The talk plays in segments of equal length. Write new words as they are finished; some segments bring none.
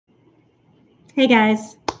Hey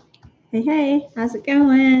guys. Hey, how's it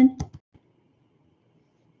going?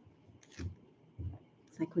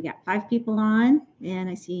 It's like we got 5 people on, and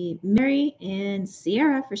I see Mary and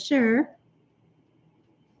Sierra for sure.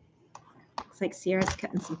 Looks like Sierra's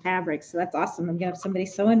cutting some fabric, so that's awesome. I'm gonna have somebody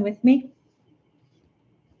sewing with me.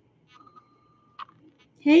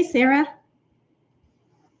 Hey, Sarah.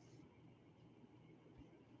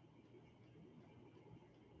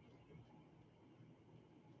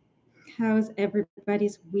 How's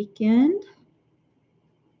everybody's weekend?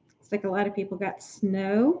 Looks like a lot of people got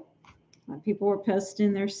snow. A lot of people were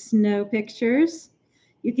posting their snow pictures.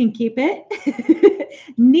 You can keep it.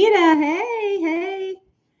 Nita, hey.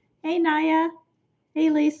 Hey, Naya.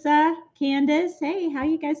 Hey, Lisa. Candace, hey, how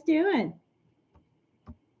you guys doing?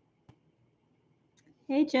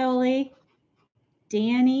 Hey, Jolie.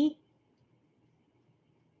 Danny.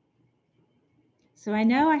 So I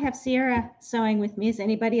know I have Sierra sewing with me. Is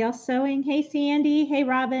anybody else sewing? Hey, Sandy. Hey,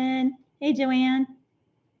 Robin. Hey, Joanne.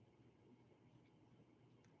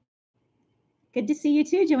 Good to see you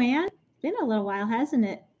too, Joanne. Been a little while, hasn't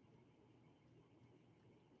it?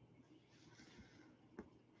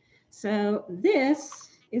 So this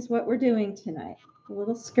is what we're doing tonight. A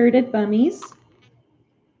little skirted bummies.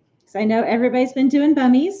 So I know everybody's been doing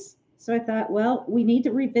bummies. So I thought, well, we need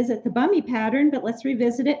to revisit the bummy pattern, but let's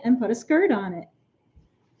revisit it and put a skirt on it.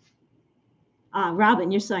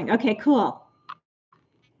 Robin, you're sewing. Okay, cool.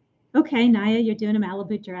 Okay, Naya, you're doing a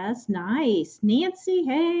Malibu dress. Nice. Nancy,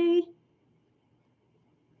 hey.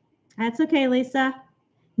 That's okay, Lisa.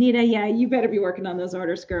 Nita, yeah, you better be working on those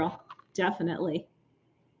orders, girl. Definitely.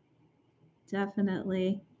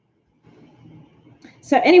 Definitely.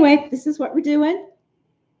 So anyway, this is what we're doing.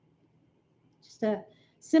 Just a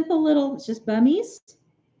simple little, it's just bummies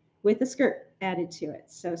with a skirt added to it.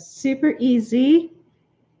 So super easy.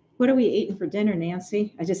 What are we eating for dinner,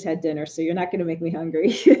 Nancy? I just had dinner, so you're not going to make me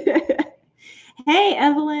hungry. Hey,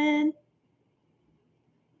 Evelyn.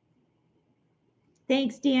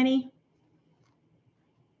 Thanks, Danny.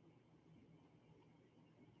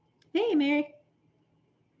 Hey, Mary.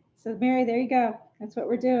 So, Mary, there you go. That's what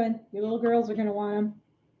we're doing. Your little girls are going to want them.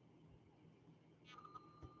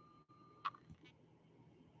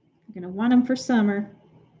 You're going to want them for summer.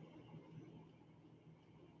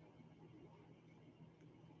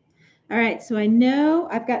 All right, so I know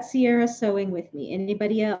I've got Sierra sewing with me.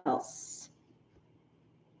 Anybody else?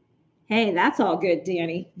 Hey, that's all good,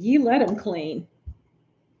 Danny. You let them clean.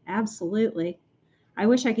 Absolutely. I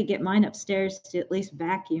wish I could get mine upstairs to at least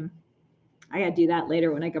vacuum. I got to do that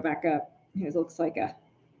later when I go back up. It looks like an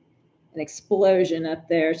explosion up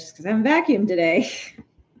there just because I haven't vacuumed today.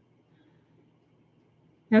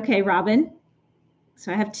 Okay, Robin.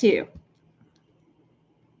 So I have 2.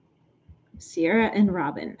 Sierra and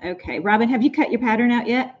Robin. Okay, Robin, have you cut your pattern out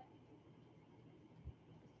yet?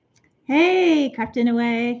 Hey, crafting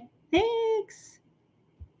away. Thanks.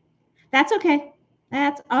 That's okay.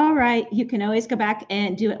 That's all right. You can always go back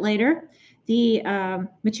and do it later. The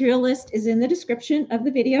material list is in the description of the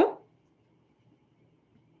video.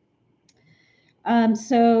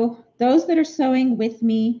 So those that are sewing with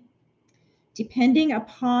me, depending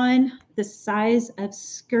upon the size of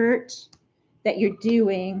skirt that you're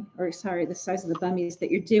doing, or sorry, the size of the bummies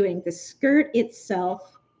that you're doing, the skirt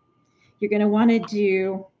itself, you're going to want to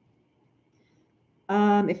do,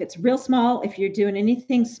 if it's real small, if you're doing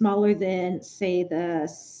anything smaller than, say, the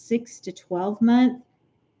 6 to 12 month,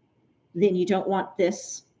 then you don't want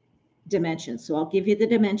this dimension. So I'll give you the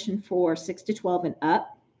dimension for 6 to 12 and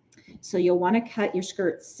up. So you'll want to cut your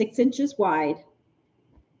skirt 6 inches wide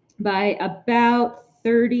by about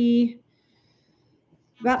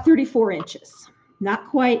 34 inches. Not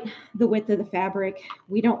quite the width of the fabric.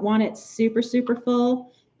 We don't want it super, super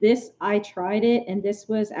full. This, I tried it, and this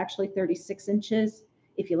was actually 36 inches.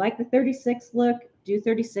 If you like the 36 look, do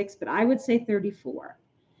 36, but I would say 34.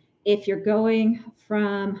 If you're going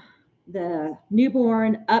from the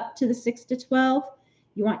newborn up to the 6 to 12,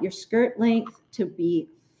 you want your skirt length to be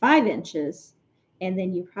 5 inches, and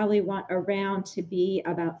then you probably want around to be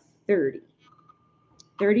about 30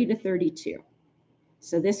 to 32.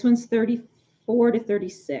 So this one's 34 to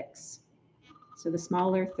 36. So the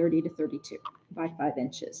smaller, 30 to 32 by 5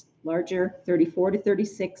 inches. Larger, 34 to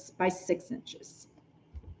 36 by 6 inches.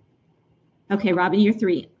 Okay, Robin, you're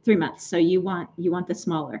 3 months. So you want the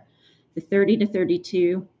smaller, the 30 to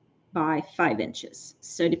 32 by 5 inches.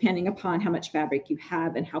 So depending upon how much fabric you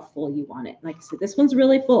have and how full you want it. Like I said, this one's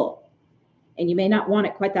really full, and you may not want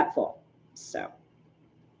it quite that full. So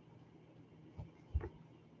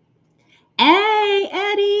Hey,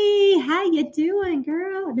 Eddie, how you doing,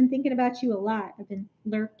 girl? I've been thinking about you a lot. I've been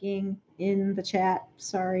lurking in the chat.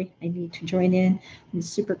 Sorry, I need to join in. I'm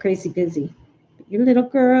super crazy busy. But your little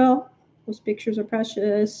girl, those pictures are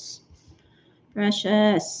precious.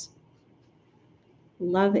 Precious.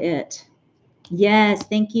 Love it. Yes,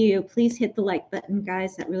 thank you. Please hit the like button,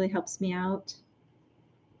 guys. That really helps me out.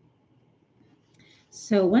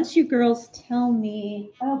 So once you girls tell me,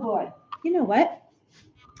 oh boy, you know what?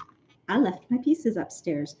 I left my pieces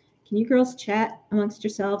upstairs. Can you girls chat amongst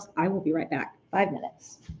yourselves? I will be right back. 5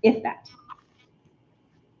 minutes, if that.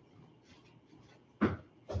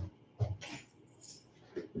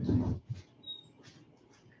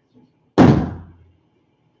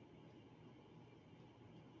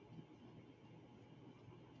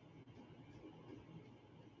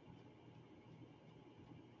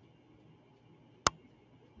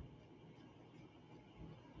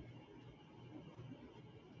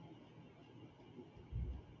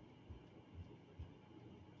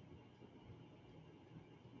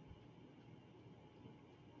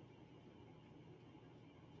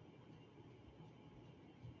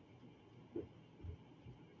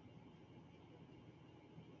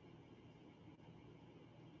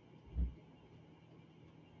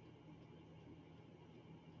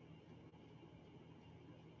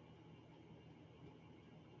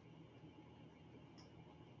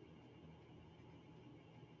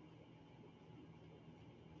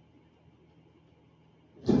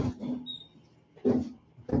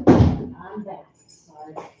 I'm back.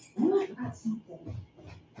 Sorry. I forgot something.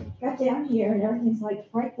 Got down here and everything's like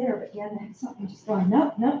right there, but yeah, I had something just going,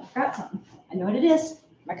 nope, forgot something. I know what it is.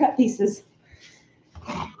 My cut pieces.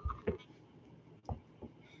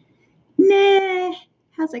 Nah.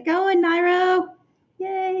 How's it going, Nairo?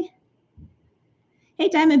 Yay. Hey,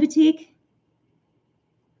 Diamond Boutique.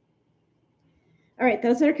 All right,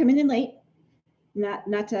 those that are coming in late, not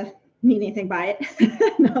to mean anything by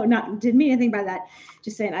it. No, didn't mean anything by that.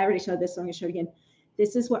 Just saying, I already showed this, so I'm gonna show it again.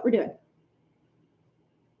 This is what we're doing.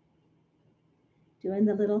 Doing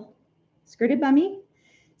the little skirted bummy.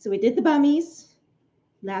 So we did the bummies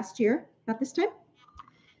last year, about this time.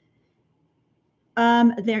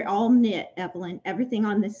 They're all knit, Evelyn. Everything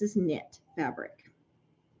on this is knit fabric.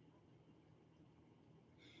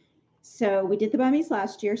 So we did the bummies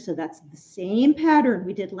last year, so that's the same pattern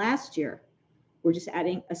we did last year. We're just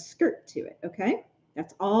adding a skirt to it, okay?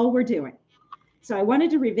 That's all we're doing. So I wanted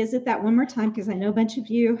to revisit that one more time because I know a bunch of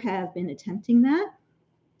you have been attempting that.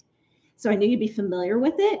 So I knew you'd be familiar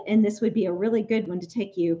with it, and this would be a really good one to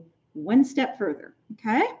take you one step further,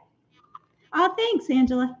 okay? Oh, thanks,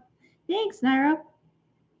 Angela. Thanks, Nairo.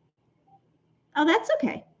 Oh, that's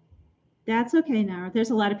okay. That's okay, Nairo. There's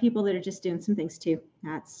a lot of people that are just doing some things too.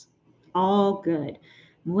 That's all good.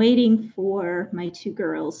 I'm waiting for my 2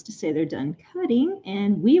 girls to say they're done cutting,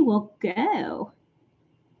 and we will go.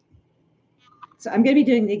 So I'm going to be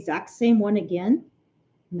doing the exact same one again.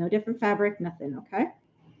 No different fabric, nothing, okay?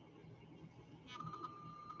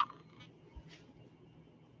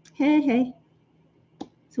 Hey.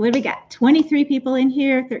 So what do we got? 23 people in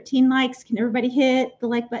here, 13 likes. Can everybody hit the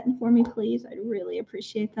like button for me, please? I'd really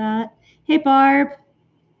appreciate that. Hey, Barb.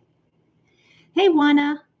 Hey,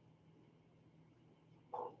 Juana.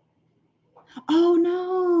 Oh,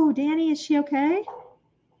 no. Danny, is she okay?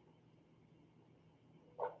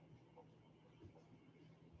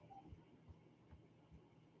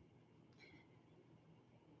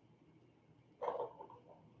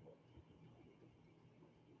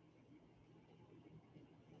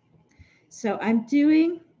 So I'm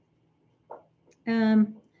doing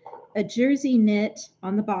a jersey knit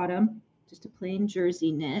on the bottom, just a plain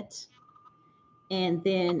jersey knit. And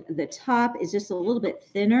then the top is just a little bit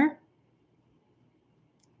thinner.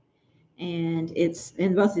 And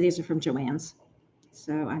both of these are from Joann's.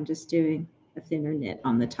 So I'm just doing a thinner knit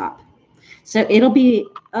on the top. So it'll be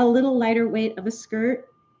a little lighter weight of a skirt.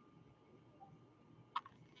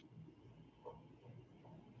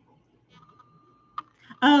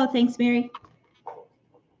 Oh, thanks, Mary.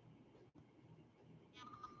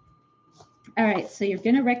 All right, so you're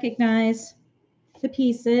going to recognize the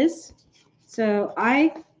pieces. So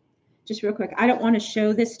just real quick, I don't want to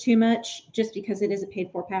show this too much just because it is a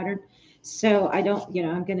paid for pattern. So I don't,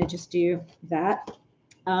 I'm going to just do that.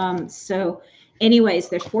 So anyways,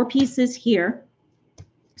 there's 4 pieces here.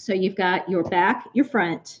 So you've got your back, your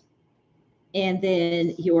front, and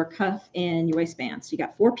then your cuff and your waistband. So you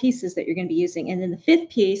got 4 pieces that you're going to be using. And then the 5th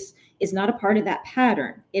piece is not a part of that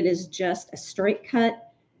pattern. It is just a straight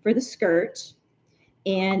cut for the skirt.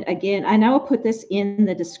 And again, I will put this in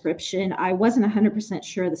the description. I wasn't 100%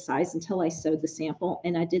 sure of the size until I sewed the sample,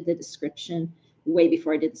 and I did the description way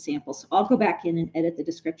before I did the sample. So I'll go back in and edit the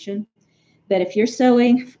description. But if you're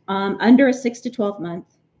sewing under a 6 to 12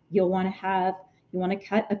 month, you want to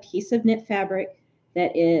cut a piece of knit fabric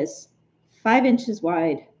that is 5 inches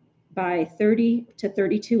wide by 30 to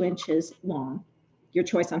 32 inches long. Your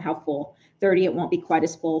choice on how full. 30, it won't be quite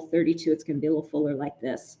as full. 32, it's going to be a little fuller like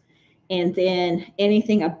this. And then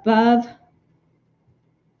anything above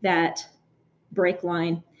that break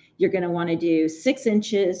line, you're going to want to do 6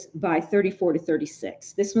 inches by 34 to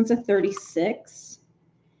 36. This one's a 36.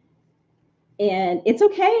 And it's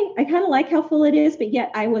okay. I kind of like how full it is, but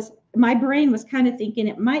yet my brain was kind of thinking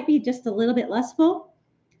it might be just a little bit less full.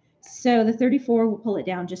 So the 34 will pull it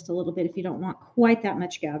down just a little bit if you don't want quite that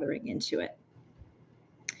much gathering into it.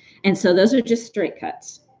 And so those are just straight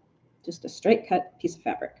cuts, just a straight cut piece of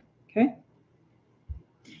fabric. Okay.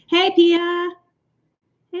 Hey, Pia.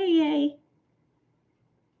 Hey, yay.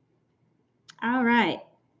 All right,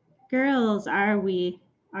 girls, are we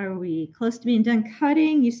close to being done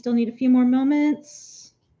cutting? You still need a few more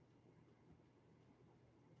moments.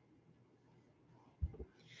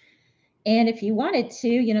 And if you wanted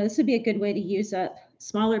to, this would be a good way to use up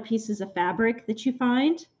smaller pieces of fabric that you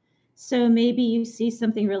find. So maybe you see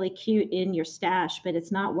something really cute in your stash, but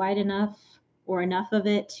it's not wide enough or enough of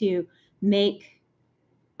it to make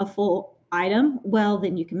a full item. Well,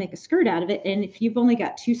 then you can make a skirt out of it. And if you've only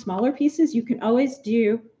got 2 smaller pieces, you can always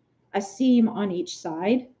do a seam on each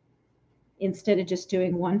side instead of just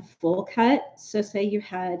doing one full cut. So say you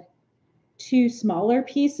had 2 smaller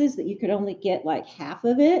pieces that you could only get like half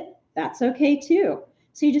of it, that's okay too.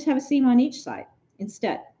 So you just have a seam on each side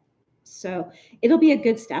instead. So it'll be a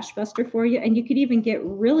good stash buster for you. And you could even get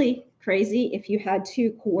really crazy if you had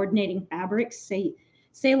 2 coordinating fabrics. Say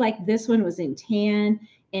like this one was in tan,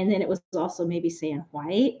 and then it was also maybe say in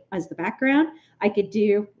white as the background. I could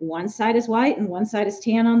do one side is white and one side is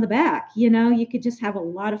tan on the back. You could just have a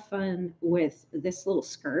lot of fun with this little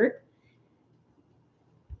skirt.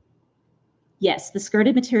 Yes, the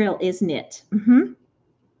skirted material is knit.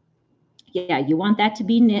 Yeah, you want that to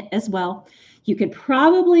be knit as well. You could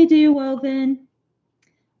probably do woven.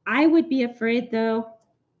 I would be afraid, though,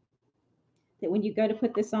 that when you go to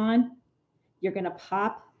put this on, you're going to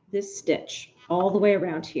pop this stitch all the way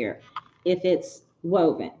around here if it's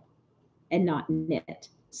woven and not knit.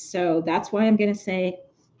 So that's why I'm going to say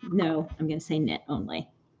no. I'm going to say knit only.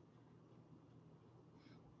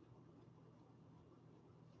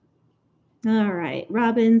 All right,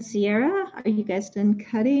 Robin, Sierra, are you guys done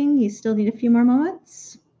cutting? You still need a few more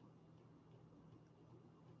moments?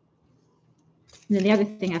 And then the other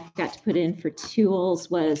thing I forgot to put in for tools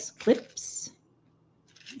was clips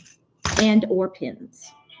and or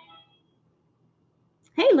pins.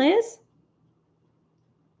 Hey, Liz.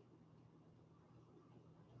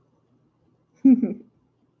 In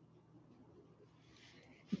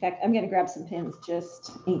fact, I'm going to grab some pins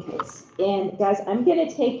just in case. And guys, I'm going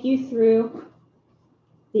to take you through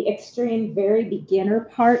the extreme, very beginner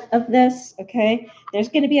part of this, okay? There's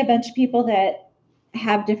going to be a bunch of people that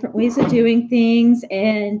have different ways of doing things,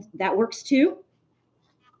 and that works too.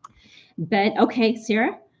 But okay,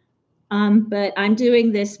 Sarah, but I'm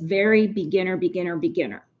doing this very beginner.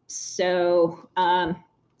 So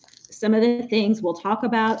some of the things we'll talk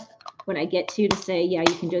about when I get to say, yeah,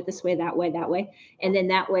 you can do it this way, that way. And then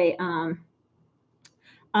that way,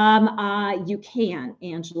 you can,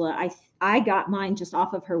 Angela. I got mine just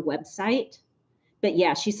off of her website, but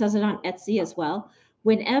yeah, she sells it on Etsy as well.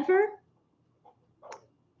 Whenever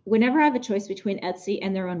I have a choice between Etsy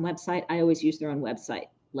and their own website, I always use their own website,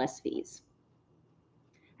 less fees.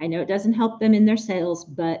 I know it doesn't help them in their sales,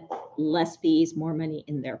 but less fees, more money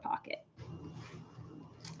in their pocket.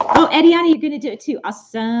 Oh, Ediana, you're going to do it too.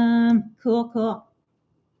 Awesome. Cool.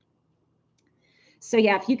 So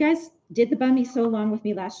yeah, if you guys did the Bummies so along with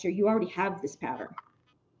me last year, you already have this pattern.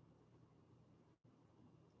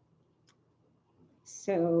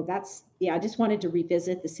 So I just wanted to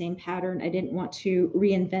revisit the same pattern. I didn't want to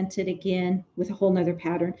reinvent it again with a whole nother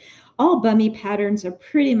pattern. All Bummy patterns are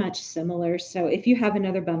pretty much similar. So if you have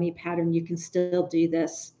another Bummy pattern, you can still do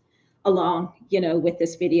this along, with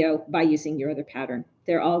this video by using your other pattern.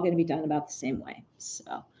 They're all going to be done about the same way.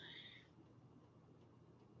 So.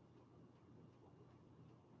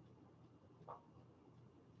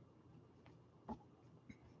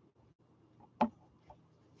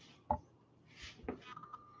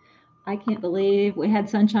 I can't believe we had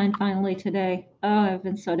sunshine finally today. Oh, I've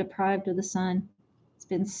been so deprived of the sun. It's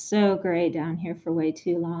been so gray down here for way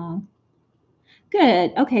too long.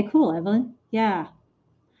 Good. Okay, cool, Evelyn. Yeah.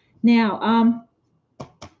 Now,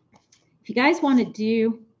 if you guys want to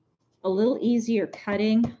do a little easier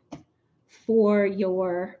cutting for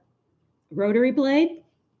your rotary blade.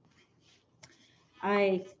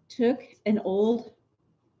 I took an old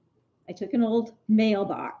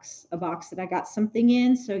mailbox, a box that I got something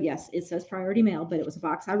in. So yes, it says priority mail, but it was a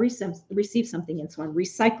box I received something in. So I'm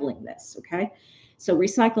recycling this. Okay. So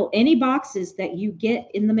recycle any boxes that you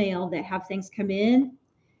get in the mail that have things come in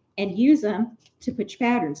and use them to put your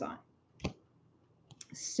patterns on.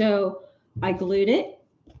 So I glued it.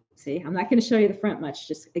 See, I'm not going to show you the front much.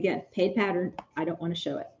 Just again, paid pattern. I don't want to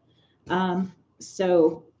show it.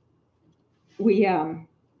 So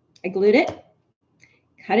I glued it,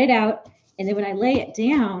 cut it out, and then when I lay it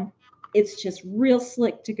down, it's just real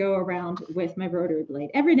slick to go around with my rotary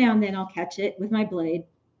blade. Every now and then I'll catch it with my blade.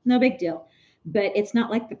 No big deal. But it's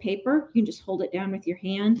not like the paper. You can just hold it down with your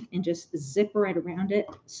hand and just zip right around it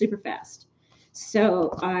super fast.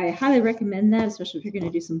 So I highly recommend that, especially if you're going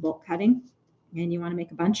to do some bulk cutting and you want to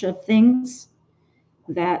make a bunch of things.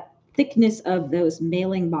 That thickness of those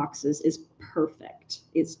mailing boxes is perfect.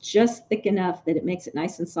 It's just thick enough that it makes it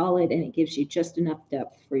nice and solid, and it gives you just enough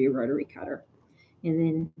depth for your rotary cutter. And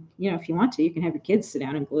then, if you want to, you can have your kids sit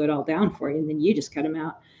down and glue it all down for you, and then you just cut them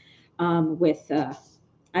out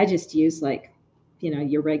I just use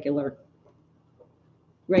your regular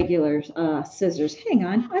scissors. Hang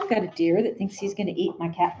on, I've got a deer that thinks he's going to eat my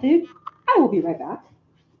cat food. I will be right back.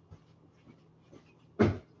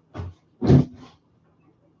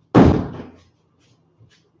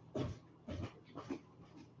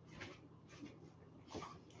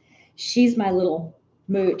 She's my little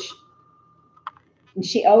mooch. And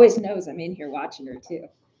she always knows I'm in here watching her too.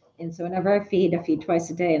 And so whenever I feed twice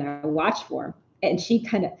a day and I watch for him. And she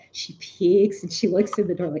peeks and she looks through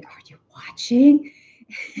the door like, are you watching?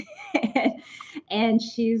 And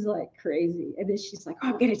she's like crazy. And then she's like, oh,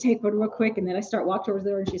 I'm going to take one real quick. And then I start walking towards the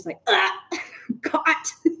door and she's like,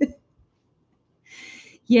 caught.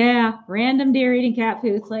 Yeah, random deer eating cat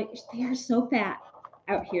food. It's like, they are so fat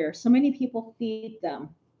out here. So many people feed them.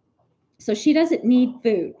 So she doesn't need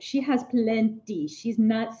food. She has plenty. She's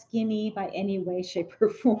not skinny by any way, shape, or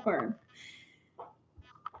form.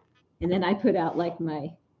 And then I put out like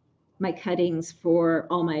my cuttings for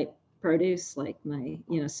all my produce, like my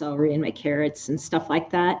celery and my carrots and stuff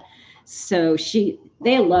like that. So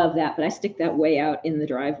they love that, but I stick that way out in the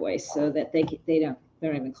driveway so that they're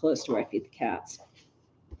not even close to where I feed the cats.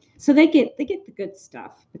 So they get the good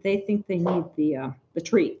stuff, but they think they need the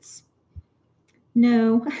treats.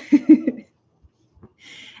 No.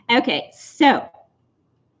 Okay, so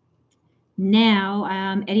now,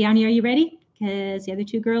 Ediani, are you ready? Because the other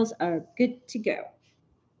two girls are good to go.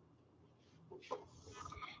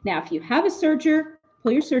 Now, if you have a serger,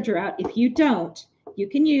 pull your serger out. If you don't, you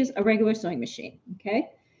can use a regular sewing machine, okay?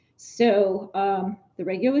 So the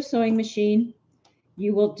regular sewing machine,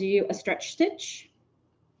 you will do a stretch stitch.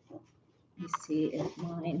 Let me see if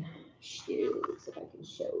mine shows, if I can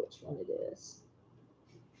show which one it is.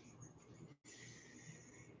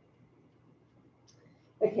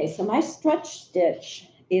 Okay, so my stretch stitch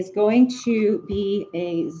is going to be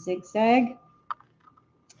a zigzag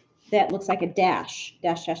that looks like a dash.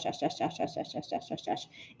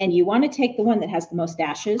 And you want to take the one that has the most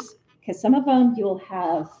dashes, because some of them you'll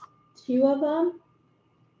have 2 of them,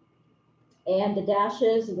 and the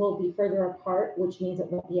dashes will be further apart, which means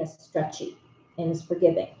it won't be as stretchy and as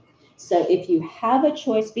forgiving. So if you have a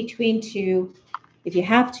choice between 2, if you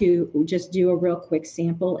have to, just do a real quick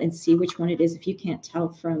sample and see which one it is if you can't tell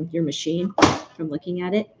from your machine, from looking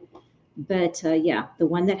at it. But yeah, the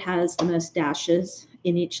one that has the most dashes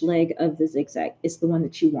in each leg of the zigzag is the one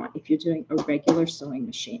that you want if you're doing a regular sewing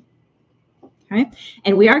machine. Okay,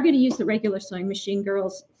 and we are going to use the regular sewing machine,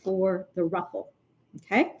 girls, for the ruffle.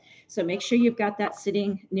 Okay, so make sure you've got that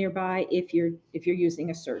sitting nearby if you're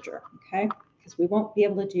using a serger. Okay, because we won't be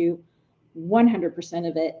able to do 100%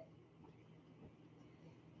 of it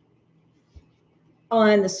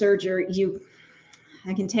on the serger.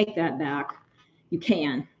 I can take that back. You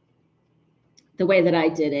can. The way that I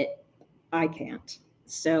did it, I can't.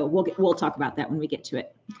 So we'll talk about that when we get to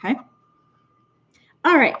it. Okay.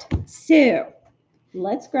 All right. So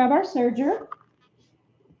let's grab our serger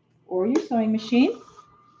or your sewing machine,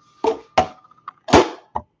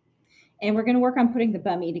 and we're going to work on putting the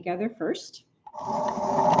bummy together first.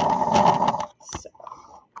 So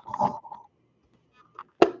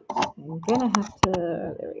I'm gonna have to.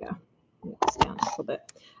 There we go. Move this down a little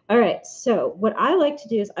bit. All right. So what I like to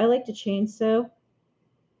do is I like to chain sew.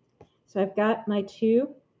 So I've got my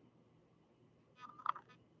two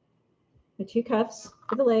cuffs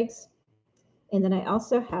for the legs, and then I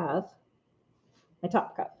also have my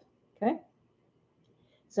top cuff. Okay.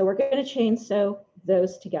 So we're going to chain sew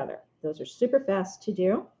those together. Those are super fast to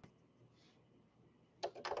do.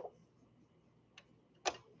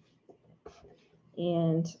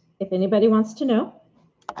 And if anybody wants to know,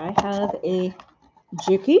 I have a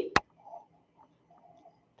Juki,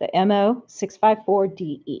 the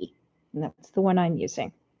MO654DE, and that's the one I'm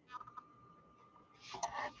using.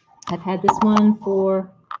 I've had this one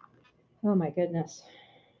for, oh my goodness,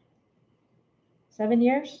 7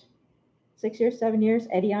 years, 6 years, 7 years.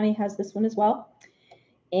 Ediani has this one as well.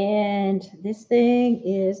 And this thing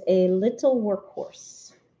is a little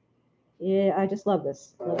workhorse. Yeah, I just love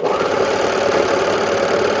this. Love this.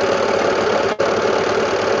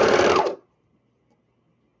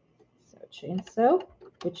 So chainsaw,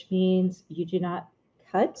 which means you do not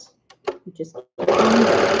cut, you just keep on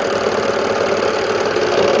going.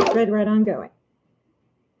 Thread right on going.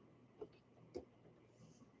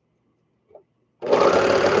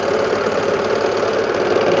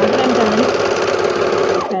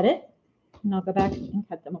 Cut it, and I'll go back and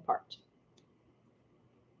cut them apart.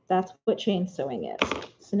 That's what chainsawing is.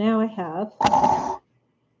 So now I have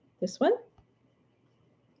this one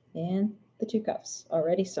and the 2 cuffs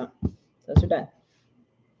already sewn. Those are done.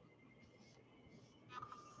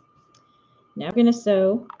 Now we're going to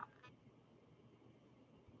sew,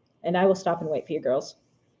 and I will stop and wait for you girls.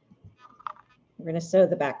 We're going to sew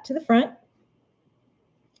the back to the front.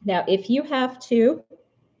 Now, if you have to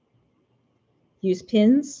use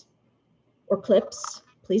pins or clips,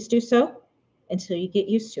 please do so until you get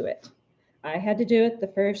used to it. I had to do it the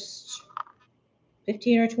first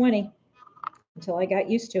 15 or 20 until I got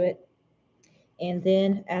used to it. And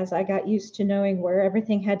then as I got used to knowing where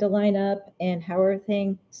everything had to line up and how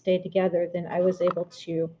everything stayed together, then I was able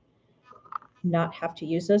to not have to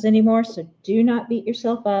use those anymore. So do not beat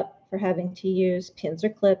yourself up for having to use pins or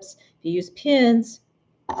clips. If you use pins,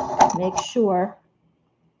 make sure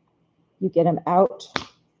you get them out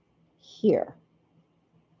here.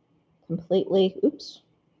 Completely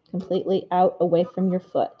out away from your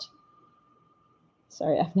foot.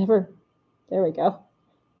 Sorry, there we go.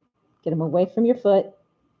 Get them away from your foot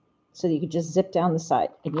so that you can just zip down the side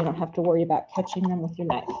and you don't have to worry about catching them with your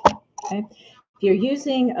knife. Okay. If you're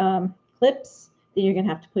using clips, then you're going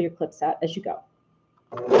to have to pull your clips out as you go.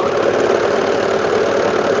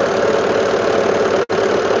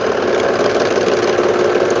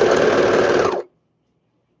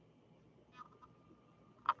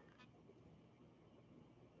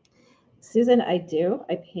 Susan, I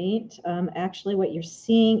paint. Actually, what you're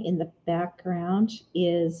seeing in the background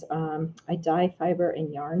is I dye fiber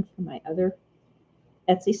and yarn from my other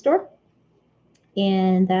Etsy store.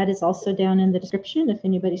 And that is also down in the description if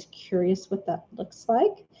anybody's curious what that looks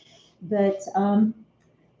like. But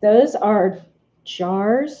those are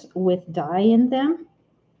jars with dye in them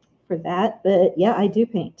for that. But yeah, I do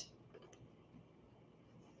paint.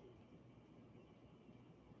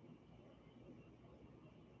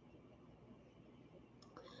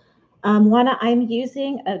 Juana, I'm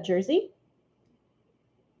using a jersey.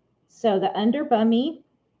 So the under bummy,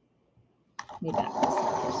 let me back this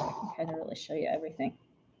up here so I can kind of really show you everything.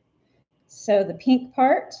 So the pink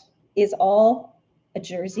part is all a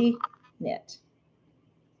jersey knit.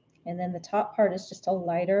 And then the top part is just a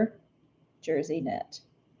lighter jersey knit.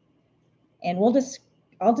 And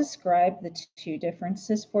I'll describe the 2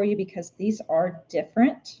 differences for you because these are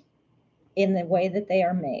different in the way that they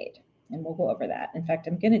are made. And we'll go over that. In fact,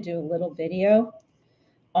 I'm going to do a little video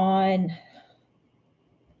on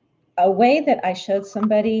a way that I showed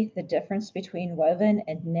somebody the difference between woven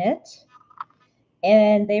and knit,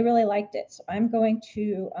 and they really liked it. So I'm going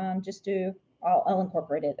to I'll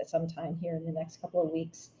incorporate it at some time here in the next couple of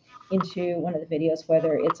weeks into one of the videos,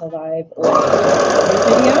 whether it's a live or a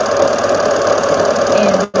video.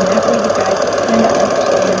 And that way you guys kind of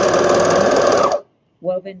understand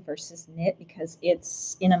woven versus knit because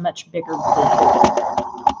it's in a much bigger blend.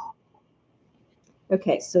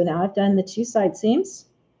 Okay, so now I've done the 2 side seams.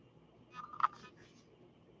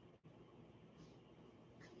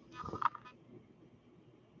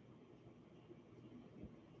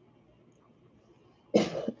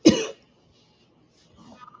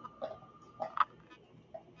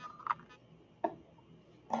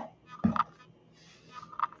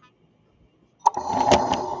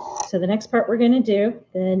 So the next part we're going to do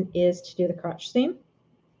then is to do the crotch seam.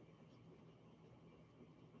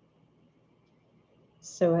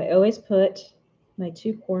 So I always put my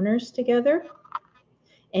 2 corners together,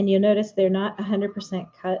 and you'll notice they're not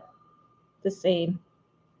 100% cut the same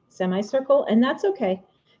semicircle, and that's okay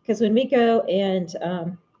because when we go and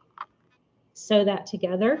sew that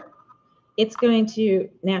together, it's going to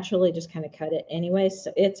naturally just kind of cut it anyway,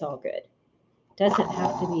 so it's all good. Doesn't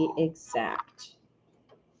have to be exact.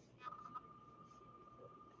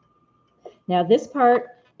 Now this part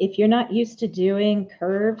If you're not used to doing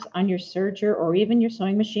curves on your serger or even your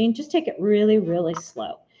sewing machine, just take it really, really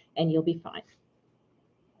slow and you'll be fine.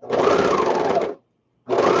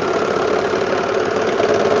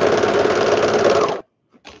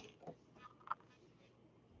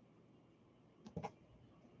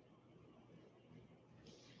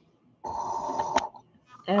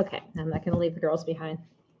 Okay, I'm not going to leave the girls behind.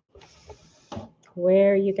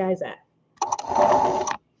 Where are you guys at?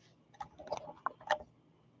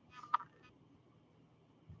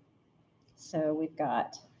 So we've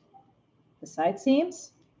got the side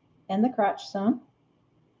seams and the crotch sewn,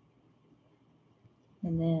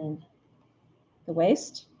 and then the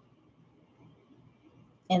waist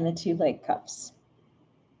and the 2 leg cuffs.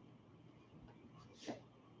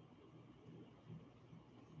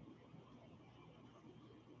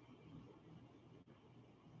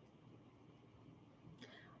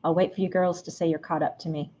 I'll wait for you girls to say you're caught up to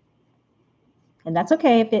me. And that's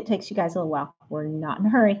okay if it takes you guys a little while. We're not in a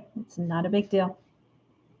hurry. It's not a big deal.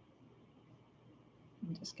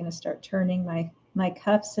 I'm just going to start turning my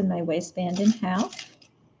cuffs and my waistband in half.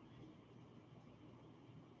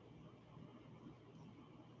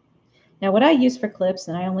 Now what I use for clips,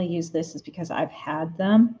 and I only use this is because I've had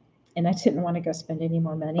them and I didn't want to go spend any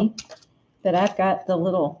more money, but I've got the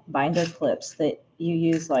little binder clips that you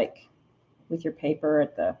use like with your paper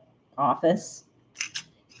at the office.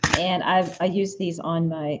 And I use these on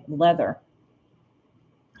my leather.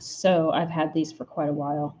 So I've had these for quite a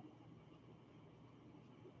while.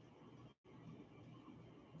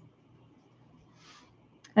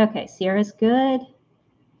 Okay, Sierra's good.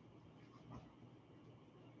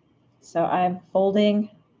 So I'm folding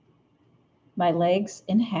my legs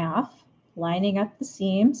in half, lining up the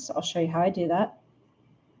seams. I'll show you how I do that.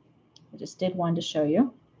 I just did one to show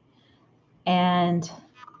you. And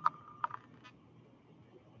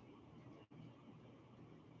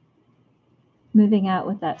moving out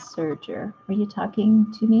with that serger. Are you talking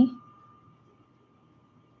to me?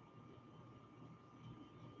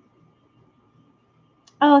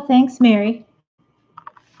 Oh, thanks, Mary.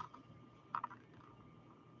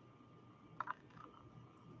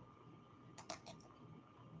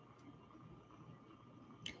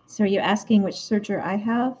 So are you asking which serger I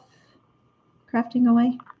have crafting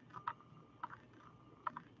away?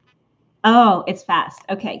 Oh, it's fast.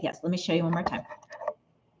 Okay, yes, let me show you one more time.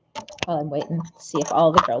 While I'm waiting to see if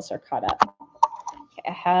all the girls are caught up. Okay,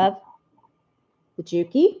 I have the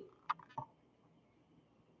Juki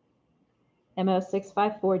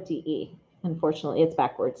MO654DE. Unfortunately, it's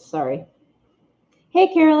backwards. Sorry.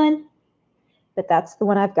 Hey, Carolyn. But that's the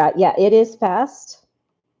one I've got. Yeah, it is fast.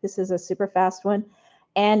 This is a super fast one.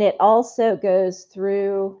 And it also goes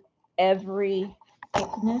through every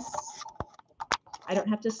thickness. I don't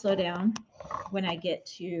have to slow down when I get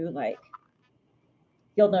to like,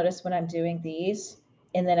 you'll notice when I'm doing these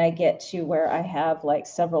and then I get to where I have like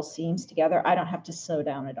several seams together, I don't have to slow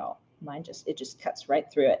down at all. Mine it just cuts right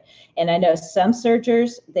through it. And I know some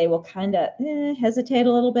sergers, they will kind of hesitate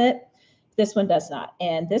a little bit. This one does not.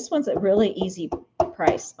 And this one's a really easy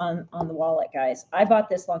price on the wallet, guys. I bought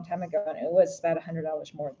this a long time ago and it was about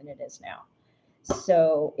 $100 more than it is now.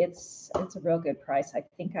 So it's a real good price. I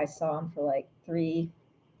think I saw them for like $379,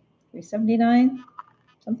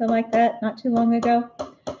 something like that, not too long ago.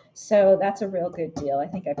 So that's a real good deal. I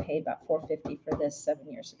think I paid about $450 for this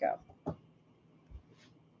 7 years ago.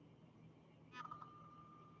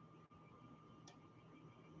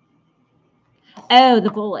 Oh, the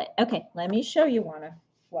bullet. Okay, let me show you one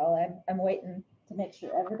while I'm waiting to make sure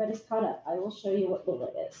everybody's caught up. I will show you what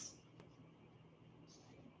bullet is.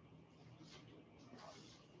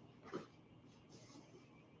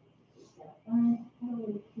 Find a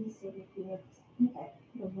little piece over here. Okay,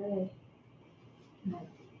 put away my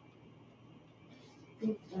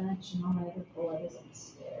big bunch and all my other bullet is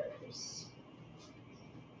upstairs.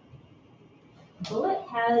 Bullet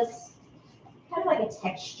has kind of like a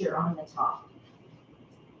texture on the top.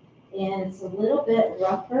 And it's a little bit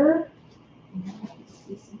rougher.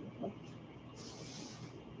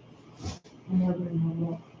 And over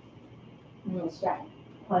in a little strap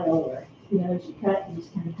cut over. You know, as you cut, you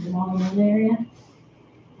just kind of put them all in one area.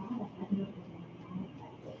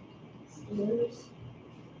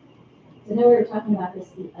 I know we were talking about this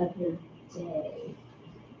the other day,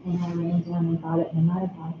 and I ran down and got it, and I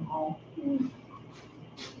bought them all.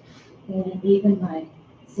 And even my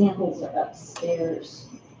samples are upstairs.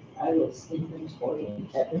 I was inventorying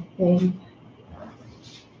everything,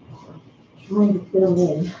 trying to fill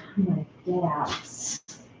in my gaps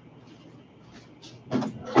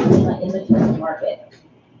in my inventory market.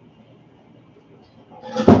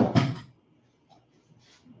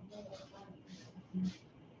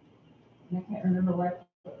 I can't remember where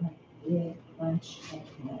I put my big bunch of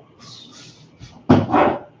knit.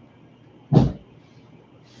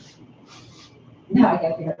 Now I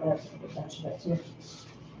gotta figure out where to put a bunch of it too,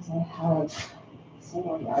 because I have so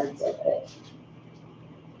many yards of it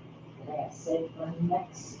that I have saved for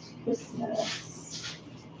next Christmas.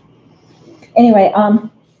 Anyway,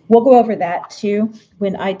 we'll go over that too.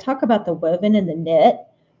 When I talk about the woven and the knit,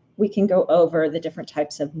 we can go over the different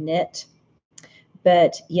types of knit.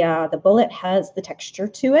 But yeah, the bullet has the texture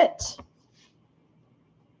to it.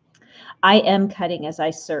 I am cutting as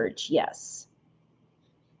I serge, yes.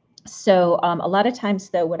 So a lot of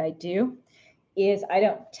times though, what I do is I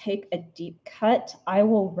don't take a deep cut. I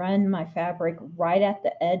will run my fabric right at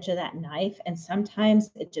the edge of that knife. And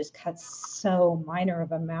sometimes it just cuts so minor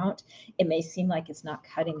of amount. It may seem like it's not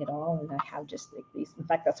cutting at all. And I have just like these, in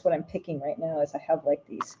fact, that's what I'm picking right now is I have like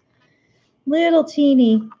these little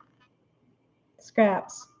teeny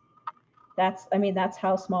scraps. That's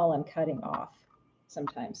how small I'm cutting off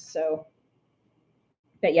sometimes. So,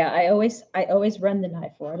 but yeah, I always run the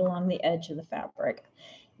knife right along the edge of the fabric.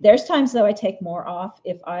 There's times though I take more off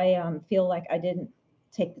if I feel like I didn't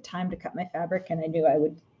take the time to cut my fabric and I knew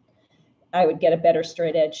I would get a better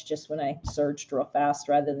straight edge just when I serged real fast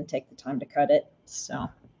rather than take the time to cut it. So.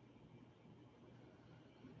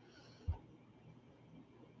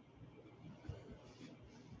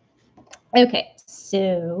 Okay,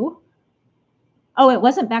 so, oh, it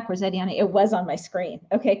wasn't backwards, Ediana. It was on my screen.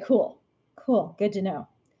 Okay, cool. Cool, good to know.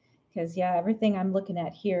 Because yeah, everything I'm looking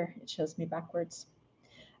at here, it shows me backwards.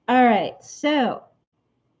 All right, so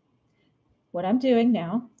what I'm doing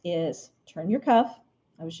now is turn your cuff.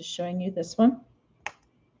 I was just showing you this one.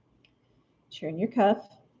 Turn your cuff,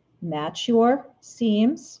 match your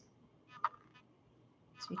seams.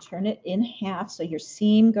 So you turn it in half so your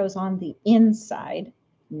seam goes on the inside,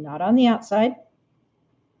 not on the outside.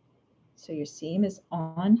 So your seam is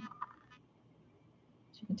on,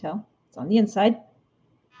 as you can tell, it's on the inside.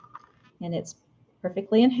 And it's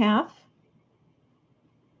perfectly in half.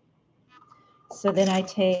 So then I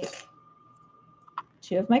take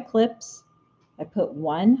 2 of my clips. I put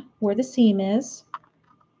one where the seam is,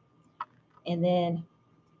 and then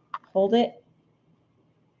hold it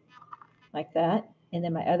like that. And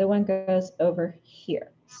then my other one goes over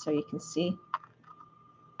here. So you can see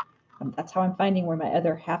that's how I'm finding where my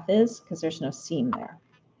other half is because there's no seam there.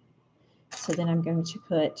 So then I'm going to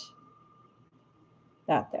put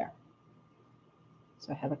that there.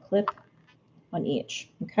 So I have a clip on each.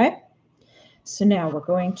 Okay. So now we're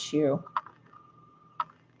going to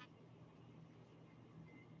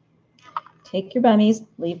take your bummies,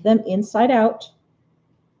 leave them inside out.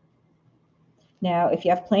 Now, if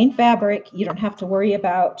you have plain fabric, you don't have to worry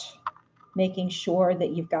about making sure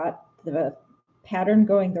that you've got the pattern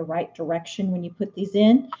going the right direction when you put these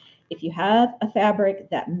in. If you have a fabric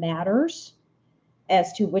that matters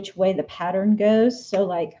as to which way the pattern goes, so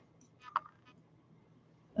like,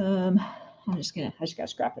 I just got a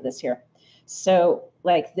scrap of this here. So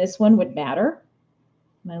like this one would matter,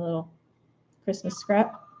 my little Christmas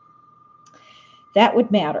scrap, that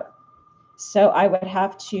would matter. So I would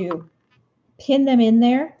have to pin them in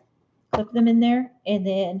there, clip them in there, and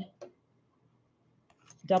then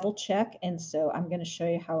double check. And so I'm going to show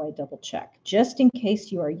you how I double check, just in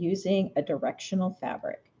case you are using a directional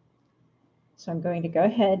fabric. So I'm going to go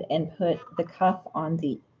ahead and put the cuff on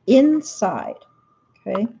the inside.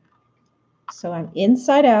 Okay. So I'm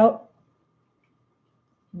inside out,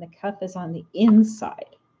 and the cuff is on the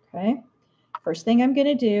inside. Okay. First thing I'm going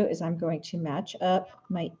to do is I'm going to match up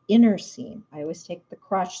my inner seam. I always take the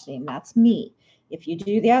crotch seam. That's me. If you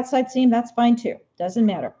do the outside seam, that's fine too. Doesn't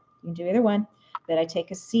matter. You can do either one. But I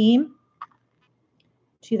take a seam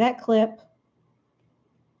to that clip,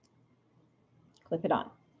 clip it on.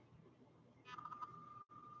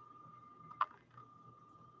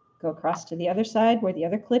 Go across to the other side where the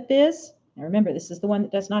other clip is. Now remember, this is the one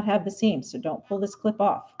that does not have the seam, so don't pull this clip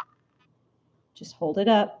off. Just hold it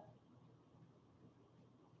up.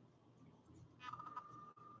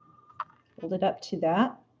 Hold it up to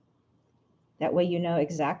that. That way you know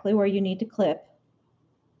exactly where you need to clip.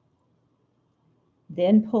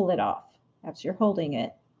 Then pull it off as you're holding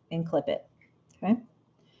it and clip it. Okay.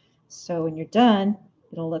 So when you're done,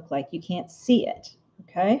 it'll look like you can't see it.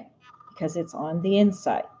 Okay. Because it's on the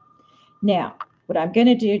inside. Now, what I'm going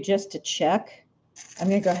to do just to check, I'm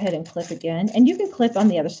going to go ahead and clip again. And you can clip on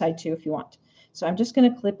the other side too if you want. So I'm just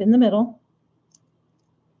going to clip in the middle.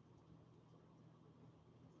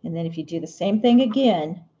 And then if you do the same thing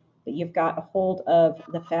again, but you've got a hold of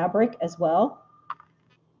the fabric as well,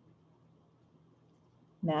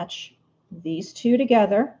 match these two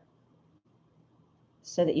together.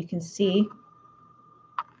 so that you can see,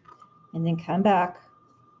 and then come back,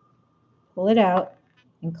 pull it out,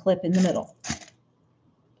 and clip in the middle.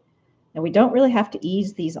 Now we don't really have to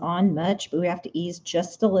ease these on much, but we have to ease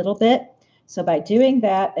just a little bit. So by doing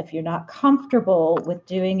that, if you're not comfortable with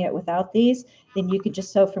doing it without these, then you could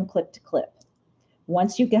just sew from clip to clip.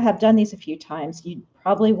 Once you have done these a few times, you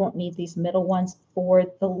probably won't need these middle ones for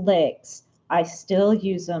the legs. I still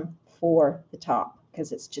use them for the top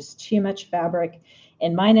because it's just too much fabric,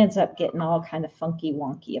 and mine ends up getting all kind of funky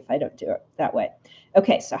wonky if I don't do it that way.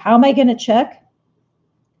 Okay, so how am I going to check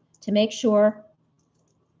to make sure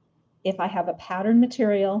if I have a pattern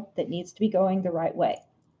material that needs to be going the right way?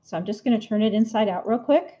 So I'm just going to turn it inside out real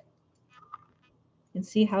quick and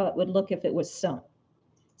see how it would look if it was sewn.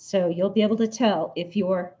 So you'll be able to tell if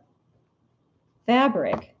your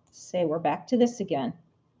fabric, say we're back to this again.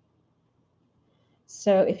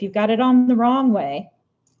 So if you've got it on the wrong way,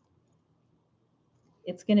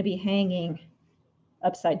 it's going to be hanging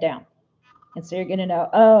upside down. And so you're going to know,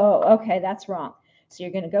 oh, okay, that's wrong. So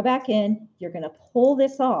you're going to go back in, you're going to pull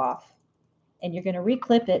this off, and you're going to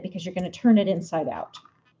reclip it because you're going to turn it inside out.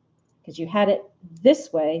 Because you had it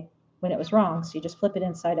this way when it was wrong, so you just flip it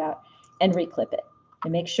inside out and reclip it.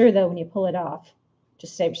 And make sure, though, when you pull it off,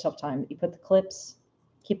 just save yourself time. You put the clips,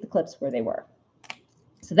 keep the clips where they were.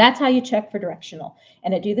 So that's how you check for directional.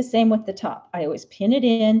 And I do the same with the top. I always pin it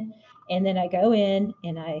in, and then I go in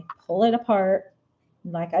and I pull it apart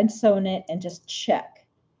like I'd sewn it and just check.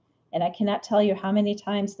 And I cannot tell you how many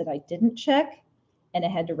times that I didn't check and I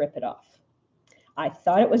had to rip it off. I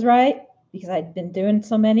thought it was right because I'd been doing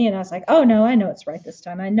so many, and I was like, oh no, I know it's right this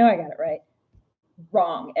time. I know I got it right.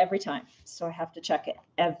 Wrong every time. So I have to check it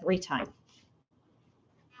every time.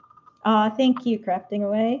 Thank you, Crafting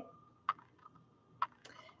Away.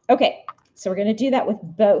 Okay, so we're going to do that with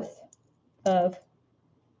both of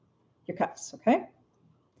your cuffs, okay?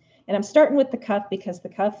 And I'm starting with the cuff because the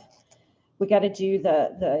cuff, we got to do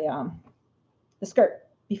the skirt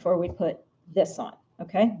before we put this on,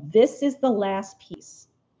 okay? This is the last piece,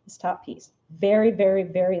 this top piece. Very, very,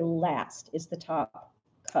 very last is the top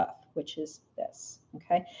cuff, which is this,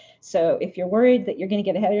 okay? So if you're worried that you're going to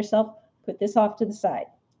get ahead of yourself, put this off to the side.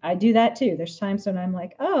 I do that too. There's times when I'm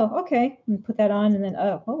like, oh, okay, and put that on, and then,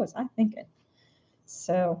 oh, what was I thinking?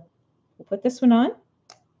 So we'll put this one on.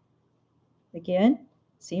 Again,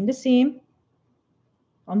 seam to seam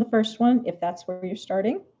on the first one, if that's where you're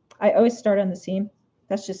starting. I always start on the seam.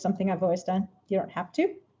 That's just something I've always done. You don't have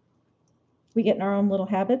to. We get in our own little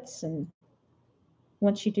habits, and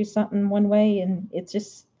once you do something one way and it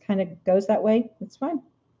just kind of goes that way, it's fine.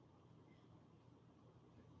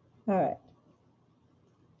 All right.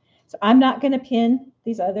 So I'm not going to pin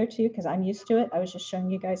these other two because I'm used to it. I was just showing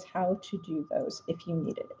you guys how to do those if you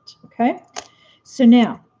needed it. Okay. So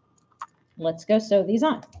now let's go sew these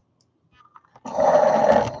on.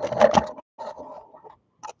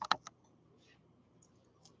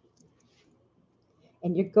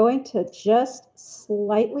 And you're going to just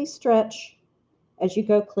slightly stretch as you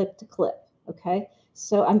go clip to clip. Okay.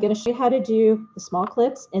 So I'm going to show you how to do the small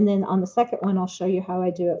clips. And then on the second one, I'll show you how I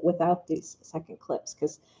do it without these second clips.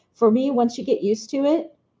 Because for me, once you get used to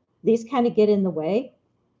it, these kind of get in the way.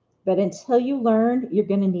 But until you learn, you're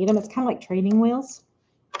going to need them. It's kind of like training wheels.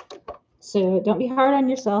 So don't be hard on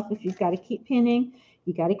yourself. If you've got to keep pinning,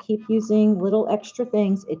 you got to keep using little extra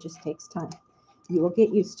things. It just takes time. You will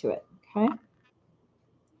get used to it. Okay.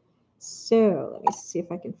 So let me see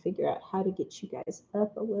if I can figure out how to get you guys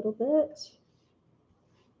up a little bit.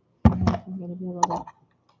 I'm going to be able to.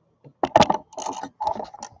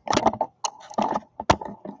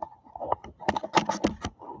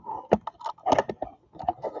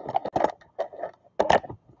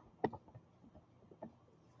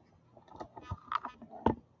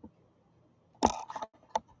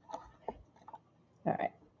 All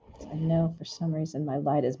right. So I know for some reason my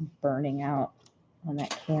light is burning out on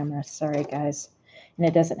that camera. Sorry, guys. And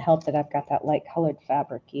it doesn't help that I've got that light colored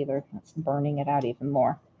fabric either. That's burning it out even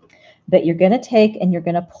more. But you're going to take and you're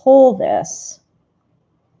going to pull this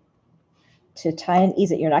to tie and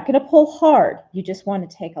ease it. You're not going to pull hard. You just want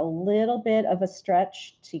to take a little bit of a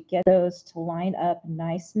stretch to get those to line up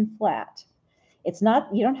nice and flat. It's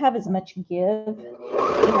not, you don't have as much give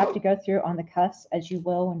you have to go through on the cuffs as you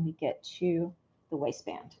will when we get to the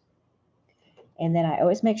waistband. And then I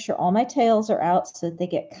always make sure all my tails are out so that they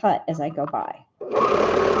get cut as I go by.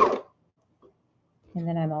 And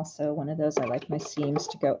then I'm also one of those, I like my seams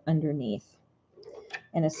to go underneath.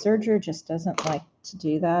 And a serger just doesn't like to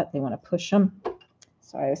do that. They want to push them.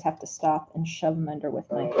 So I always have to stop and shove them under with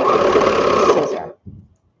my scissor.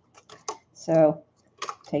 So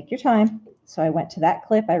take your time. So I went to that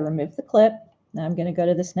clip. I removed the clip. Now I'm going to go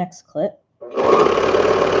to this next clip.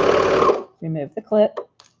 Remove the clip.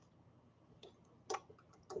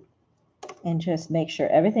 And just make sure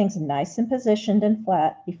everything's nice and positioned and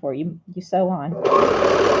flat before you sew on.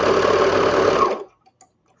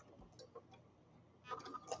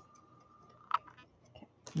 Okay,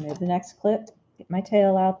 remove the next clip, get my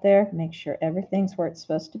tail out there, make sure everything's where it's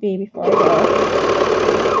supposed to be before I go.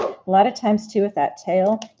 A lot of times too with that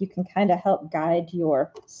tail, you can kind of help guide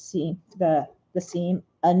your seam, the seam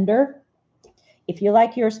under. If you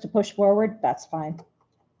like yours to push forward, that's fine.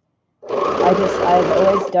 I've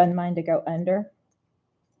always done mine to go under.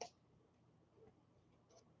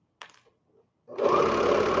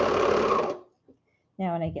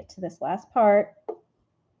 Now when I get to this last part,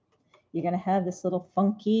 you're going to have this little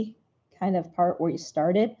funky kind of part where you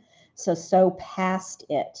started. So sew past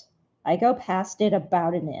it. I go past it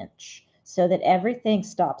about an inch so that everything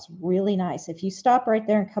stops really nice. If you stop right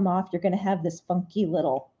there and come off, you're going to have this funky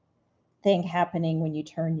little thing happening when you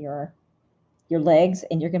turn your legs,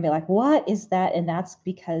 and you're going to be like, what is that? And that's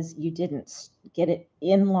because you didn't get it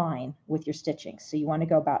in line with your stitching. So you want to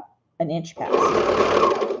go about an inch past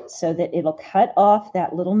it so that it'll cut off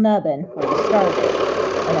that little nubbin where you started,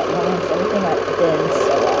 and it lines everything up, then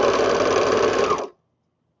sew up.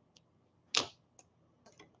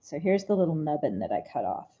 So here's the little nubbin that I cut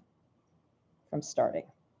off from starting.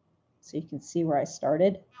 So you can see where I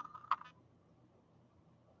started.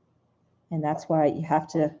 And that's why you have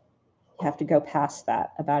to go past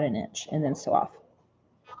that about an inch and then sew off.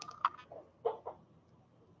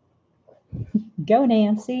 Go,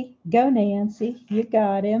 Nancy. Go, Nancy. You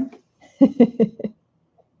got him.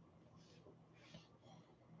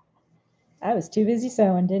 I was too busy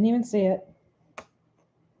sewing, didn't even see it.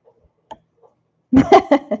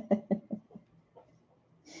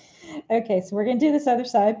 Okay, so we're going to do this other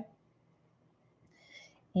side.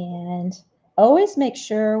 And always make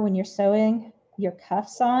sure when you're sewing your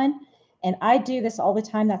cuffs on, and I do this all the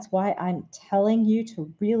time, that's why I'm telling you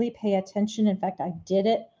to really pay attention. In fact, I did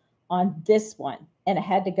it on this one, and I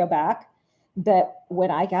had to go back. But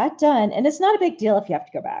when I got done, and it's not a big deal if you have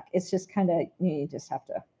to go back. It's just kind of, you just have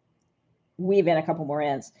to weave in a couple more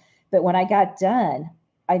ends. But when I got done,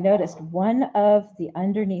 I noticed one of the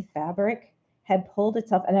underneath fabric had pulled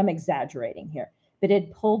itself, and I'm exaggerating here, but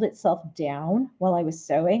it pulled itself down while I was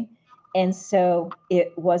sewing. And so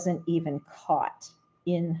it wasn't even caught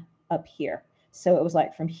in up here. So it was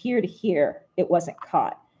like from here to here, it wasn't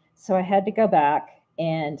caught. So I had to go back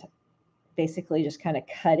and basically just kind of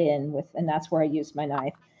cut in with, and that's where I used my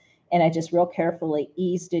knife. And I just real carefully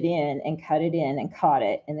eased it in and cut it in and caught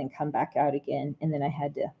it and then come back out again. And then I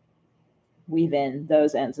had to weave in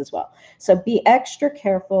those ends as well. So be extra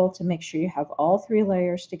careful to make sure you have all three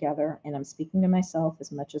layers together. And I'm speaking to myself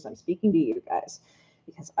as much as I'm speaking to you guys,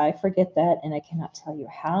 because I forget that. And I cannot tell you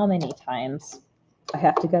how many times I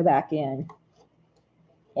have to go back in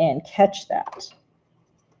and catch that.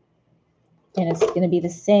 And it's going to be the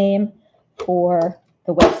same for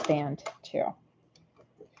the waistband too.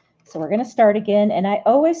 So we're going to start again, and I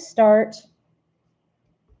always start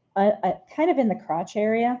kind of in the crotch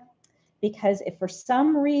area, because if for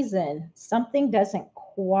some reason something doesn't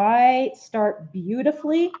quite start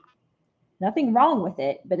beautifully, nothing wrong with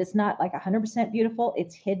it, but it's not like 100% beautiful,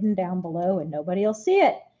 it's hidden down below and nobody will see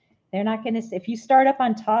it. They're not going to, if you start up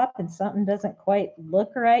on top and something doesn't quite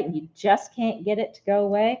look right and you just can't get it to go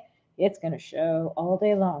away, it's going to show all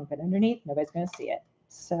day long, but underneath, nobody's going to see it.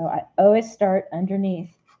 So I always start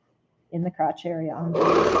underneath in the crotch area on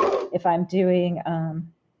these. If I'm doing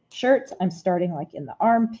shirts, I'm starting like in the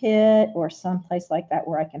armpit or someplace like that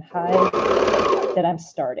where I can hide that I'm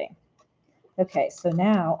starting. Okay, so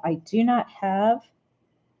now I do not have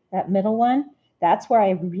that middle one. That's where I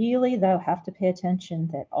really, though, have to pay attention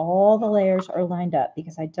that all the layers are lined up,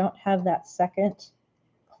 because I don't have that second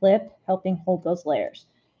clip helping hold those layers.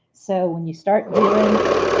 So when you start doing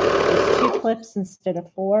these 2 clips instead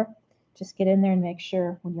of 4, just get in there and make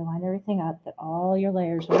sure when you line everything up that all your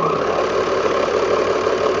layers are lined up.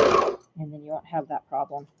 And then you won't have that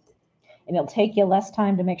problem. And it'll take you less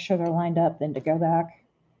time to make sure they're lined up than to go back,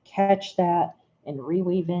 catch that, and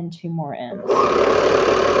reweave in 2 more ends.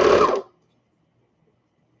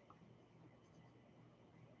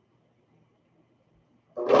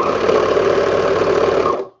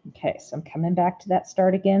 Okay, so I'm coming back to that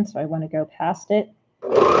start again, so I want to go past it.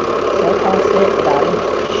 Go past it about an inch.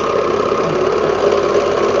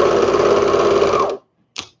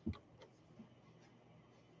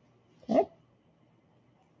 Okay.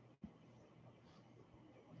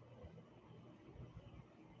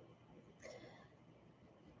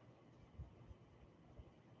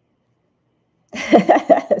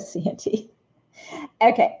 Sandy.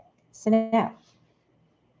 Okay, so now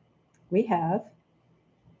we have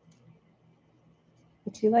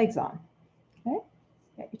the 2 legs on. Okay,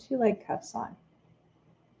 got your 2 leg cuffs on.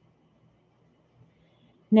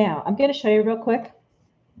 Now I'm going to show you real quick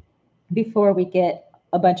before we get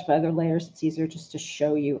a bunch of other layers. It's easier just to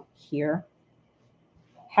show you here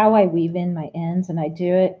how I weave in my ends, and I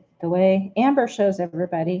do it the way Amber shows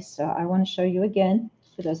everybody. So I want to show you again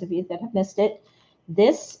for those of you that have missed it.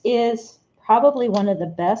 This is probably one of the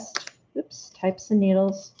best types of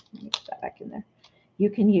needles. Let me put that back in there. You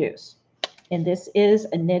can use. And this is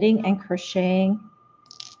a knitting and crocheting.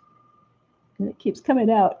 And it keeps coming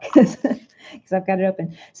out because I've got it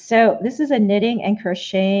open. So this is a knitting and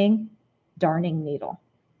crocheting darning needle.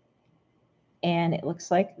 And it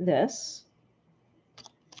looks like this.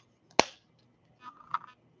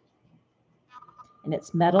 And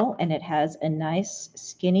it's metal, and it has a nice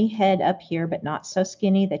skinny head up here, but not so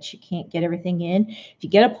skinny that you can't get everything in. If you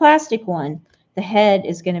get a plastic one, the head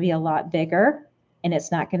is going to be a lot bigger, and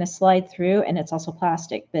it's not going to slide through, and it's also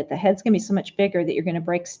plastic. But the head's going to be so much bigger that you're going to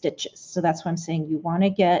break stitches. So that's why I'm saying you want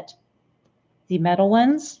to get the metal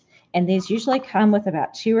ones, and these usually come with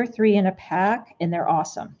about 2 or 3 in a pack, and they're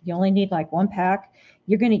awesome. You only need like 1 pack.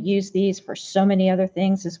 You're going to use these for so many other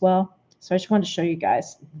things as well. So I just wanted to show you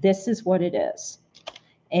guys, this is what it is.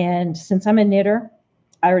 And since I'm a knitter,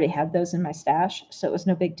 I already had those in my stash, so it was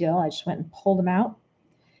no big deal. I just went and pulled them out.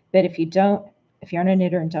 But if you aren't a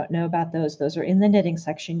knitter and don't know about those are in the knitting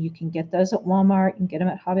section. You can get those at Walmart. You can get them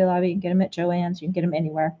at Hobby Lobby. You can get them at Joann's. You can get them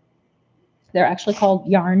anywhere. They're actually called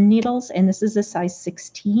yarn needles, and this is a size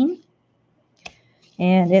 16.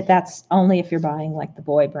 And that's only if you're buying like the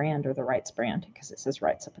Boy brand or the Wrights brand, because it says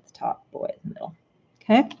Wrights up at the top, Boy in the middle.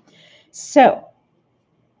 Okay, so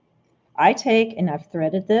I take, and I've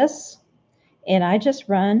threaded this, and I just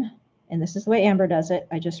run, and this is the way Amber does it,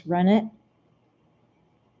 I just run it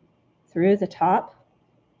through the top,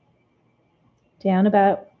 down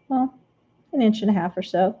about, well, 1.5 inches or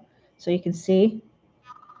so. So you can see,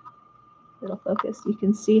 it'll focus, you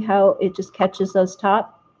can see how it just catches those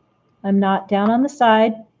top. I'm not down on the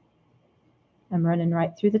side, I'm running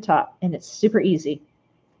right through the top, and it's super easy.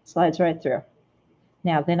 Slides right through.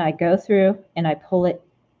 Now then I go through and I pull it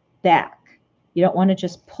back. You don't want to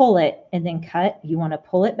just pull it and then cut. You want to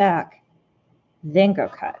pull it back, then go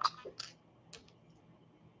cut.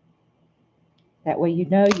 That way you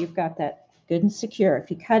know you've got that good and secure.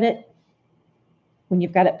 If you cut it, when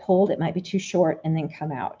you've got it pulled, it might be too short and then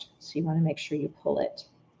come out. So you want to make sure you pull it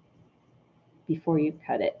before you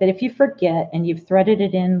cut it. But if you forget and you've threaded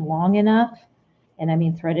it in long enough, and I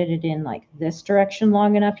mean threaded it in like this direction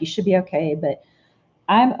long enough, you should be okay. But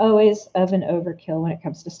I'm always of an overkill when it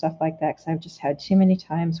comes to stuff like that, because I've just had too many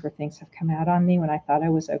times where things have come out on me when I thought I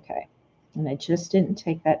was okay. And I just didn't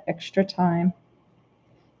take that extra time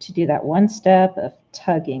to do that one step of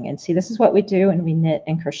tugging. And see, this is what we do when we knit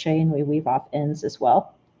and crochet and we weave off ends as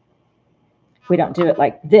well. We don't do it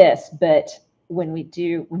like this, but when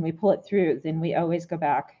we pull it through, then we always go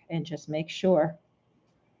back and just make sure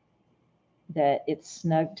that it's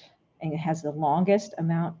snugged and it has the longest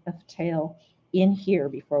amount of tail in here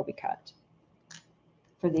before we cut,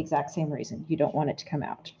 for the exact same reason. You don't want it to come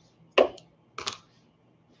out.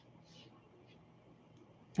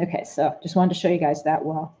 Okay, so just wanted to show you guys that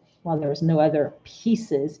while there was no other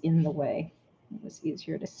pieces in the way. It was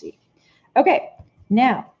easier to see. Okay,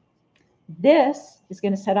 now this is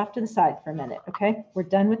going to set off to the side for a minute, okay? We're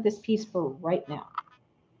done with this piece for right now.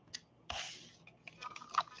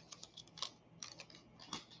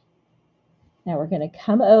 Now we're going to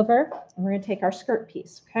come over and we're going to take our skirt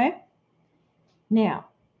piece, okay? Now,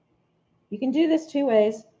 you can do this 2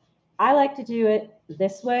 ways. I like to do it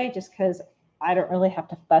this way just because I don't really have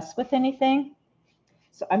to fuss with anything.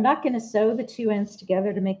 So I'm not going to sew the 2 ends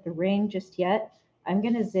together to make the ring just yet. I'm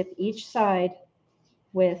going to zip each side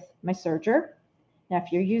with my serger. Now,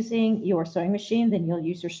 if you're using your sewing machine, then you'll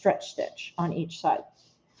use your stretch stitch on each side.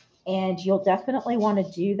 And you'll definitely want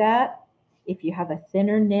to do that if you have a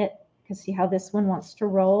thinner knit, because see how this one wants to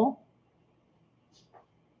roll?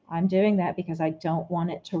 I'm doing that because I don't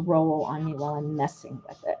want it to roll on me while I'm messing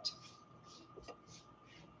with it.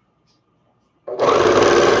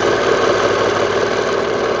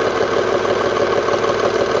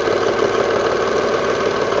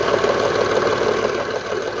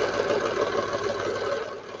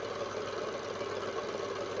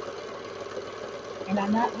 And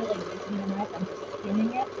I'm not really using the knife, I'm just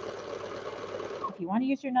skimming it. If you want to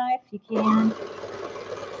use your knife, you can.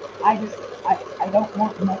 I don't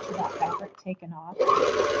want much of that fabric taken off.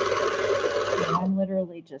 And I'm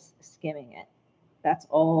literally just skimming it. That's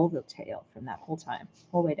all the tail from that whole time,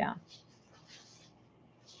 whole way down.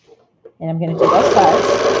 And I'm going to do both sides.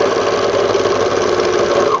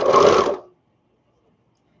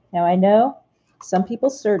 Now I know some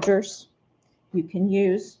people's sergers you can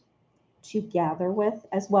use to gather with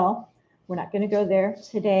as well. We're not going to go there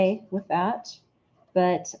today with that,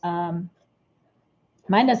 but mine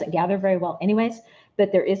doesn't gather very well anyways,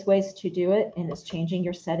 but there is ways to do it, and it's changing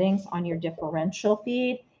your settings on your differential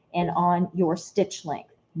feed and on your stitch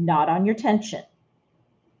length, not on your tension.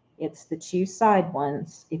 It's the two side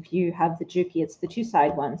ones. If you have the Juki, it's the two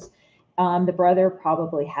side ones. The brother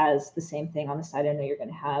probably has the same thing on the side. I know you're going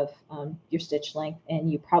to have your stitch length,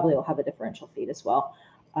 and you probably will have a differential feed as well.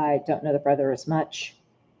 I don't know the brother as much,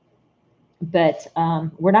 but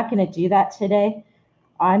we're not going to do that today.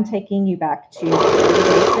 I'm taking you back to the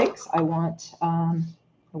basics. I want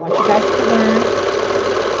you guys to learn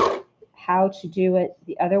how to do it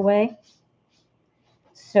the other way.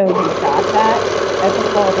 So you've got that as a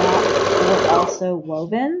fallback for also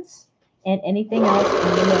wovens and anything else.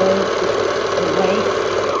 And you know the way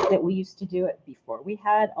that we used to do it before we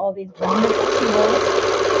had all these wonderful tools.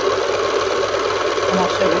 And I'll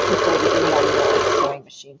show you a tutorial to do it on your sewing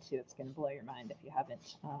machine too. It's going to blow your mind if you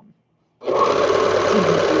haven't seen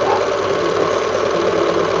me do that.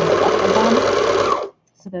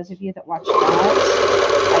 So those of you that watched that,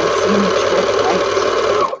 I've seen the trick right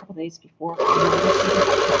a couple days before.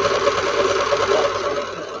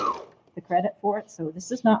 The credit for it. So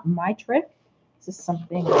this is not my trick. This is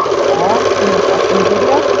something I saw in the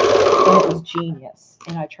video, and it was genius.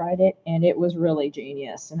 And I tried it, and it was really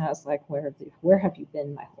genius. And I was like, where have you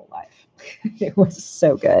been my whole life? It was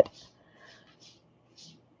so good.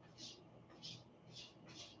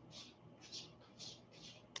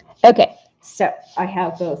 Okay, so I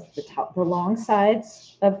have both the long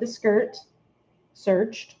sides of the skirt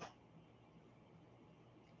serged.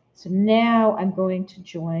 So now I'm going to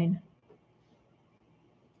join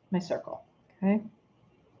my circle, okay?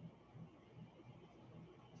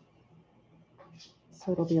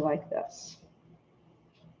 So it'll be like this.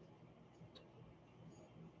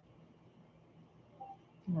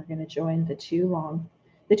 And we're going to join the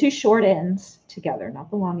two short ends together,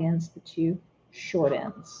 not the long ends, the two short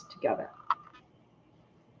ends together.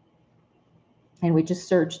 And we just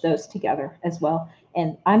serge those together as well.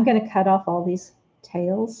 And I'm going to cut off all these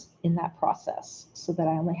tails in that process so that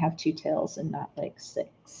I only have 2 tails and not like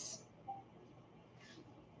 6.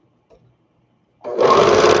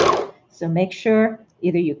 So make sure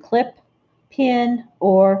either you clip, pin,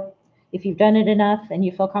 or if you've done it enough and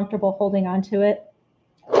you feel comfortable holding on to it,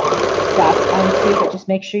 that's fine too, but just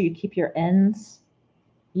make sure you keep your ends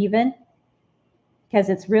even, because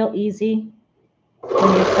it's real easy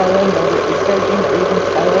when you're sewing or you're serging or even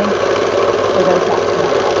sewing for those not to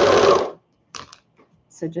line up.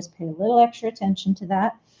 So just pay a little extra attention to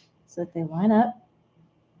that so that they line up.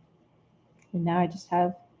 And now I just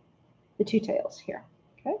have the 2 tails here.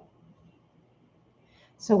 Okay.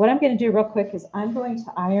 So what I'm going to do real quick is I'm going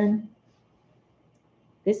to iron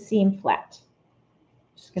this seam flat.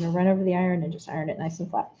 Just going to run over the iron and just iron it nice and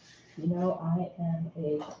flat. You know, I am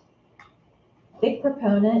a big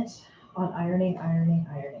proponent on ironing.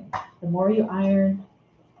 The more you iron,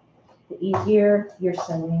 the easier your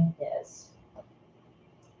sewing is.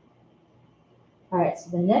 All right, so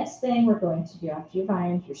the next thing we're going to do after you've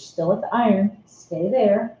ironed, you're still at the iron, stay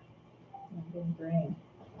there. I'm going to bring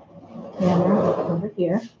the camera over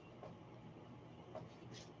here.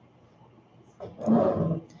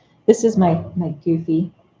 This is my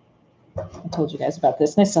goofy. I told you guys about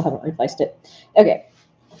this, and I still haven't replaced it. Okay,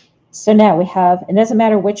 so now we have, it doesn't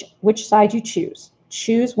matter which side you choose.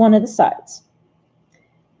 Choose one of the sides.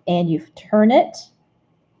 And you turn it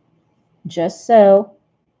just so.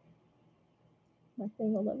 My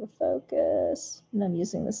thing will never focus. And I'm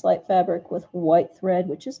using this light fabric with white thread,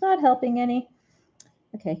 which is not helping any.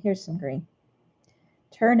 Okay, here's some green.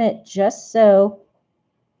 Turn it just so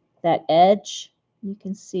that edge, you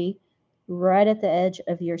can see right at the edge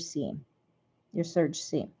of your seam, your serge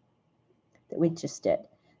seam that we just did.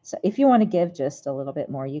 So if you want to give just a little bit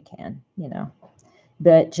more, you can, you know,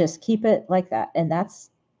 but just keep it like that. And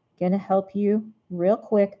that's going to help you real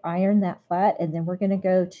quick iron that flat. And then we're going to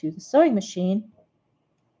go to the sewing machine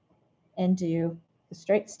and do the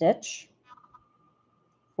straight stitch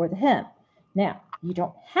for the hem. Now, you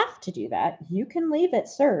don't have to do that. You can leave it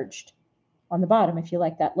serged on the bottom if you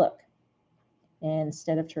like that look,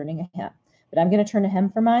 instead of turning a hem. But I'm going to turn a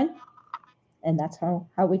hem for mine, and that's how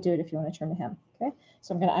we do it if you want to turn a hem. Okay,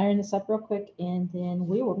 so I'm going to iron this up real quick, and then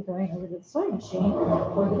we will be going over to the sewing machine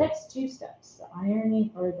for the next 2 steps, the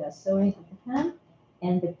ironing or the sewing of the hem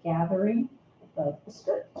and the gathering of the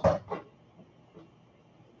skirt.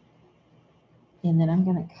 And then I'm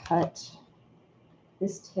going to cut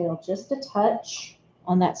this tail just a touch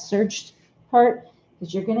on that serged part,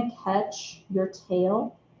 because you're going to catch your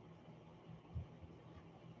tail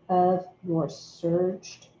of your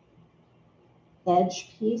serged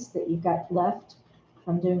edge piece that you've got left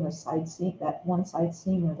from doing the side seam, that one side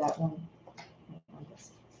seam or that one.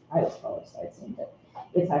 I always call it a side seam, but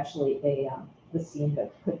it's actually the seam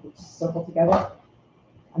that put the circle together.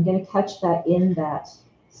 I'm going to catch that in that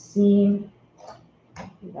seam,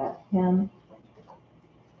 that hem,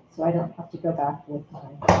 so I don't have to go back with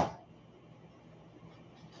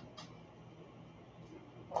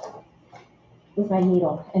my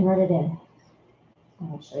needle and run it in.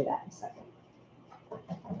 I'll show you that in a second.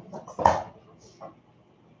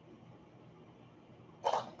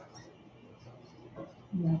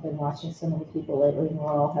 I've been watching some of the people lately, and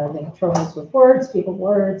we're all having troubles with words. People,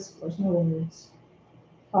 words. There's no words.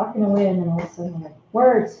 Talking away, and then all of a sudden, like,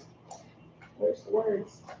 words. Where's the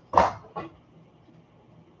words?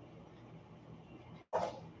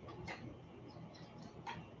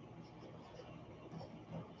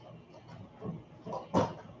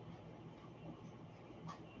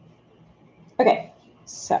 Okay,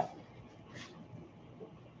 so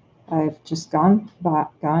I've just gone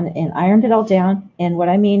and ironed it all down. And what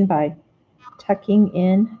I mean by tucking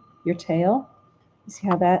in your tail, you see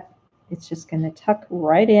how that, it's just going to tuck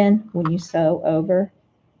right in when you sew over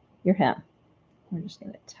your hem. We're just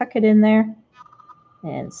going to tuck it in there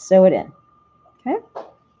and sew it in. Okay.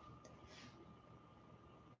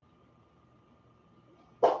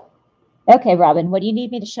 Okay, Robin, what do you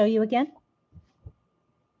need me to show you again?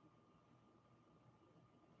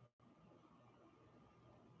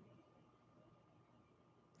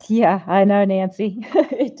 Yeah, I know, Nancy.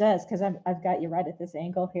 It does, because I've got you right at this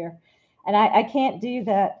angle here. And I can't do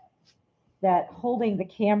that holding the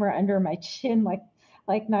camera under my chin like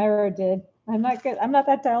Naira did. I'm not good. I'm not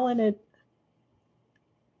that talented.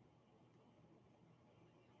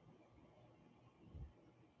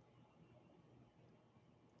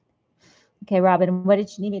 Okay, Robin, what did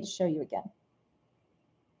you need me to show you again?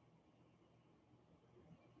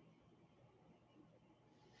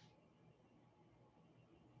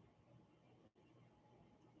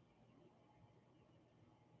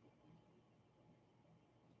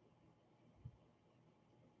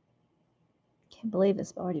 Can't believe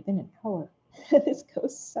it's already been in color. This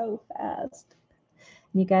goes so fast.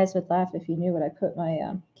 You guys would laugh if you knew what I put my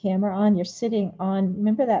camera on. You're sitting on,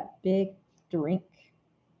 remember that big drink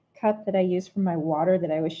cup that I use for my water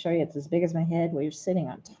that I always show you? It's as big as my head. Well, you're sitting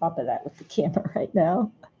on top of that with the camera right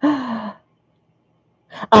now.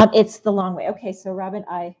 It's the long way. Okay, so Robin,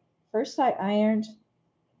 I ironed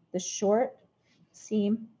the short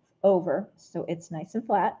seam over so it's nice and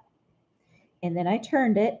flat. And then I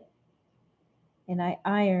turned it and I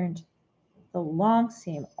ironed the long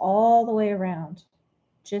seam all the way around,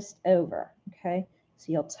 just over. Okay,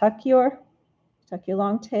 so you'll tuck your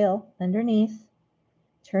long tail underneath,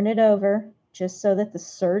 turn it over just so that the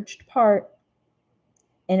serged part,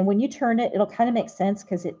 and when you turn it, it'll kind of make sense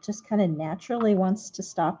because it just kind of naturally wants to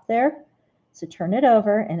stop there. So turn it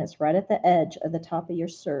over and it's right at the edge of the top of your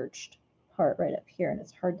serged part right up here. And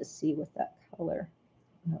it's hard to see with that color.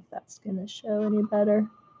 I don't know if that's going to show any better.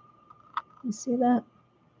 You see that?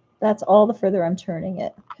 That's all the further I'm turning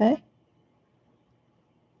it, okay?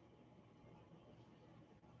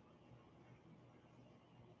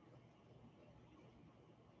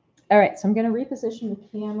 All right, so I'm going to reposition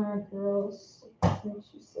the camera, girls. Makes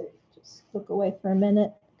you safe. Just look away for a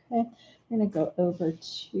minute, okay? I'm going to go over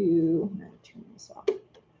to, I'm going to turn this off.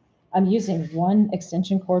 I'm using one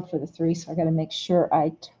extension cord for the 3, so I got to make sure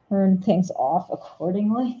I turn things off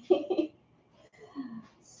accordingly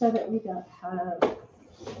so that we don't have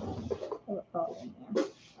a problem there.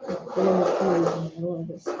 In the middle of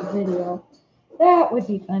this video. That would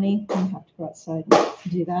be funny. I have to go outside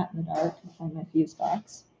and do that in the dark and find my fuse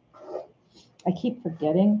box. I keep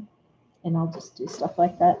forgetting, and I'll just do stuff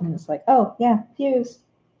like that, and it's like, oh yeah, fuse.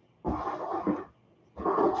 Okay,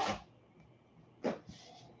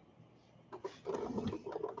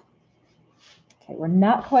 we're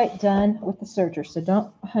not quite done with the serger, so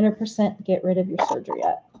don't 100% get rid of your serger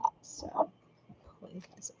yet. So I'll put you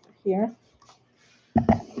guys over here.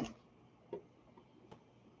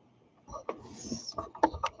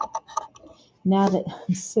 Now that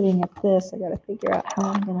I'm sitting at this, I got to figure out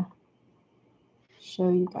how I'm going to show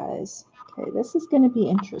you guys. Okay, this is going to be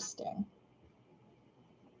interesting.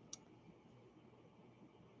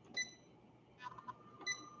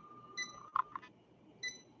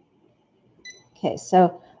 Okay,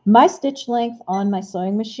 so my stitch length on my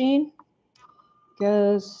sewing machine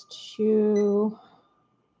goes to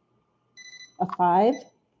a 5.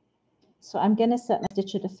 So I'm going to set my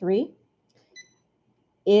stitch at a 3.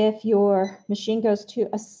 If your machine goes to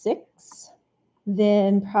a 6,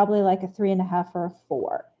 then probably like a 3.5 or a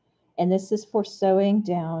 4. And this is for sewing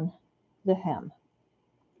down the hem.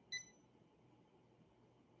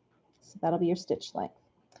 So that'll be your stitch length.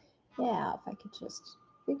 Yeah, if I could just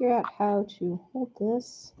figure out how to hold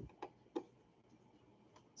this.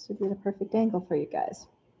 This would be the perfect angle for you guys.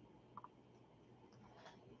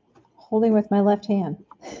 Holding with my left hand.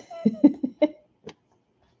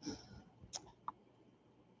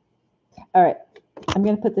 All right, I'm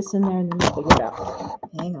going to put this in there and then we'll figure it out.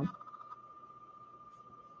 Hang on.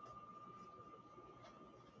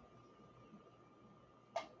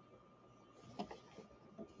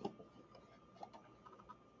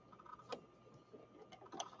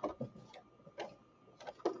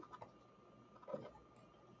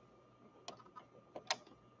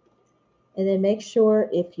 And then make sure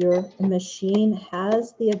if your machine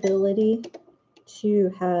has the ability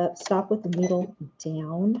to stop with the needle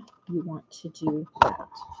down, you want to do that.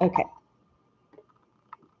 Okay.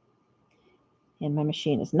 And my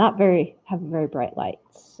machine is not have a very bright light.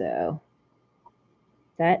 So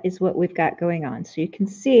that is what we've got going on. So you can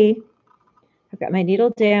see I've got my needle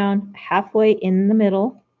down halfway in the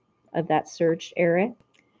middle of that serged area.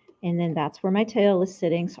 And then that's where my tail is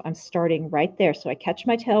sitting. So I'm starting right there. So I catch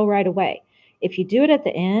my tail right away. If you do it at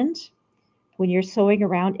the end, when you're sewing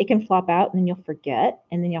around, it can flop out and then you'll forget.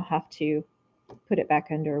 And then you'll have to put it back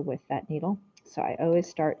under with that needle. So I always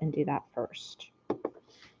start and do that first.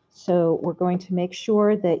 So we're going to make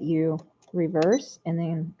sure that you reverse and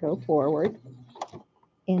then go forward.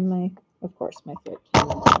 Of course, my thread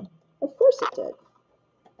came in. Of course it did.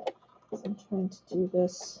 So I'm trying to do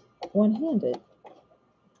this one-handed.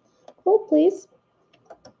 Hold, please.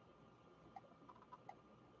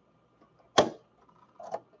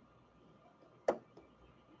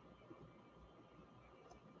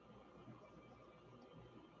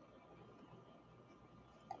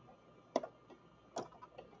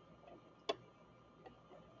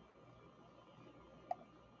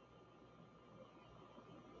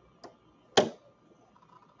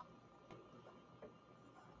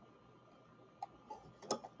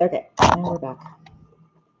 Okay, now we're back.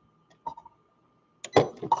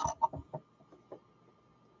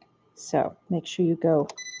 So make sure you go,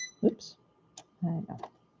 oops, I know,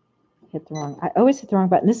 I always hit the wrong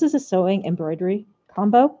button. This is a sewing embroidery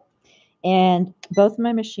combo, and both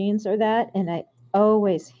my machines are that, and I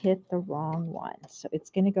always hit the wrong one. So it's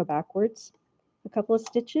going to go backwards a couple of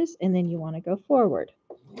stitches, and then you want to go forward.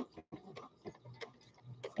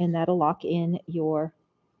 And that'll lock in your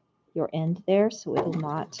end there, so it will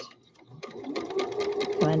not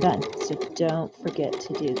come undone. So don't forget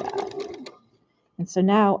to do that. And so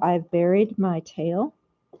now I've buried my tail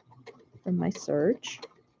from my serge.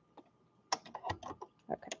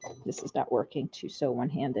 Okay, this is not working to sew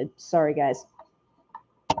one-handed. Sorry, guys.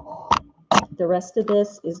 The rest of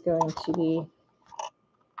this is going to be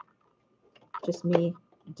just me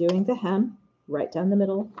doing the hem right down the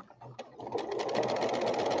middle.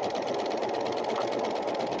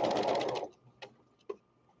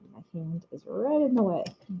 My hand is right in the way.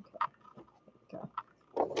 Okay, there we go.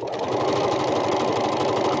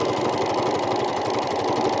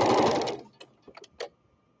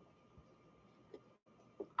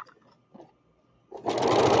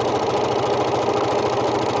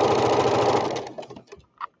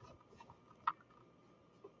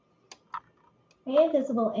 Hey,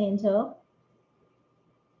 invisible angel.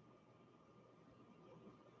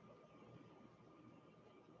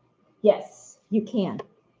 Yes, you can.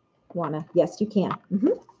 Wanna? Yes, you can.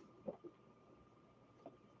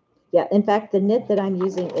 Yeah, in fact, the knit that I'm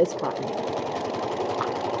using is cotton.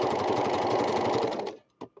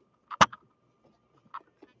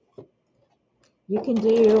 You can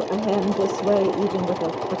do a hem this way even with a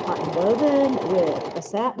cotton woven, with a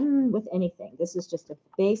satin, with anything. This is just a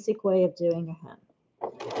basic way of doing a hem. So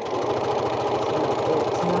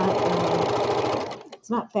it's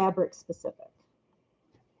not fabric specific.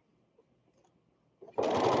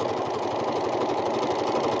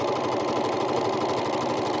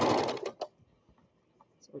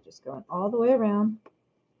 So we're just going all the way around.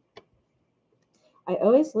 I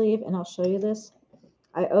always leave, and I'll show you this,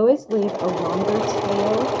 I always leave a longer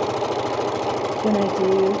tail when I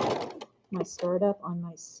do my startup on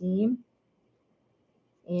my seam,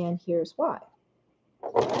 and here's why.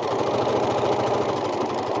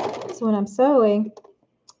 So when I'm sewing,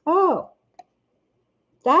 oh,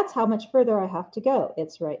 that's how much further I have to go.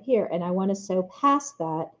 It's right here, and I want to sew past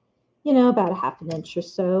that, you know, about a ½ an inch or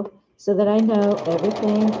so that I know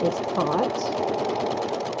everything is caught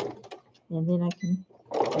And then I can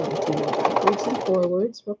go backwards and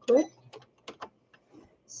forwards real quick.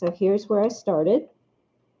 So here's where I started.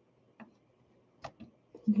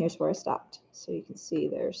 And here's where I stopped. So you can see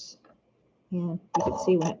there's, and you can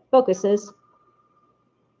see when it focuses.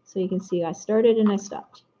 So you can see I started and I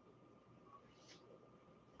stopped.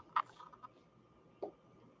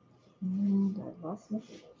 And I lost my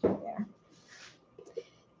fingers there.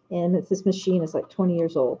 And this machine is like 20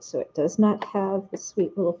 years old, so it does not have the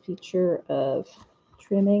sweet little feature of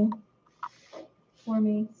trimming for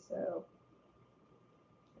me. So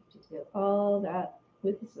I have to do all that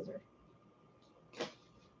with the scissor.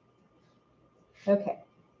 Okay,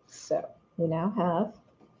 so we now have,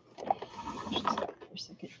 stop for a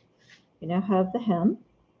second. We now have the hem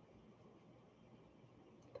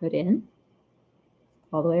put in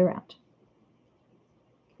all the way around.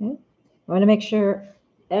 Okay, I want to make sure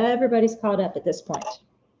everybody's caught up at this point.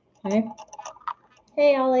 Okay.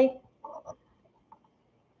 Hey, Ollie.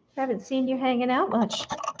 Haven't seen you hanging out much.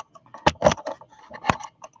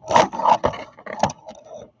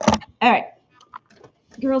 All right.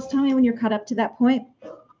 Girls, tell me when you're caught up to that point,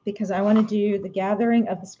 because I want to do the gathering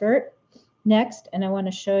of the skirt next, and I want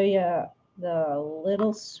to show you the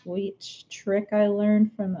little sweet trick I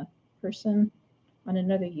learned from a person on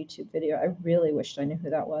another YouTube video. I really wished I knew who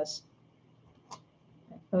that was.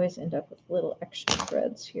 I always end up with little extra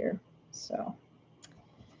threads here. So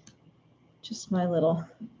just my little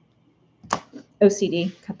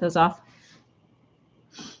OCD, cut those off.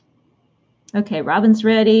 Okay, Robin's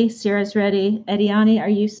ready, Sarah's ready. Ediani, are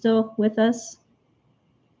you still with us?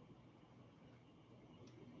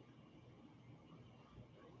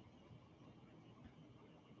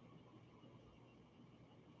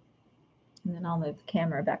 And then I'll move the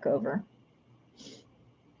camera back over.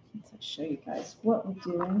 Let's show you guys what we're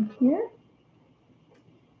doing here.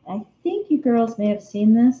 I think you girls may have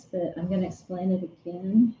seen this, but I'm going to explain it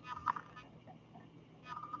again.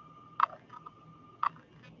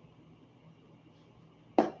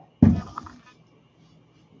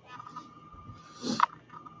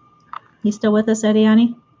 You still with us,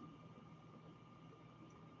 Ediani?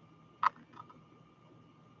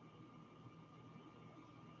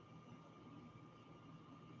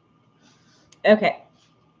 Okay,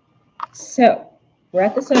 so we're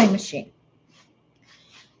at the sewing machine.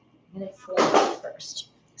 I'm going to explain this first.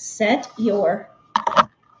 Set your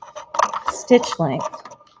stitch length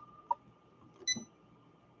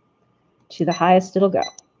to the highest it'll go,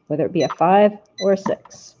 whether it be a 5 or a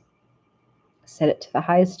 6. Set it to the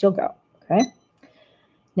highest you'll go, okay?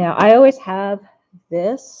 Now, I always have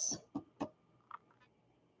this,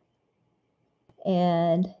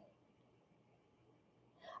 and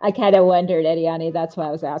I kind of wondered, Ediani, that's why I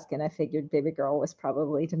was asking. I figured baby girl was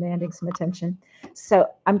probably demanding some attention. So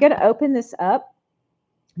I'm going to open this up,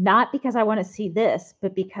 not because I want to see this,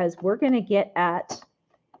 but because we're going to get at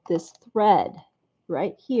this thread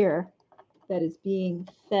right here that is being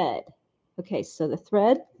fed. Okay, so the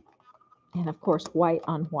thread, and of course, white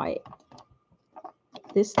on white.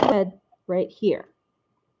 This thread right here.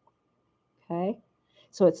 Okay,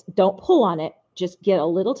 so it's, don't pull on it. Just get a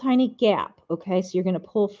little tiny gap, okay? So you're going to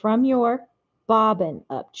pull from your bobbin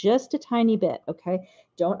up just a tiny bit, okay?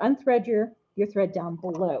 Don't unthread your thread down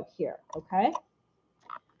below here, okay?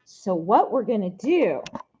 So what we're going to do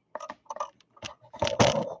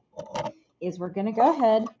is we're going to go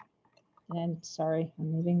ahead, and sorry, I'm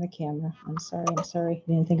moving the camera. I'm sorry.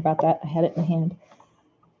 I didn't think about that. I had it in hand.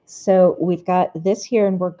 So we've got this here,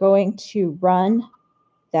 and we're going to run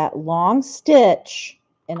that long stitch,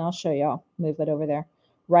 and I'll show y'all, move it over there,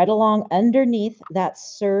 right along underneath that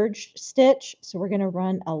surged stitch. So we're going to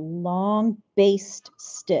run a long based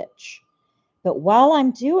stitch. But while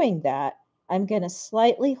I'm doing that, I'm going to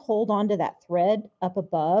slightly hold on to that thread up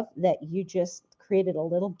above that you just created a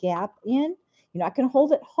little gap in. You're not going to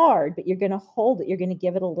hold it hard, but you're going to hold it. You're going to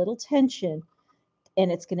give it a little tension, and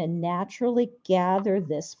it's going to naturally gather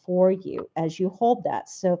this for you as you hold that.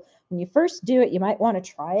 So when you first do it, you might want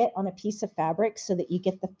to try it on a piece of fabric so that you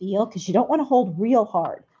get the feel, because you don't want to hold real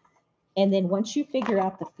hard. And then once you figure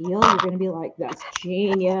out the feel, you're going to be like, that's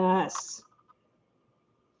genius.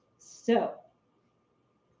 So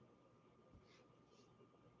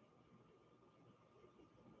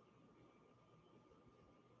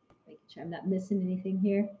making sure I'm not missing anything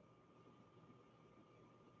here.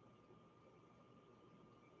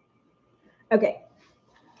 Okay.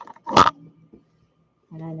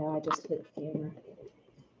 And I know I just hit the camera.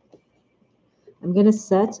 I'm going to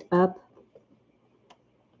set up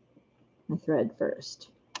my thread first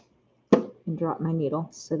and drop my needle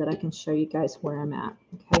so that I can show you guys where I'm at.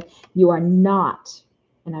 Okay. You are not,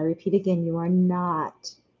 and I repeat again, you are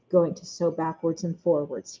not going to sew backwards and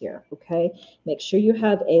forwards here, okay? Make sure you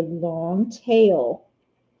have a long tail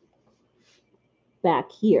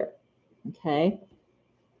back here, okay?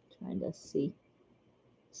 Trying to see.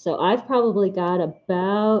 So I've probably got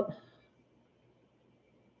about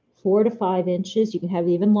 4 to 5 inches. You can have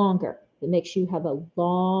it even longer. It makes you have a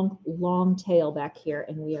long, long tail back here,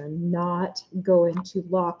 and we are not going to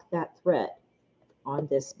lock that thread on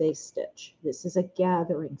this base stitch. This is a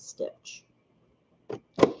gathering stitch.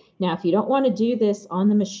 Now, if you don't want to do this on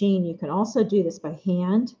the machine, you can also do this by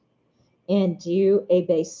hand and do a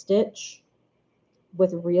base stitch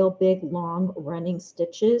with real big, long running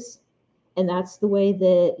stitches. And that's the way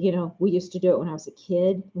that, you know, we used to do it when I was a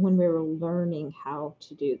kid, when we were learning how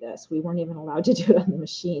to do this. We weren't even allowed to do it on the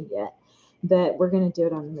machine yet, but we're going to do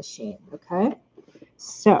it on the machine, okay?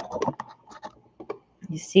 So,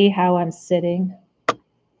 you see how I'm sitting?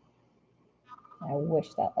 I wish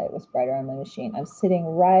that light was brighter on my machine. I'm sitting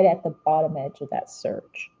right at the bottom edge of that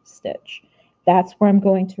serge stitch. That's where I'm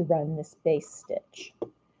going to run this base stitch.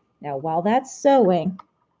 Now, while that's sewing,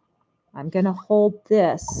 I'm going to hold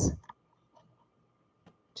this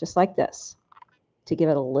just like this to give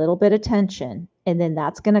it a little bit of tension, and then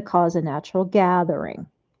that's going to cause a natural gathering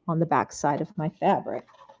on the back side of my fabric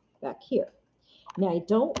back here. Now,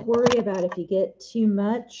 don't worry about if you get too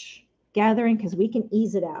much gathering, because we can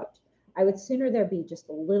ease it out. I would sooner there be just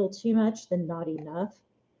a little too much than not enough,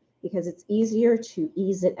 because it's easier to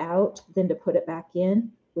ease it out than to put it back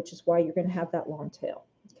in, which is why you're going to have that long tail,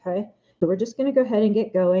 okay? So we're just going to go ahead and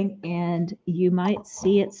get going, and you might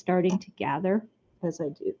see it starting to gather as I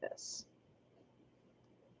do this.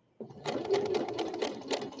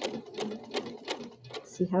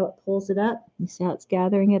 See how it pulls it up? You see how it's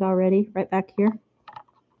gathering it already right back here?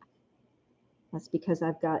 That's because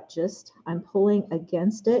I'm pulling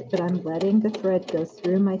against it, but I'm letting the thread go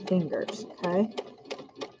through my fingers, okay?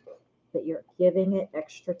 But you're giving it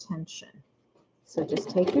extra tension. So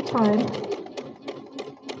just take your time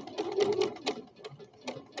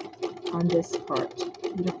on this part.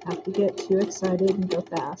 You don't have to get too excited and go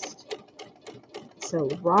fast. So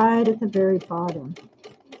right at the very bottom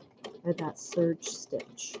of that serge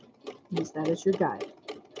stitch, use that as your guide.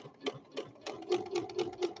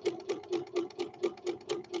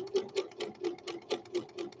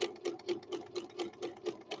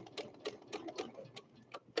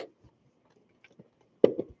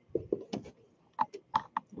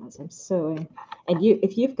 As I'm sewing, and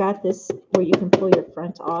if you've got this where you can pull your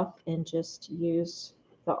front off and just use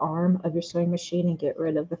the arm of your sewing machine and get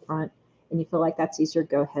rid of the front, and you feel like that's easier,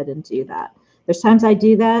 go ahead and do that. There's times I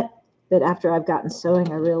do that, but after I've gotten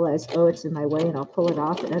sewing, I realize, oh, it's in my way, and I'll pull it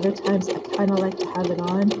off. And other times I kind of like to have it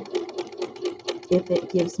on if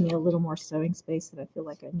it gives me a little more sewing space that I feel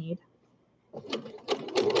like I need.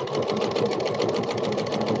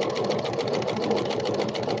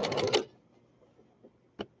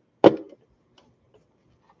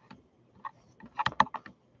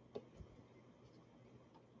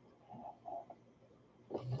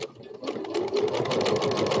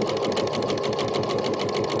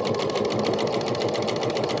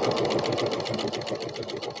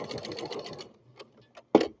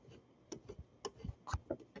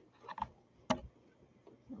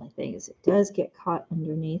 Thing is, it does get caught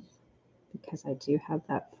underneath because I do have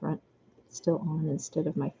that front still on instead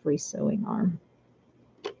of my free sewing arm.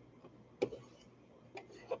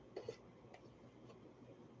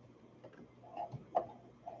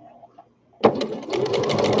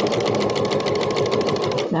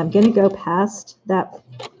 Now I'm going to go past that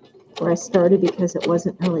where I started because it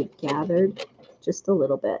wasn't really gathered, just a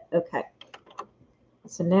little bit. Okay.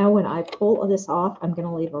 So now when I pull this off, I'm going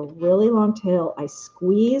to leave a really long tail. I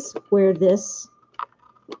squeeze where this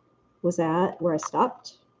was at, where I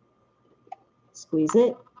stopped. Squeeze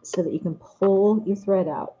it so that you can pull your thread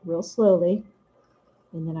out real slowly.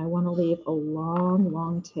 And then I want to leave a long,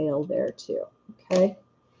 long tail there too. Okay.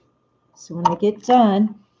 So when I get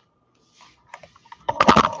done,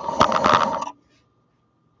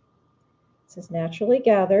 this is naturally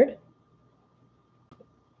gathered.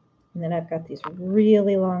 And then I've got these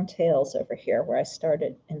really long tails over here where I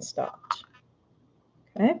started and stopped.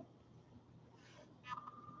 Okay.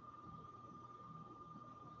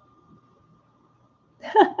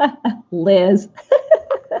 Liz.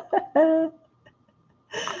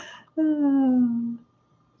 Oh,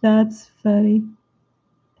 that's funny.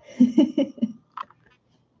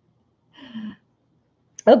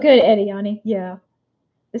 Oh, good, Ediani. Yeah.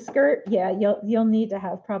 The skirt, yeah, you'll need to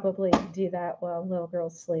have probably do that while little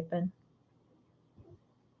girl's sleeping.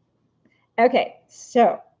 Okay,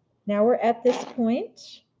 so now we're at this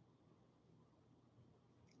point.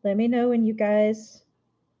 Let me know when you guys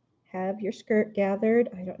have your skirt gathered.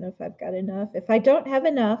 I don't know if I've got enough. If I don't have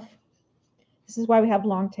enough, this is why we have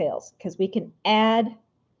long tails, because we can add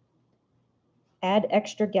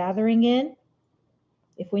extra gathering in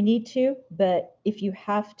if we need to. But if you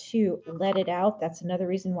have to let it out, that's another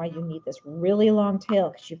reason why you need this really long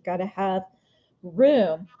tail, because you've got to have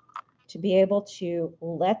room to be able to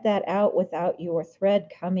let that out without your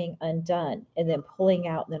thread coming undone and then pulling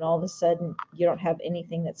out, and then all of a sudden you don't have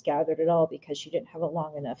anything that's gathered at all because you didn't have a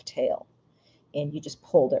long enough tail and you just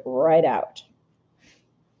pulled it right out.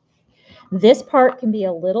 This part can be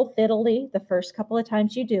a little fiddly the first couple of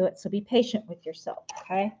times you do it, so be patient with yourself,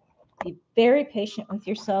 okay? Be very patient with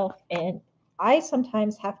yourself. And I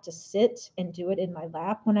sometimes have to sit and do it in my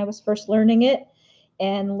lap when I was first learning it,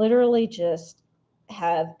 and literally just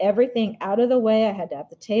have everything out of the way. I had to have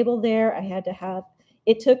the table there.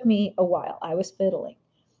 It took me a while. I was fiddling.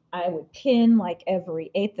 I would pin like every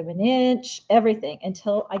 1/8 of an inch, everything,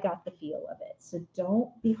 until I got the feel of it. So don't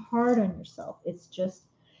be hard on yourself. It's just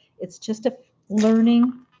a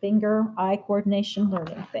learning, finger-eye coordination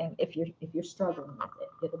learning thing. If you're struggling with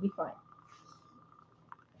it, it'll be fine.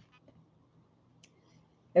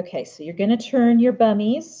 Okay, so you're going to turn your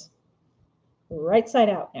bummies right side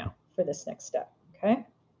out now for this next step, okay?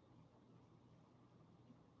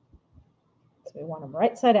 So we want them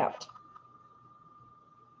right side out.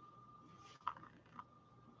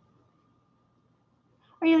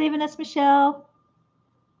 Are you leaving us, Michelle?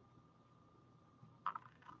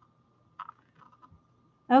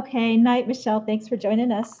 Okay, night, Michelle. Thanks for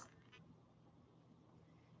joining us.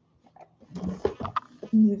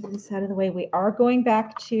 Move this out of the way. We are going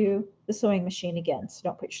back to the sewing machine again, so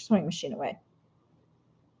don't put your sewing machine away.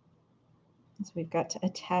 So we've got to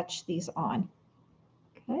attach these on.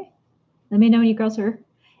 Okay. Let me know when you girls are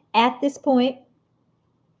at this point.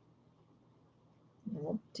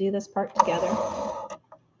 We'll do this part together.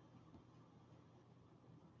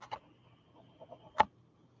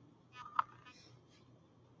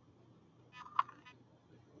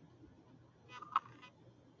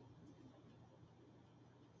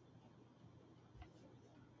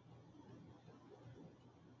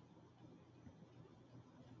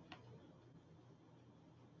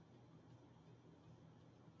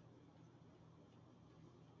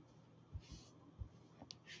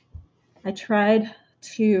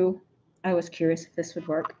 I was curious if this would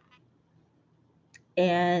work.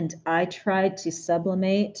 And I tried to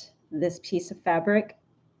sublimate this piece of fabric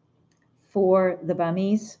for the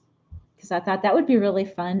bummies, because I thought that would be really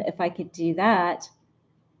fun if I could do that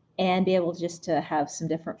and be able just to have some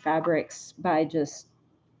different fabrics by just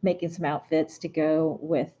making some outfits to go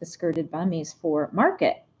with the skirted bummies for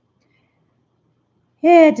market.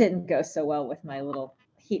 It didn't go so well with my little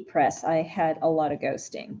heat press. I had a lot of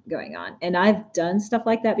ghosting going on, and I've done stuff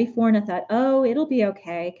like that before, and I thought, oh, it'll be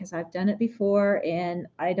okay because I've done it before and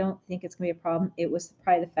I don't think it's gonna be a problem. It was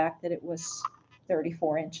probably the fact that it was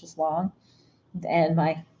 34 inches long and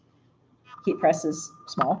my heat press is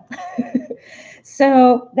small.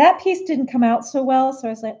 So that piece didn't come out so well. So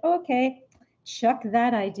I was like, okay, chuck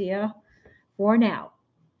that idea for now.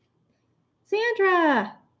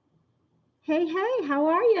 Sandra, hey, how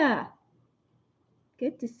are you?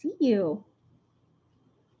 Good to see you.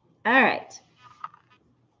 All right.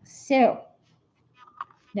 So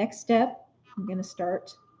next step, I'm going to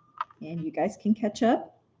start, and you guys can catch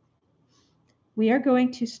up. We are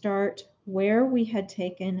going to start where we had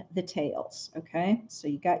taken the tails, okay? So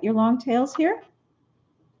you got your long tails here.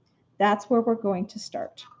 That's where we're going to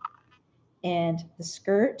start. And the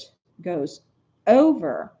skirt goes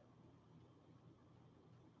over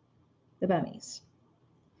the bummies.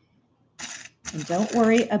 And don't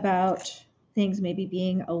worry about things maybe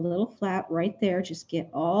being a little flat right there. Just get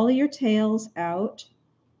all of your tails out.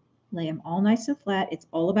 Lay them all nice and flat. It's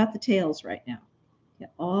all about the tails right now.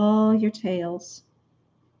 Get all your tails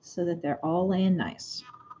so that they're all laying nice.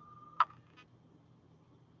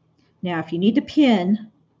 Now, if you need to pin,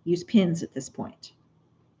 use pins at this point.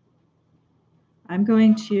 I'm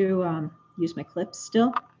going to use my clips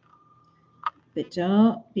still, but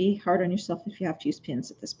don't be hard on yourself if you have to use pins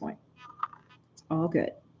at this point. It's all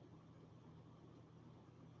good.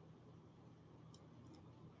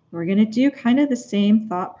 We're going to do kind of the same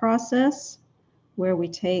thought process where we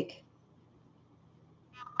take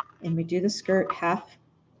and we do the skirt half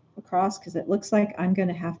across, because it looks like I'm going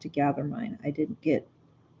to have to gather mine. I didn't get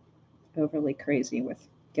overly crazy with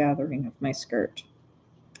gathering of my skirt,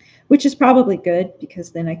 which is probably good,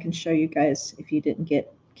 because then I can show you guys, if you didn't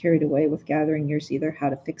get carried away with gathering yours either, how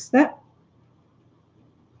to fix that.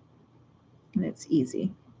 And it's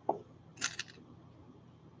easy.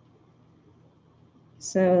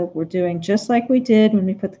 So we're doing just like we did when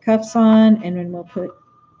we put the cuffs on and when we'll put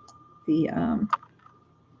the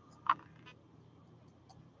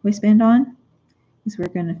waistband on, is we're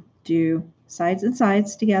going to do sides and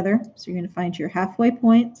sides together. So you're going to find your halfway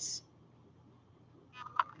points,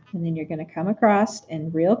 and then you're going to come across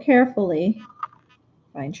and real carefully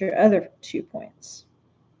find your other 2 points.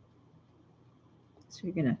 So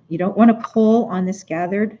you don't want to pull on this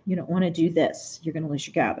gathered. You don't want to do this. You're going to lose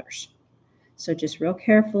your gathers. So just real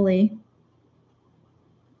carefully.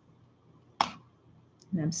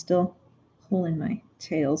 And I'm still pulling my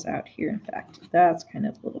tails out here. In fact, that's kind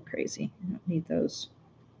of a little crazy. I don't need those.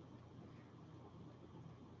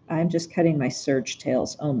 I'm just cutting my serge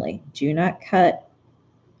tails only. Do not cut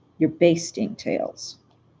your basting tails.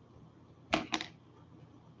 I'm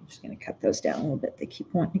just going to cut those down a little bit. They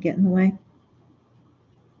keep wanting to get in the way.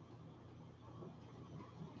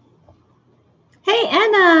 Hey,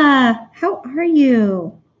 Anna, how are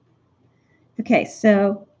you? Okay,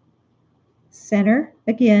 so center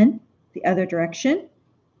again, the other direction,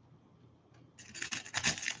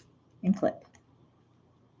 and clip.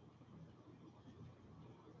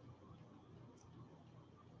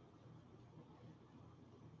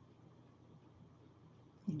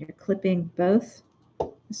 And you're clipping both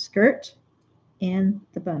the skirt and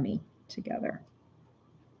the bummy together.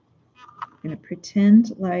 I'm going to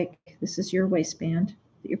pretend like this is your waistband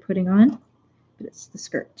that you're putting on, but it's the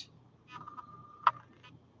skirt.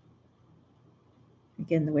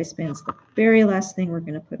 Again, the waistband's the very last thing we're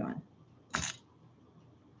going to put on.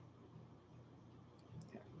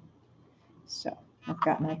 So I've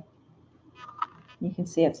got my, you can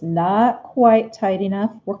see it's not quite tight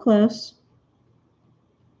enough. We're close.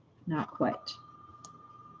 Not quite.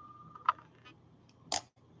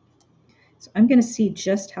 So I'm going to see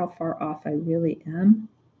just how far off I really am.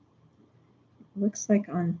 It looks like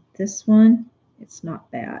on this one, it's not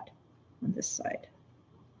bad on this side.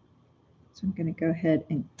 So I'm going to go ahead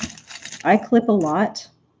and I clip a lot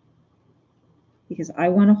because I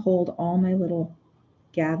want to hold all my little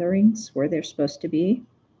gatherings where they're supposed to be.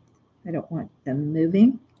 I don't want them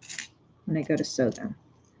moving when I go to sew them.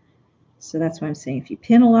 So that's why I'm saying if you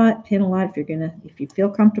pin a lot, pin a lot. If you feel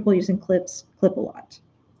comfortable using clips, clip a lot.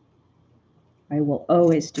 I will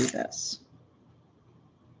always do this.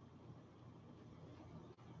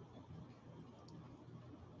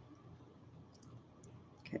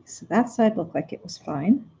 Okay, so that side looked like it was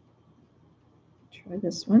fine. Try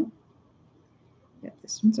this one. Yep,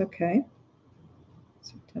 this one's okay.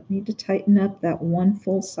 So don't need to tighten up that one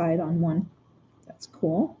full side on one. That's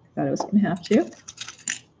cool. I thought I was going to have to.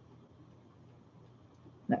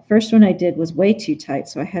 That first one I did was way too tight,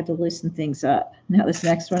 so I had to loosen things up. Now this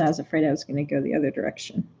next one, I was afraid I was going to go the other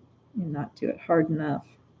direction and not do it hard enough.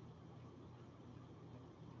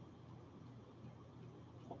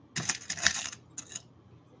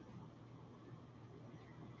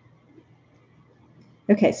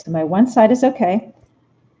 Okay, so my one side is okay.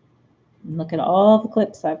 And look at all the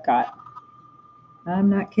clips I've got. I'm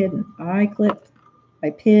not kidding. I clip,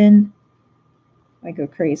 I pin, I go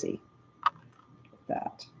crazy with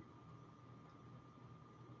that.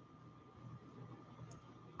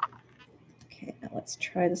 Okay, now let's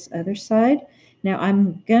try this other side. Now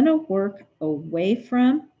I'm going to work away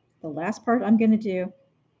from the last part I'm going to do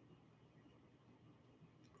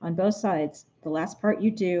on both sides. The last part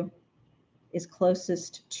you do is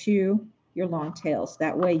closest to your long tails.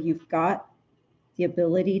 That way you've got the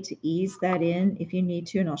ability to ease that in if you need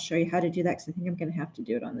to, and I'll show you how to do that because I think I'm going to have to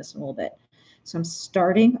do it on this one a little bit. So I'm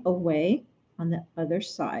starting away on the other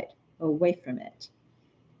side, away from it.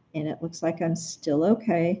 And it looks like I'm still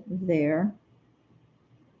okay there.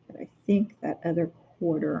 But I think that other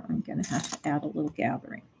quarter I'm going to have to add a little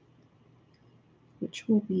gathering, which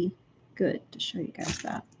will be good to show you guys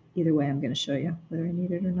that. Either way, I'm going to show you whether I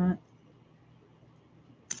need it or not.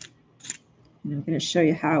 And I'm going to show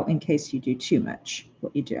you how, in case you do too much,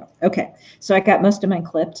 what you do. Okay, so I got most of mine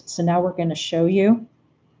clipped. So now we're going to show you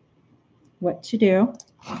what to do.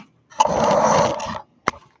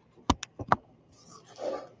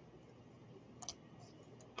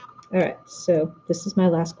 All right, so this is my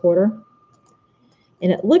last quarter.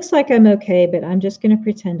 And it looks like I'm okay, but I'm just going to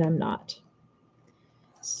pretend I'm not.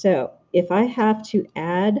 So if I have to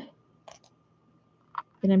add,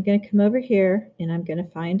 then I'm going to come over here and I'm going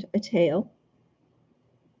to find a tail.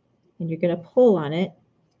 And you're going to pull on it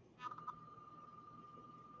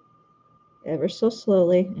ever so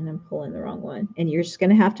slowly. And I'm pulling the wrong one. And you're just going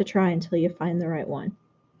to have to try until you find the right one.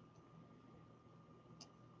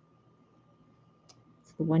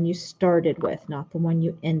 It's the one you started with, not the one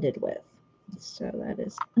you ended with. So that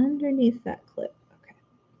is underneath that clip. Okay.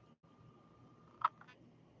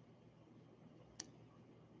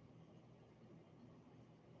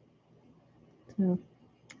 So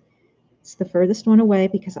it's the furthest one away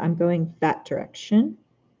because I'm going that direction.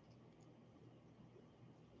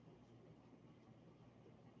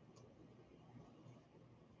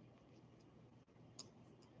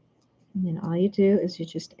 And then all you do is you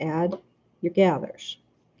just add your gathers,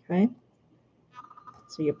 okay?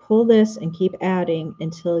 So you pull this and keep adding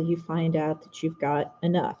until you find out that you've got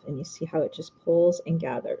enough, and you see how it just pulls and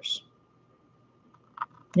gathers.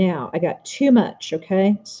 Now, I got too much,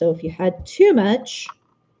 okay? So if you had too much,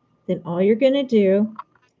 then all you're going to do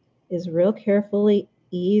is real carefully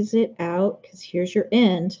ease it out, because here's your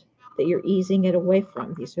end that you're easing it away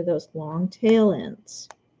from. These are those long tail ends.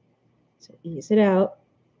 So ease it out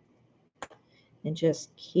and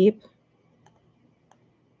just keep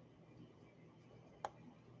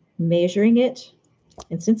measuring it.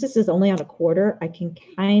 And since this is only on a quarter, I can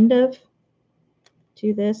kind of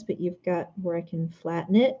do this, but you've got where I can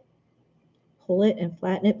flatten it, pull it and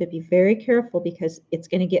flatten it, but be very careful because it's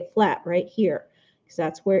going to get flat right here, because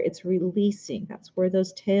that's where it's releasing. That's where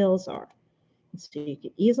those tails are. And so you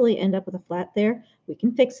could easily end up with a flat there. We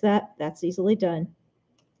can fix that. That's easily done.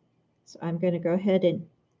 So I'm going to go ahead and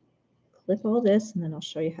clip all this, and then I'll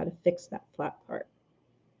show you how to fix that flat part.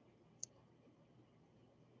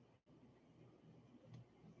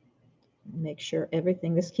 Make sure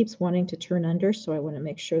everything, this keeps wanting to turn under, so I want to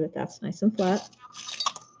make sure that that's nice and flat.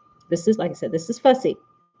 This is, like I said, this is fussy,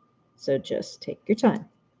 so just take your time.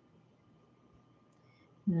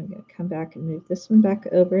 And I'm going to come back and move this one back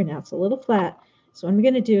over. Now it's a little flat, so what I'm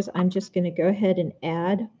going to do is I'm just going to go ahead and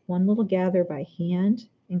add one little gather by hand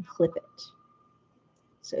and clip it.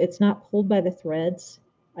 So it's not pulled by the threads,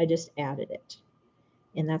 I just added it.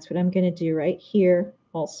 And that's what I'm going to do right here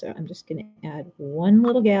also. I'm just going to add one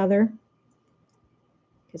little gather,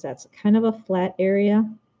 because that's kind of a flat area,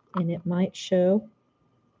 and it might show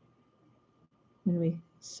when we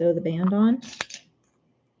sew the band on.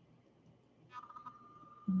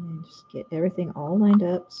 And then just get everything all lined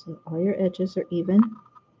up so all your edges are even.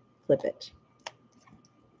 Flip it.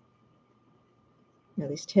 Now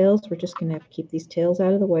these tails, we're just going to have to keep these tails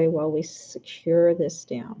out of the way while we secure this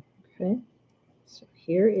down. Okay, so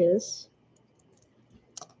here is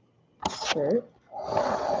the skirt.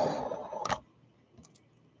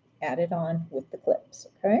 Add it on with the clips,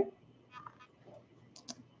 okay?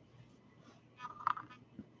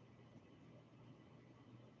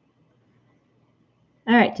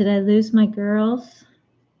 All right, did I lose my girls?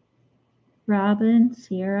 Robin,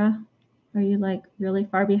 Sierra, are you like really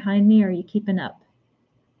far behind me, or are you keeping up?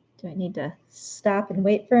 Do I need to stop and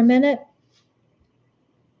wait for a minute?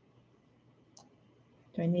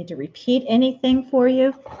 Do I need to repeat anything for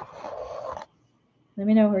you? Let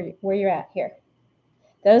me know where you're at here.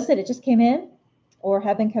 Those that it just came in or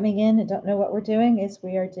have been coming in and don't know what we're doing, is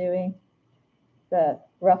we are doing the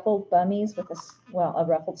ruffled bummies with a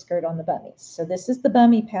ruffled skirt on the bummies. So this is the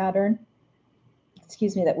bummy pattern,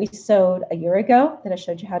 excuse me, that we sewed a year ago that I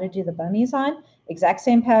showed you how to do the bummies on. Exact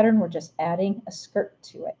same pattern, we're just adding a skirt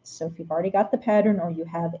to it. So if you've already got the pattern, or you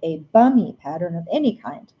have a bummy pattern of any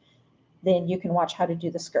kind, then you can watch how to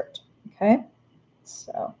do the skirt, okay?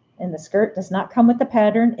 So, and the skirt does not come with the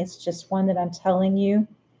pattern. It's just one that I'm telling you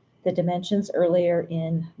the dimensions earlier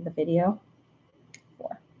in the video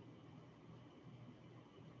for.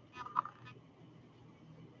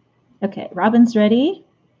 Okay, Robin's ready.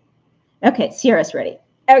 Okay, Sierra's ready.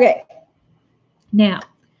 Okay, now,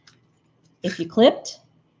 if you clipped,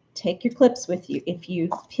 take your clips with you. If you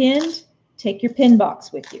pinned, take your pin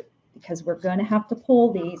box with you, because we're going to have to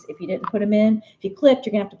pull these. If you didn't put them in, if you clipped,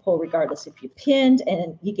 you're going to have to pull regardless. If you pinned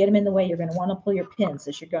and you get them in the way, you're going to want to pull your pins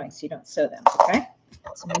as you're going so you don't sew them, okay?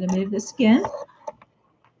 So I'm going to move this again.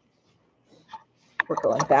 We're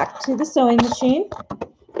going back to the sewing machine.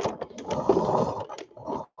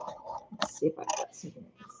 Let's see if I've got something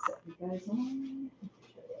I can set you guys on.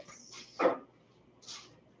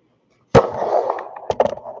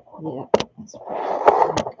 Yeah, that's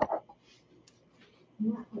perfect.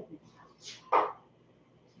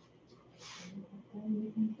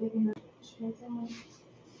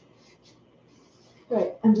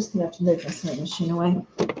 Right, I'm just going to have to move my sewing machine away.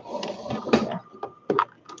 Yeah.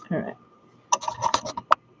 All right.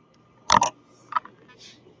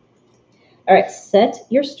 All right, set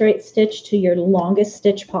your straight stitch to your longest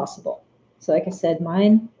stitch possible. So like I said,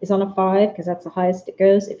 mine is on a 5 because that's the highest it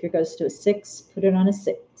goes. If yours goes to a 6, put it on a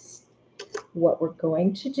 6. What we're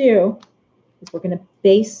going to do is we're going to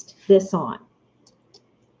baste this on.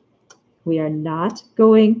 We are not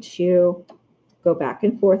going to go back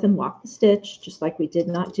and forth and lock the stitch, just like we did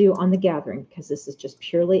not do on the gathering, because this is just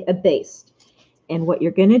purely a baste. And what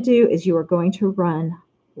you're going to do is you are going to run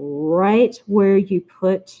right where you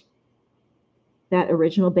put that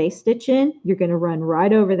original base stitch in, you're going to run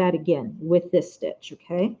right over that again with this stitch,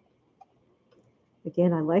 okay?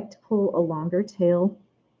 Again, I like to pull a longer tail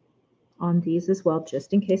on these as well,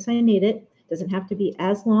 just in case I need it. Doesn't have to be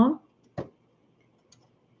as long.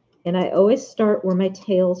 And I always start where my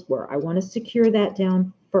tails were. I want to secure that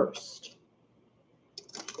down first.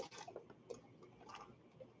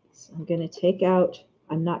 So I'm going to take out,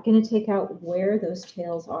 I'm not going to take out where those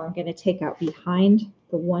tails are. I'm going to take out behind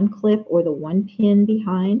the one clip, or the one pin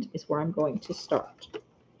behind is where I'm going to start.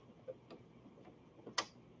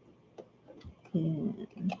 And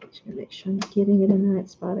I'm just going to make sure I'm getting it in the right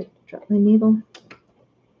spot. I dropped my needle.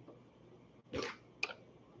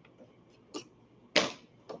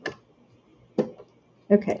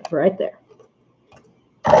 Okay, right there.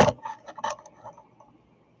 I'll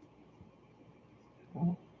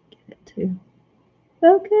get it to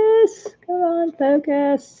focus. Come on,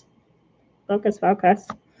 focus. Focus, focus.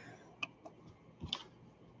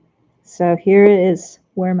 So here is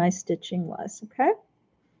where my stitching was, okay?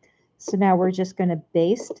 So now we're just going to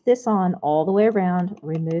baste this on all the way around,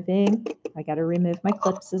 removing, I got to remove my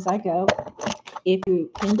clips as I go. If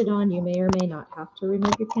you pinned it on, you may or may not have to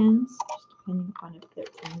remove your pins, just depending on if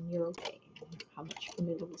they're in your way. How much you can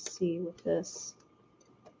be able to see with this.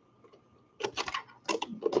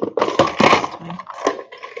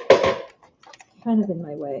 Kind of in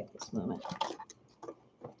my way at this moment.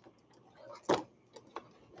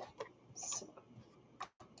 So,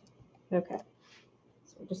 okay.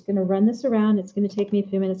 So we're just going to run this around. It's going to take me a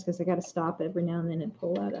few minutes because I got to stop every now and then and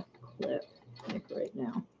pull out a clip like right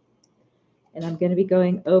now. And I'm going to be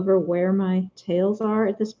going over where my tails are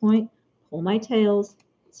at this point. Pull my tails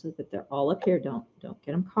so that they're all up here. Don't get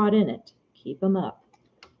them caught in it. Keep them up.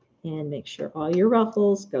 And make sure all your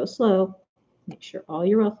ruffles go slow. Make sure all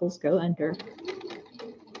your ruffles go under.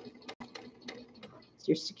 So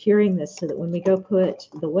you're securing this so that when we go put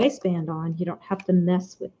the waistband on, you don't have to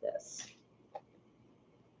mess with this.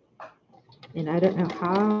 And I don't know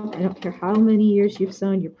how, I don't care how many years you've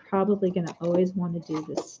sewn, you're probably going to always want to do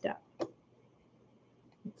this step. It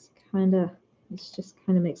just kind of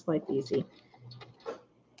makes life easy.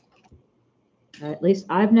 At least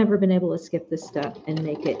I've never been able to skip this step and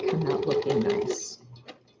make it come out looking nice.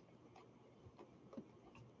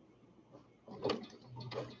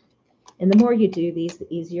 And the more you do these, the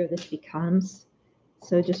easier this becomes.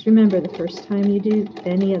 So just remember, the first time you do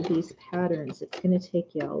any of these patterns, it's going to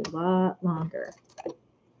take you a lot longer.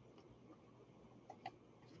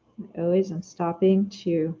 I'm stopping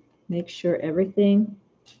to make sure everything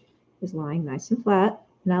is lying nice and flat.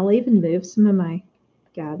 And I'll even move some of my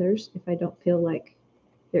gathers if I don't feel like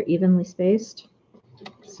they're evenly spaced.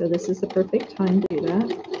 So this is the perfect time to do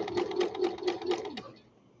that.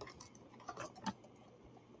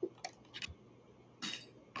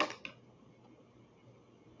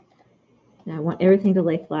 Now I want everything to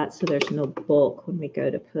lay flat so there's no bulk when we go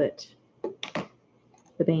to put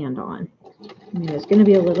the band on. I mean, there's going to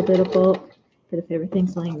be a little bit of bulk, but if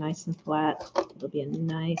everything's laying nice and flat, it'll be a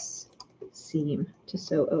nice seam to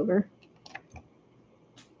sew over.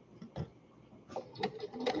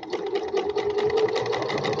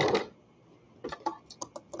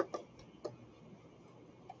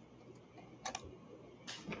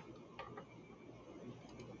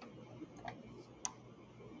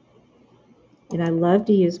 And I love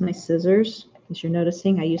to use my scissors. As you're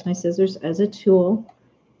noticing, I use my scissors as a tool,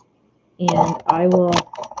 and I will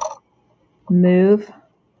move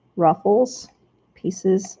ruffles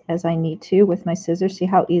pieces as I need to with my scissors. See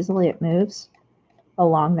how easily it moves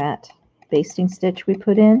along that basting stitch we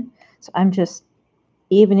put in? So I'm just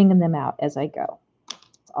evening them out as I go.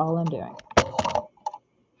 That's all I'm doing.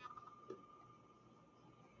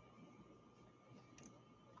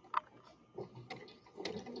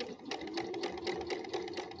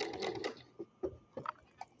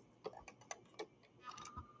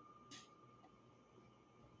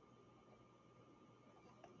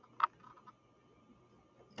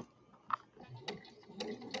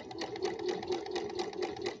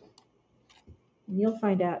 And you'll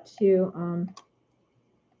find out too,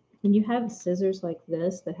 when you have scissors like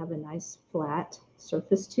this that have a nice flat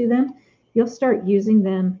surface to them, you'll start using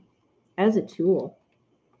them as a tool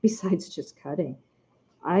besides just cutting.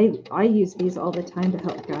 I use these all the time to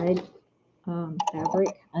help guide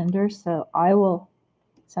fabric under, so I will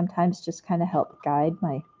sometimes just kind of help guide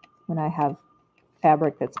when I have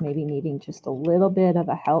fabric that's maybe needing just a little bit of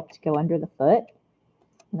a help to go under the foot,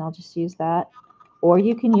 and I'll just use that. Or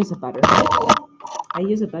you can use a butter knife. I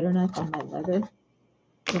use a butter knife on my leather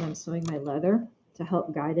when I'm sewing my leather to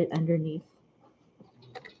help guide it underneath.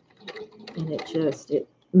 And it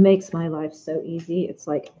makes my life so easy. It's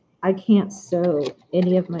like I can't sew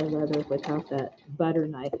any of my leather without that butter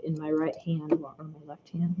knife in my right hand or my left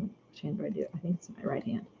hand. Which hand do I do? I think it's my right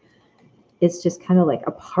hand. It's just kind of like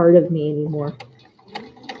a part of me anymore.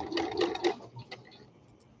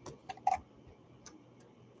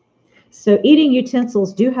 So eating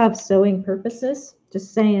utensils do have sewing purposes,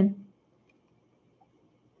 just saying.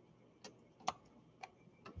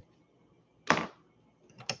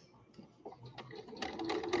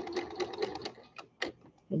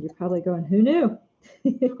 And you're probably going, who knew?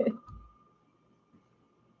 Okay,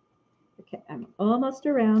 I'm almost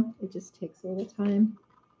around. It just takes a little time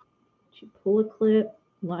to pull a clip,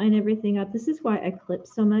 line everything up. This is why I clip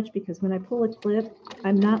so much, because when I pull a clip,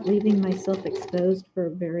 I'm not leaving myself exposed for a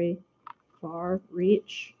very far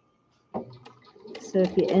reach. So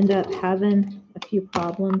if you end up having a few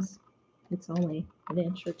problems, it's only an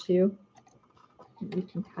inch or two. And you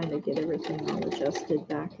can kind of get everything all adjusted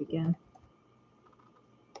back again.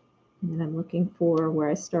 And then I'm looking for where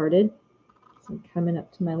I started. So I'm coming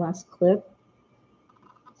up to my last clip.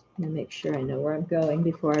 I'm going to make sure I know where I'm going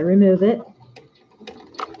before I remove it.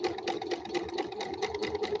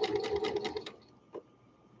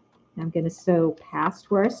 I'm going to sew past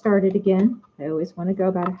where I started again. I always want to go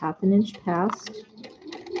about a ½ inch past.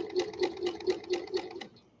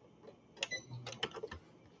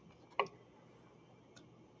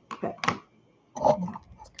 Okay, now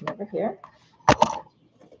let's come over here.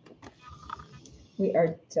 We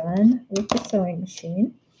are done with the sewing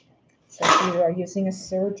machine. So if you are using a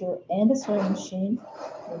serger and a sewing machine,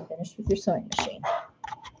 you're finished with your sewing machine.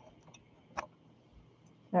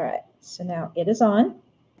 All right, so now it is on,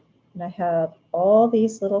 and I have all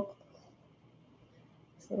these little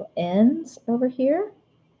ends over here.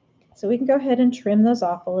 So we can go ahead and trim those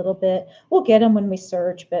off a little bit. We'll get them when we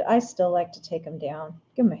serge, but I still like to take them down.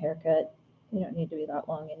 Give them a haircut. They don't need to be that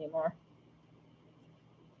long anymore.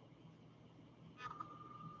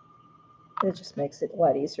 It just makes it a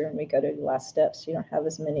lot easier when we go to the last step, so you don't have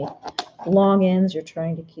as many long ends you're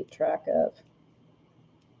trying to keep track of.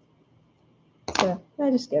 So I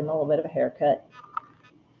just give them a little bit of a haircut.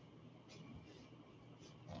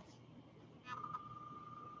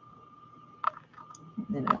 And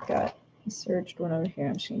then I've got a serged one over here.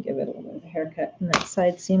 I'm just going to give it a little bit of a haircut in that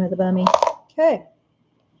side seam of the bummy. Okay,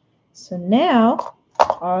 so now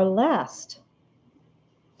our last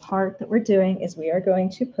part that we're doing is we are going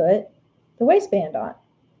to put the waistband on.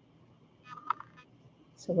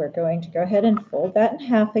 So we're going to go ahead and fold that in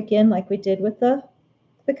half again like we did with the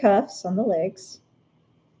cuffs on the legs.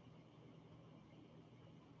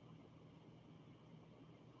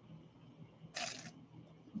 Put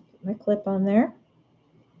my clip on there.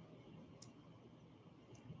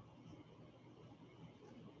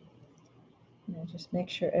 And I just make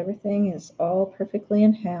sure everything is all perfectly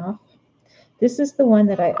in half. This is the one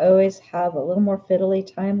that I always have a little more fiddly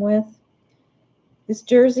time with. This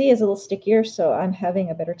jersey is a little stickier, so I'm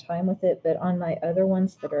having a better time with it, but on my other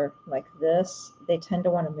ones that are like this, they tend to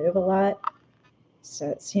want to move a lot. So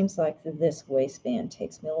it seems like this waistband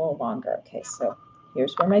takes me a little longer. Okay, so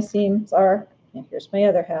here's where my seams are, and here's my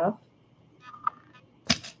other half.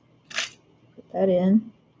 Put that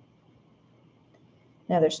in.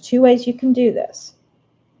 Now there's two ways you can do this.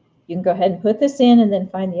 You can go ahead and put this in and then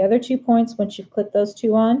find the other 2 points once you've clipped those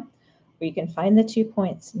two on, or you can find the 2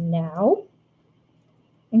 points now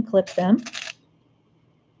and clip them.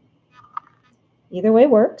 Either way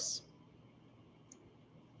works.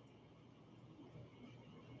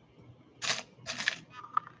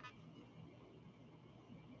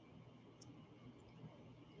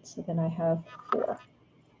 So then I have 4.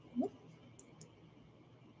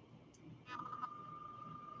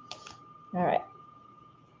 All right.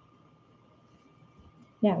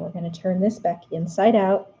 Now we're going to turn this back inside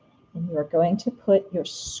out, and you are going to put your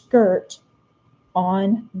skirt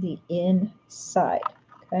on the inside.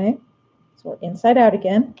 Okay, so we're inside out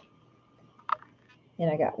again.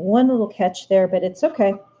 And I got one little catch there, but it's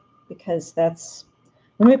okay, because that's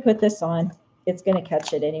when we put this on, it's going to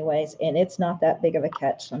catch it anyways, and it's not that big of a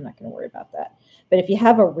catch, so I'm not going to worry about that. But if you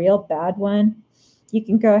have a real bad one, you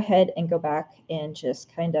can go ahead and go back and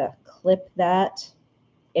just kind of clip that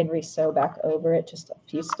and re-sew back over it just a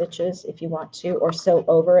few stitches if you want to, or sew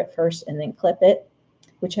over it first and then clip it,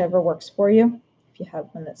 whichever works for you. If you have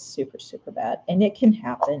one that's super, super bad, and it can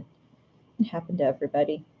happen. It can happen to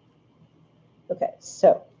everybody. Okay,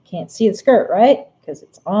 so can't see the skirt, right? Because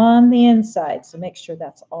it's on the inside. So make sure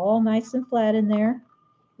that's all nice and flat in there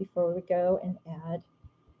before we go and add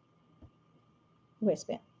the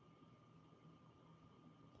waistband.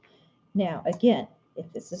 Now, again,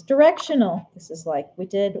 if this is directional, this is like we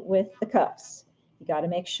did with the cuffs. You got to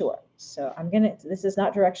make sure. So this is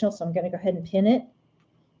not directional, so I'm gonna go ahead and pin it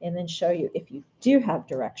and then show you if you do have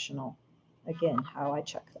directional, again, how I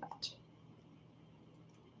check that.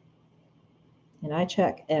 And I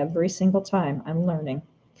check every single time. I'm learning.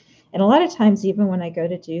 And a lot of times, even when I go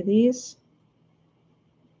to do these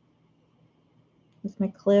with my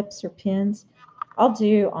clips or pins, I'll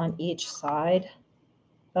do on each side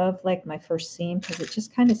of like my first seam because it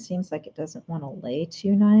just kind of seems like it doesn't want to lay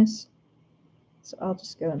too nice. So I'll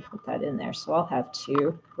just go and put that in there. So I'll have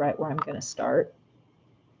two right where I'm going to start.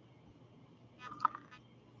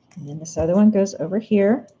 And then this other one goes over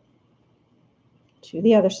here to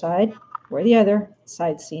the other side where the other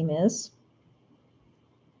side seam is.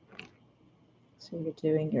 So you're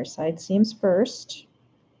doing your side seams first.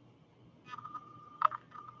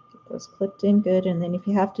 Get those clipped in good. And then if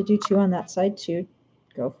you have to do two on that side too,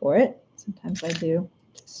 go for it. Sometimes I do.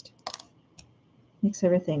 Just makes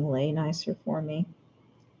everything lay nicer for me.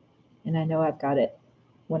 And I know I've got it.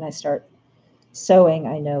 When I start sewing,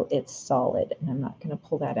 I know it's solid and I'm not going to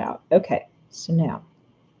pull that out. Okay, so now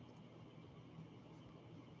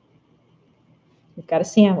we've got a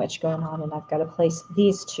sandwich going on and I've got to place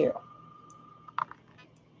these two.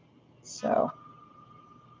 So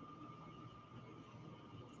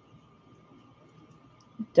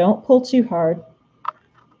don't pull too hard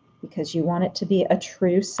because you want it to be a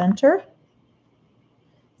true center.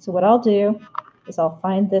 So what I'll do is I'll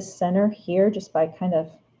find this center here just by kind of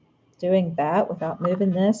doing that without moving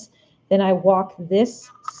this. Then I walk this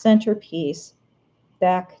center piece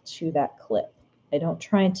back to that clip. I don't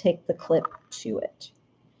try and take the clip to it.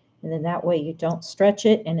 And then that way you don't stretch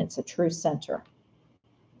it and it's a true center.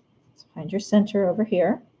 So find your center over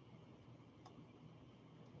here.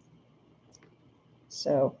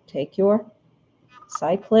 So take your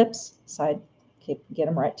side clips, get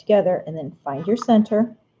them right together, and then find your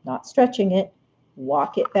center, not stretching it,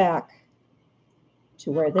 walk it back to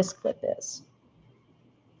where this clip is.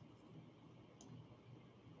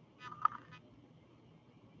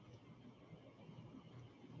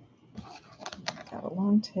 Got a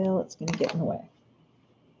long tail, it's going to get in the way.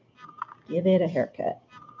 Give it a haircut.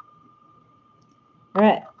 All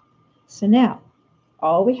right, so now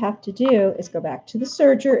all we have to do is go back to the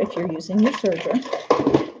serger if you're using your serger.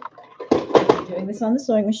 If you're doing this on the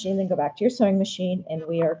sewing machine, then go back to your sewing machine and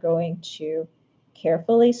we are going to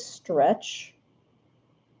carefully stretch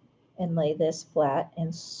and lay this flat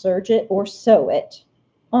and serge it or sew it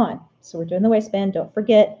on. So we're doing the waistband. Don't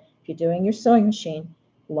forget, if you're doing your sewing machine,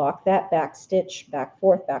 lock that back stitch back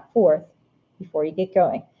forth before you get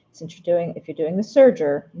going. Since if you're doing the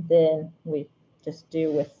serger, then we just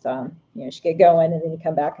do with, you just get going and then you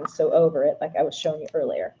come back and sew over it like I was showing you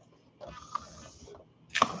earlier.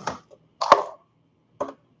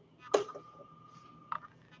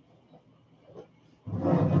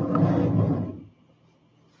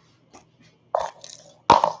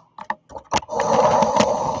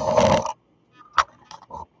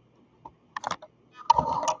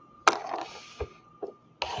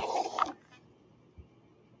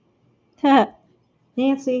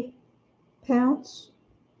 Nancy, pounce.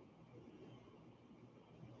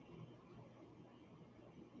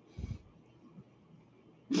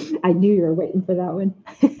 I knew you were waiting for that one.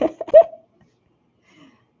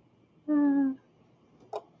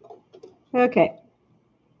 Okay.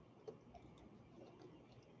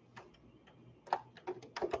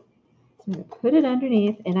 So I'm going to put it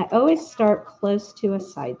underneath, and I always start close to a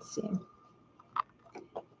side seam.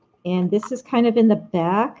 And this is kind of in the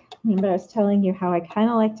back. Remember I was telling you how I kind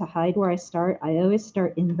of like to hide where I start? I always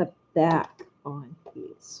start in the back on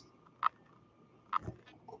these.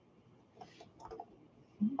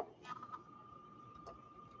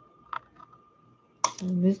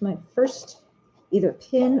 And use my first either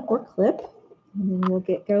pin or clip, and then we'll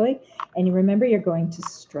get going. And you remember you're going to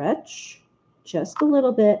stretch just a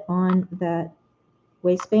little bit on that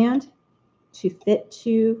waistband to fit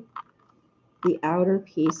to the outer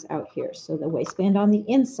piece out here. So the waistband on the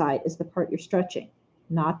inside is the part you're stretching,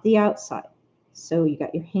 not the outside. So you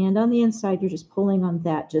got your hand on the inside, you're just pulling on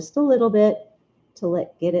that just a little bit to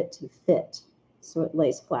get it to fit so it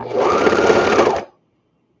lays flat.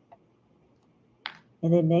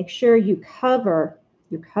 And then make sure you're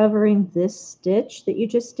covering this stitch that you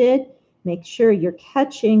just did. Make sure you're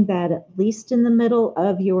catching that at least in the middle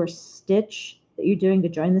of your stitch that you're doing to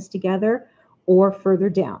join this together, or further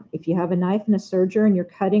down. If you have a knife and a serger and you're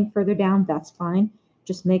cutting further down, that's fine.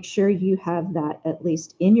 Just make sure you have that at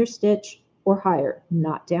least in your stitch or higher,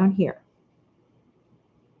 not down here.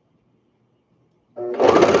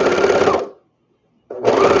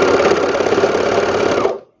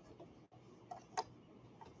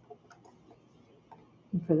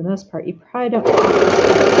 And for the most part, you probably don't have to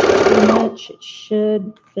stretch too much. It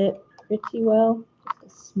should fit pretty well. Just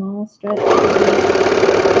a small stretch.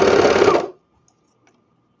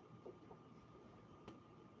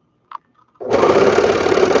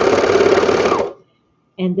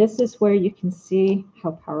 And this is where you can see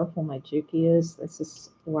how powerful my Juki is. This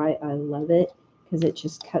is why I love it, because it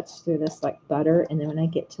just cuts through this like butter. And then when I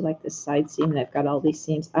get to like this side seam and I've got all these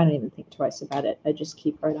seams, I don't even think twice about it. I just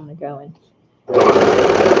keep right on going. It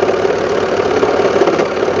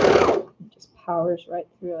just powers right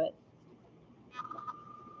through it.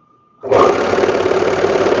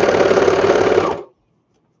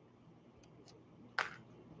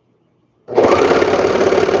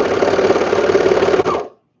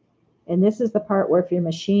 And this is the part where if your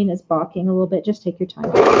machine is balking a little bit, just take your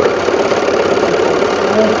time.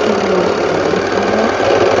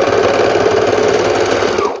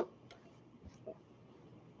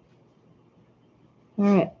 All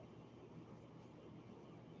right.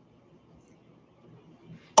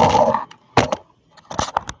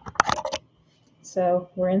 So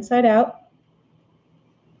we're inside out.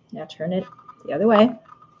 Now turn it the other way.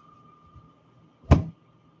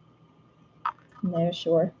 And there's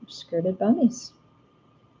your skirted bummies.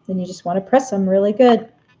 Then you just want to press them really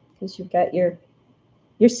good because you've got your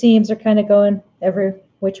seams are kind of going every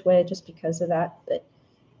which way just because of that. But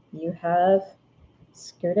you have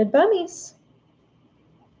skirted bummies.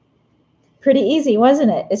 Pretty easy, wasn't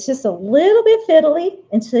it? It's just a little bit fiddly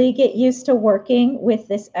until you get used to working with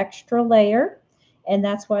this extra layer. And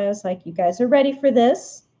that's why I was like, you guys are ready for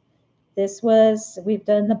this. We've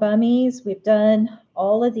done the bummies. We've done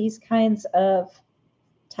all of these kinds of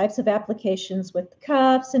types of applications with the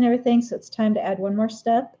cuffs and everything. So it's time to add one more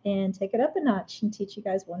step and take it up a notch and teach you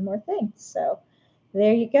guys one more thing. So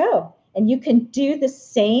there you go. And you can do the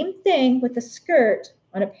same thing with the skirt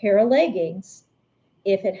on a pair of leggings.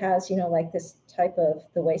 If it has, like this type of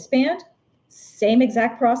the waistband, same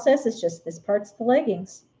exact process. It's just this part's the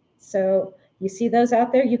leggings. So you see those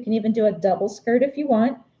out there. You can even do a double skirt if you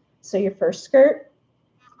want. So your first skirt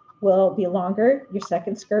will be longer. Your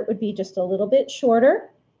second skirt would be just a little bit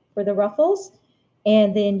shorter for the ruffles.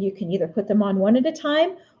 And then you can either put them on one at a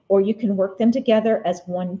time, or you can work them together as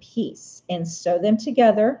one piece and sew them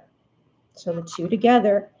together. So the two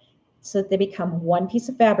together, so that they become one piece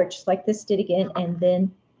of fabric, just like this did again, and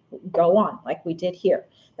then go on like we did here.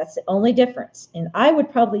 That's the only difference. And I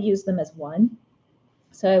would probably use them as one.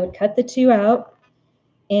 So I would cut the two out,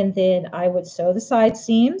 and then I would sew the side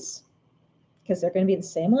seams because they're going to be the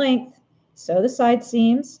same length. Sew the side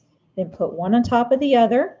seams, then put one on top of the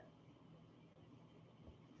other.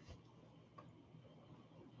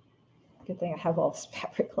 Good thing I have all this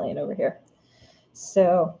fabric laying over here.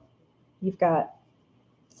 So you've got,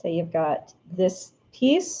 say you've got this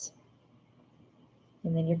piece,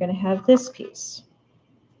 and then you're going to have this piece.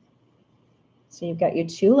 So you've got your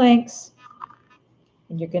two lengths,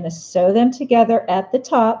 and you're going to sew them together at the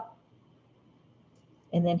top,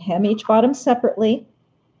 and then hem each bottom separately,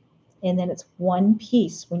 and then it's one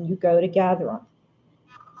piece when you go to gather them,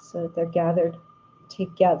 so that they're gathered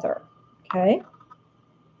together, okay?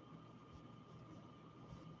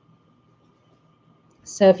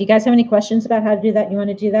 So if you guys have any questions about how to do that, and you want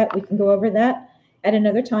to do that, we can go over that at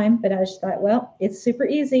another time. But I just thought, well, it's super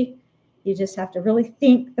easy. You just have to really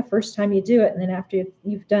think the first time you do it. And then after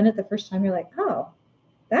you've done it the first time, you're like, oh,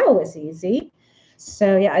 that was easy.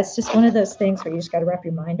 So yeah, it's just one of those things where you just got to wrap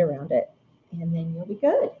your mind around it, and then you'll be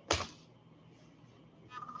good.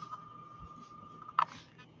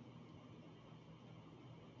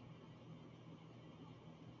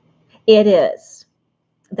 It is.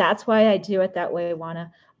 That's why I do it that way, Juana.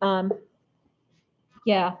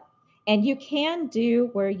 Yeah. And you can do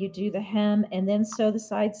where you do the hem and then sew the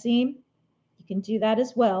side seam. You can do that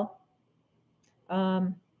as well.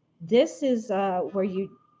 This is where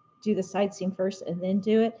you do the side seam first and then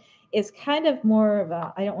do it. It's kind of more of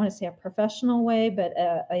a, I don't want to say a professional way, but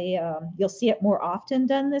you'll see it more often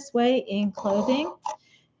done this way in clothing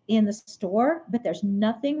in the store. But there's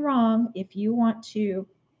nothing wrong if you want to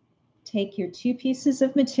take your two pieces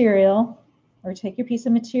of material, or take your piece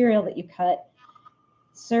of material that you cut,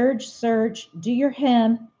 serge, do your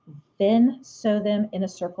hem, then sew them in a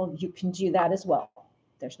circle. You can do that as well.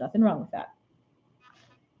 There's nothing wrong with that.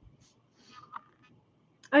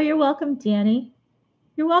 Oh, you're welcome, Danny.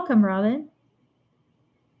 You're welcome, Robin.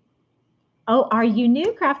 Oh, are you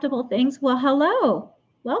new, Craftable Things? Well, hello.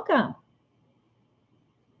 Welcome.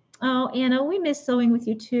 Oh, Anna, we miss sewing with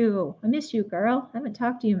you too. I miss you, girl. I haven't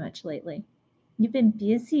talked to you much lately. You've been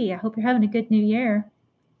busy. I hope you're having a good new year.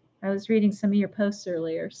 I was reading some of your posts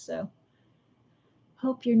earlier, so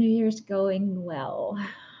Hope your New Year's going well.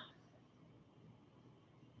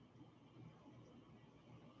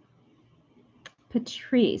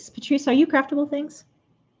 Patrice, are you craftable things?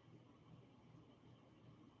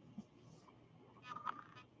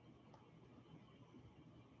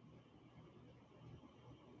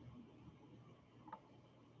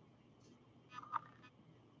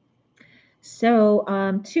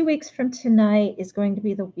 So 2 weeks from tonight is going to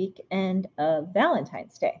be the weekend of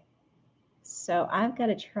Valentine's Day. So I've got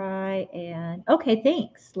to try and, okay,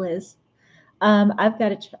 thanks, Liz. I've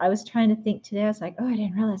got to, I was trying to think today. I was like, oh, I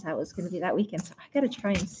didn't realize that was going to be that weekend. So I got to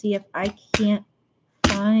try and see if I can't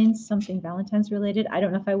find something Valentine's related. I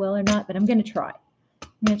don't know if I will or not, but I'm going to try. I'm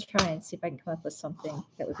going to try and see if I can come up with something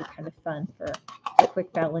that would be kind of fun for a quick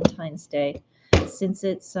Valentine's Day, since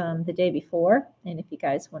it's the day before. And if you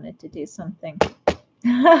guys wanted to do something.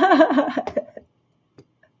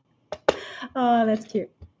 Oh, that's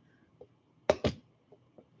cute.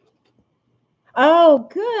 Oh,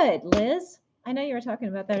 good, Liz. I know you were talking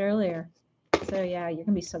about that earlier. So yeah, you're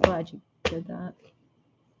gonna be so glad you did that.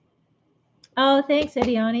 Oh, thanks,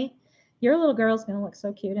 Ediani. Your little girl's gonna look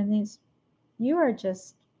so cute in these. You are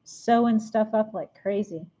just sewing stuff up like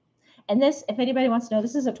crazy. And this, if anybody wants to know,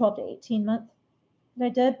 this is a 12 to 18 month that I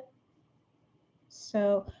did.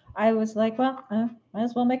 So I was like, well, might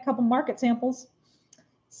as well make a couple market samples.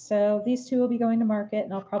 So these two will be going to market,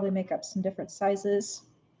 and I'll probably make up some different sizes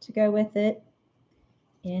to go with it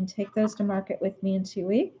and take those to market with me in 2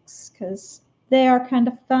 weeks because they are kind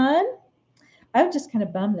of fun. I was just kind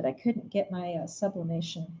of bummed that I couldn't get my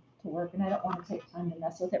sublimation to work, and I don't want to take time to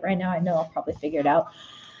mess with it right now. I know I'll probably figure it out,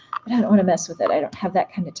 but I don't want to mess with it. I don't have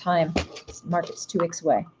that kind of time. The market's 2 weeks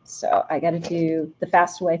away, so I got to do the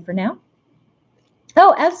fast way for now.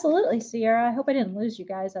 Oh, absolutely, Sierra. I hope I didn't lose you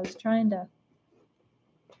guys. I was trying to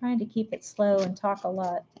keep it slow and talk a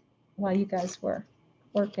lot while you guys were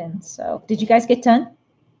working. So, did you guys get done?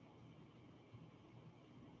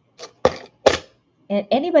 And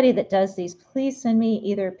anybody that does these, please send me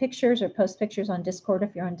either pictures or post pictures on Discord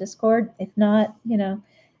if you're on Discord. If not,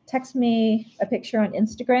 text me a picture on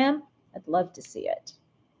Instagram. I'd love to see it.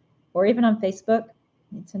 Or even on Facebook.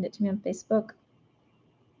 You can send it to me on Facebook.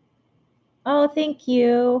 Oh, thank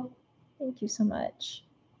you. Thank you so much.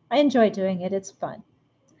 I enjoy doing it. It's fun.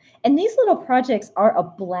 And these little projects are a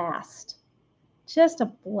blast. Just a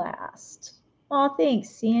blast. Oh, thanks,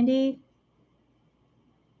 Sandy.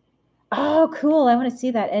 Oh, cool. I want to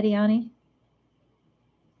see that, Ediani.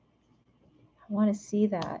 I want to see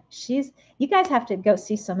that. You guys have to go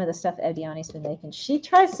see some of the stuff Ediani's been making. She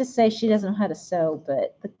tries to say she doesn't know how to sew,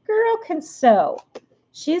 but the girl can sew.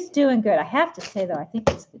 She's doing good. I have to say, though, I think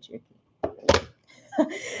it's the Juki.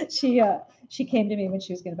 She came to me when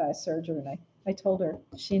she was going to buy a Serger, and I told her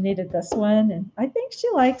she needed this one, and I think she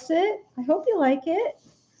likes it. I hope you like it.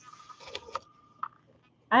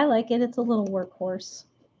 I like it. It's a little workhorse.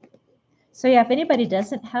 So yeah, if anybody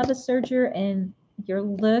doesn't have a Serger and you're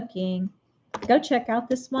looking, go check out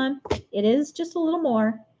this one. It is just a little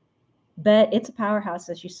more, but it's a powerhouse,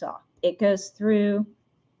 as you saw. It goes through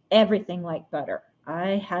everything like butter.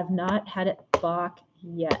 I have not had it balk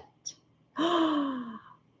yet.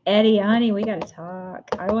 Ediani, we got to talk.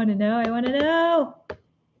 I want to know.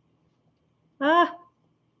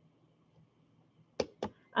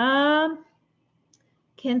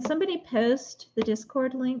 Can somebody post the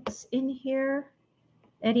Discord links in here?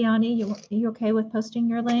 Ediani, you okay with posting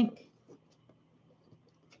your link?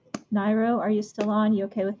 Nairo, are you still on? You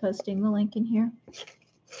okay with posting the link in here?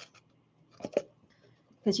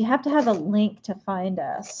 Because you have to have a link to find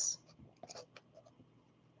us.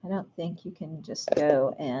 I don't think you can just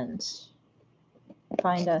go and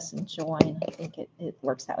find us and join. I think it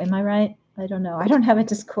works that way. Am I right? I don't know. I don't have a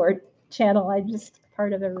Discord channel. I'm just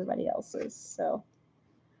part of everybody else's. So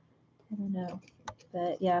I don't know.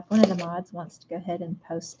 But yeah, if one of the mods wants to go ahead and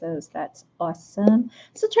post those, that's awesome.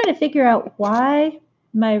 Still trying to figure out why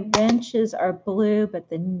my wrenches are blue, but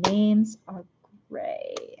the names are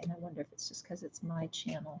gray. And I wonder if it's just because it's my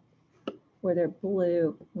channel where they're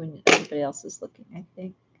blue when everybody else is looking, I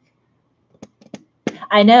think.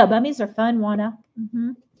 I know, Bummies are fun, Juana.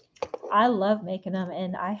 I love making them,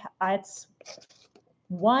 and it's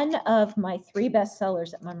one of my 3 best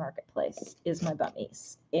sellers at my marketplace is my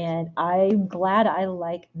Bummies, and I'm glad I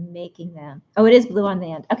like making them. Oh, it is blue on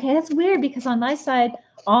the end. Okay, that's weird because on my side,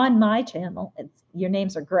 on my channel, your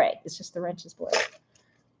names are gray. It's just the wrench is blue.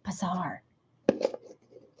 Bizarre.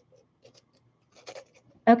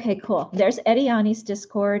 Okay, cool. There's Ediani's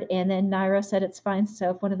Discord, and then Nairo said it's fine.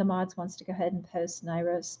 So if one of the mods wants to go ahead and post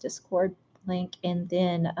Nairo's Discord link, and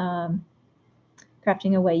then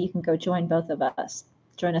Crafting Away, you can go join both of us.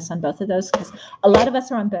 join us on both of those, because a lot of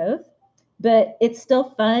us are on both, but it's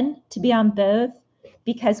still fun to be on both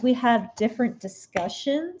because we have different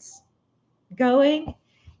discussions going,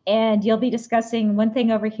 and you'll be discussing one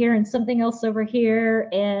thing over here and something else over here,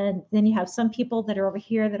 and then you have some people that are over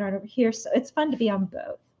here that aren't over here, so it's fun to be on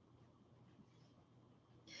both.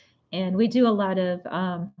 And we do a lot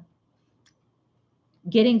of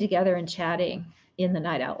getting together and chatting in the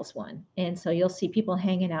Night Owls one, and so you'll see people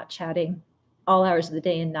hanging out chatting all hours of the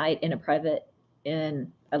day and night in a private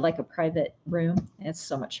room. It's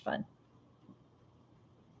so much fun.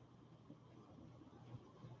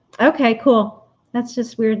 Okay, cool. That's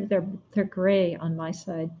just weird that they're gray on my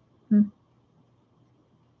side.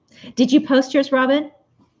 Did you post yours, Robin?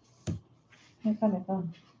 I find my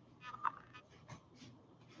phone.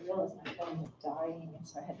 I realized my phone was dying, and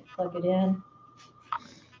so I had to plug it in.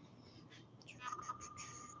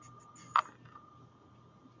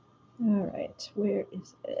 All right, where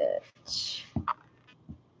is it?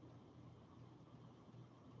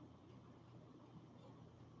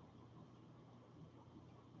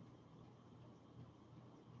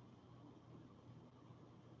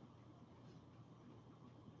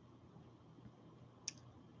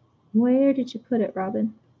 Where did you put it,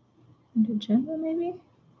 Robin? Under general, maybe?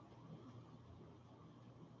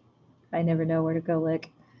 I never know where to go look.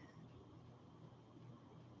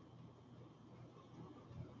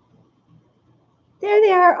 There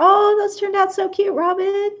they are. Oh, those turned out so cute,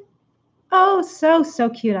 Robin. Oh, so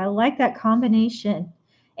cute. I like that combination.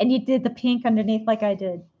 And you did the pink underneath like I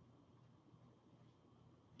did.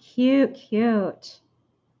 Cute.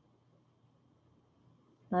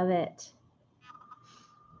 Love it.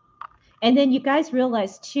 And then you guys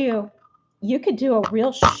realize too, you could do a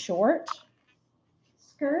real short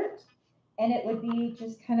skirt, and it would be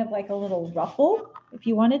just kind of like a little ruffle if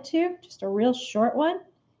you wanted to, just a real short one.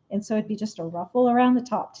 And so it'd be just a ruffle around the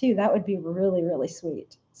top too. That would be really, really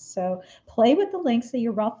sweet. So play with the lengths of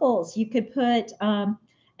your ruffles. You could put an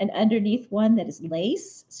underneath one that is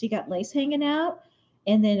lace. So you got lace hanging out,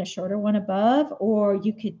 and then a shorter one above, or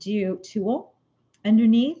you could do tulle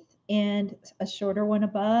underneath and a shorter one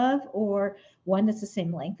above, or one that's the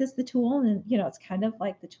same length as the tulle. And, you know, it's kind of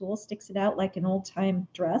like the tulle sticks it out like an old time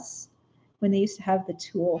dress when they used to have the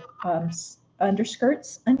tulle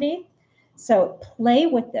underskirts underneath. So play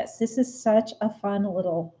with this. This is such a fun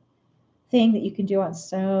little thing that you can do on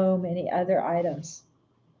so many other items.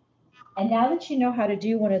 And now that you know how to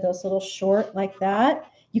do one of those little short like that,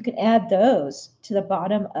 you can add those to the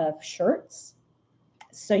bottom of shirts.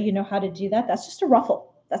 So you know how to do that. That's just a ruffle.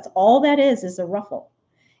 That's all that is a ruffle.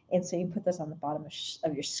 And so you can put those on the bottom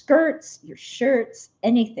of your skirts, your shirts,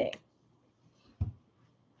 anything.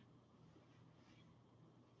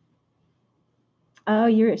 Oh,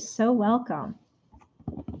 you're so welcome.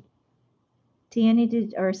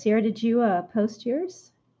 Deannie, or Sarah, did you post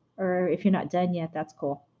yours? Or if you're not done yet, that's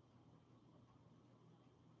cool.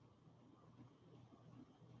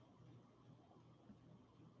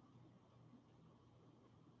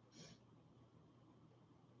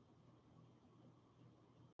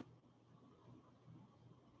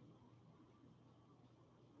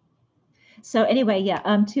 So anyway, yeah,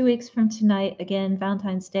 2 weeks from tonight, again,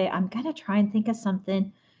 Valentine's Day, I'm gonna try and think of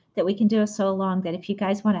something that we can do a sew along, that if you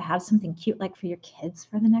guys want to have something cute like for your kids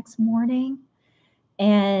for the next morning,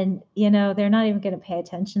 and you know they're not even going to pay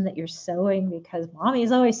attention that you're sewing because mommy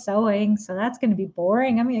is always sewing, so that's going to be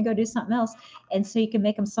boring. I'm going to go do something else. And so you can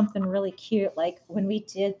make them something really cute, like when we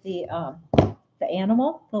did the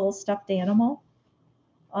animal, the little stuffed animal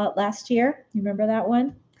last year. You remember that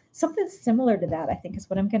one? Something similar to that, I think, is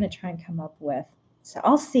what I'm going to try and come up with. So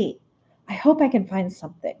I'll see. I hope I can find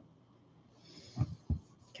something,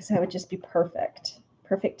 because that would just be perfect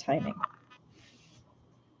timing.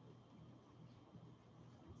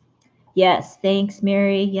 Yes, thanks,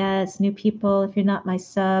 Mary. Yes, new people, if you're not my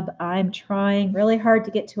sub, I'm trying really hard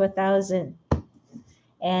to get to 1,000.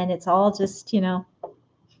 And it's all just, you know,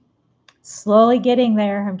 slowly getting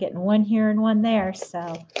there. I'm getting one here and one there.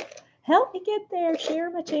 So help me get there. Share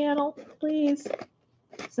my channel, please.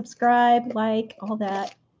 Subscribe, like, all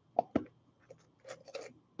that.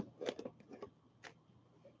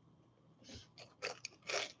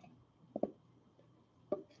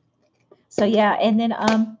 So yeah, and then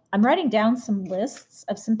I'm writing down some lists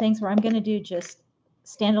of some things where I'm going to do just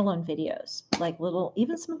standalone videos, like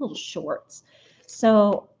even some little shorts.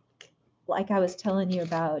 So like I was telling you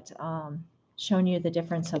about, showing you the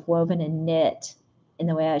difference of woven and knit in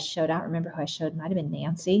the way I showed. I don't remember who I showed. It might have been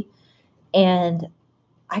Nancy. And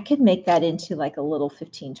I could make that into like a little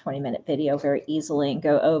 15-20 minute video very easily and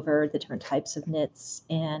go over the different types of knits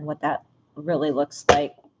and what that really looks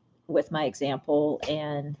like with my example,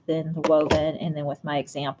 and then the woven, and then with my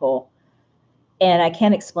example. And I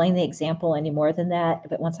can't explain the example any more than that,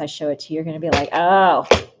 but once I show it to you, you're going to be like, oh,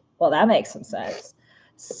 well, that makes some sense.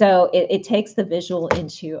 So it takes the visual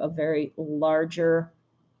into a very larger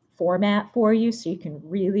format for you, so you can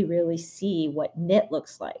really, really see what knit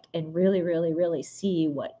looks like, and really, really, really see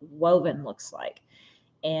what woven looks like.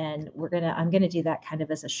 And I'm gonna do that kind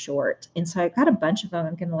of as a short. And so I've got a bunch of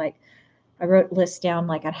them. I wrote lists down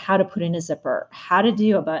like on how to put in a zipper, how to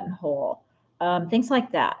do a buttonhole, things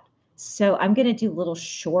like that. So I'm going to do little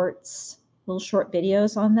short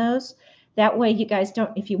videos on those. That way you guys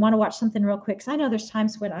don't, if you want to watch something real quick, because I know there's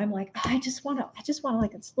times when I'm like, I just want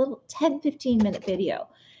like a little 10, 15-minute video.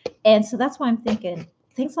 And so that's why I'm thinking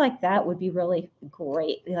things like that would be really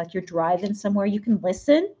great. Like you're driving somewhere, you can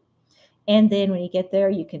listen. And then when you get there,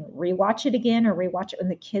 you can rewatch it again, or rewatch it when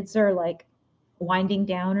the kids are like winding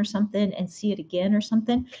down or something, and see it again or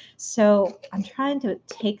something. So I'm trying to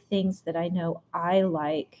take things that I know I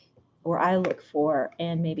like or I look for,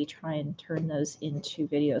 and maybe try and turn those into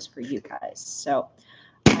videos for you guys. So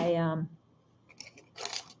I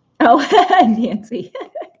Nancy.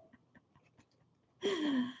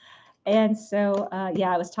 And so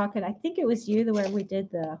yeah, I was talking, I think it was you where we did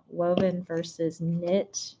the woven versus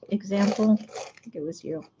knit example. I think it was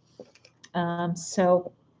you.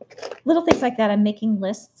 So little things like that. I'm making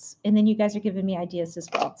lists, and then you guys are giving me ideas as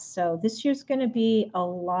well. So this year's going to be a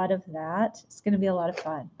lot of that. It's going to be a lot of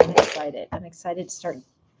fun. I'm excited. I'm excited to start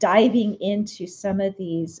diving into some of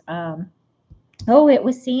these. Oh, it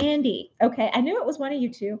was Sandy. Okay, I knew it was one of you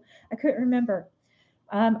two. I couldn't remember.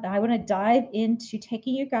 I want to dive into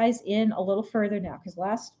taking you guys in a little further now, because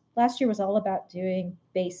last year was all about doing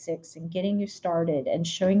basics and getting you started and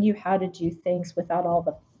showing you how to do things without all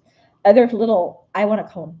the other little, I want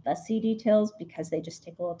to call them fussy details, because they just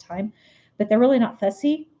take a little time, but they're really not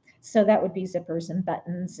fussy. So that would be zippers and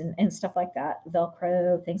buttons and stuff like that,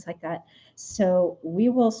 Velcro, things like that. So we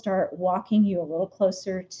will start walking you a little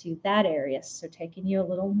closer to that area. So taking you a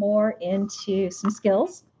little more into some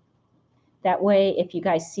skills. That way, if you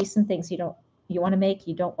guys see some things you want to make,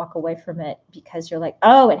 you don't walk away from it because you're like,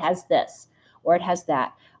 oh, it has this or it has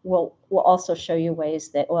that. We'll also show you ways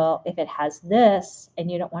that, well, if it has this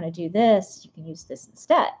and you don't want to do this, you can use this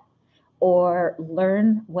instead. Or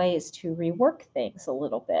learn ways to rework things a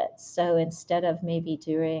little bit. So instead of maybe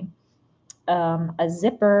doing a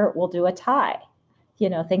zipper, we'll do a tie,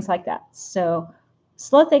 things like that. So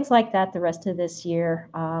slow things like that the rest of this year.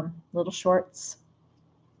 Little shorts,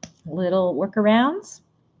 little workarounds.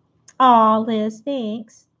 Aw, Liz,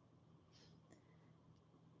 thanks.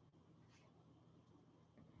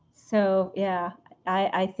 So yeah,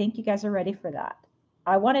 I think you guys are ready for that.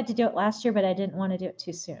 I wanted to do it last year, but I didn't want to do it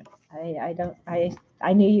too soon.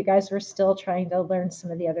 I knew you guys were still trying to learn some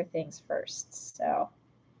of the other things first. So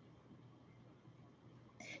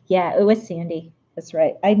yeah, it was Sandy. That's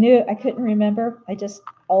right. I knew, I couldn't remember. I just,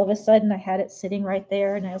 all of a sudden I had it sitting right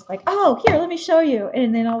there, and I was like, oh, here, let me show you.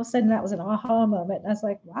 And then all of a sudden that was an aha moment. And I was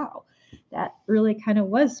like, wow, that really kind of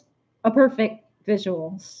was a perfect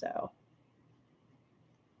visual. So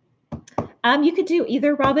you could do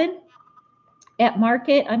either, Robin. At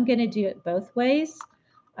market, I'm going to do it both ways.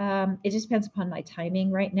 It just depends upon my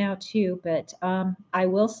timing right now too, but I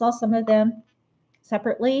will sell some of them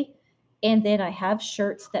separately. And then I have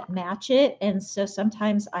shirts that match it. And so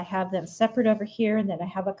sometimes I have them separate over here, and then I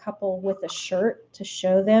have a couple with a shirt to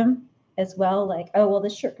show them as well. Like, oh, well,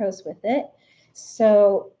 this shirt goes with it.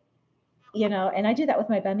 So, and I do that with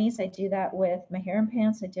my Bummies. I do that with my harem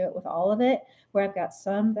pants. I do it with all of it, where I've got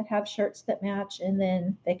some that have shirts that match, and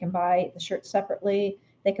then they can buy the shirt separately.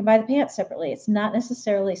 They can buy the pants separately. It's not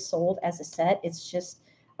necessarily sold as a set. It's just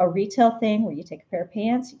a retail thing where you take a pair of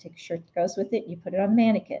pants, you take a shirt that goes with it, you put it on the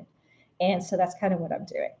mannequin. And so that's kind of what I'm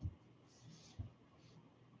doing.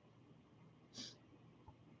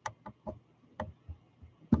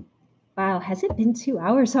 Wow, has it been 2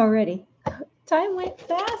 hours already? Time went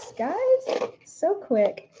fast, guys. So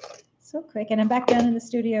quick. So quick. And I'm back down in the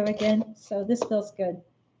studio again. So this feels good.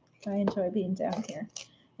 I enjoy being down here.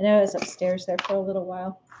 I know I was upstairs there for a little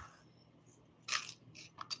while.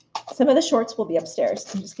 Some of the shorts will be upstairs.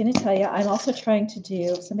 I'm just going to tell you, I'm also trying to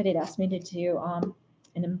do, somebody had asked me to do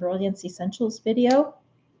an Embrilliance Essentials video.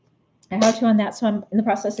 I how to on that, so I'm in the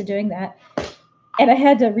process of doing that. And I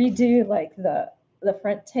had to redo like the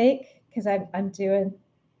front take, because I'm doing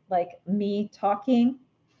like me talking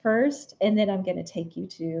first, and then I'm going to take you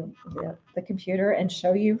to the computer and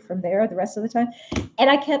show you from there the rest of the time. And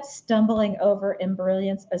I kept stumbling over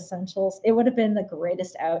Embrilliance Essentials. It would have been the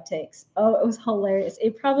greatest outtakes. Oh, it was hilarious.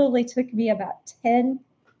 It probably took me about 10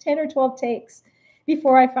 or 12 takes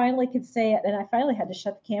before I finally could say it. And I finally had to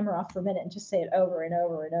shut the camera off for a minute and just say it over and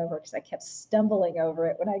over and over because I kept stumbling over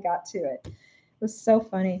it when I got to it. It was so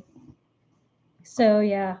funny. So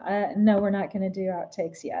yeah, no, we're not going to do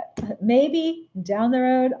outtakes yet. Maybe down the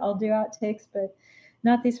road I'll do outtakes, but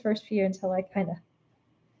not these first few until I kind of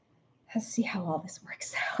see how all this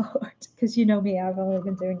works out. Because you know me, I've only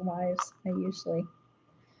been doing lives.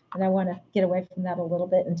 And I want to get away from that a little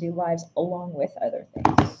bit and do lives along with other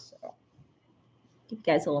things. So give you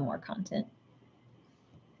guys a little more content.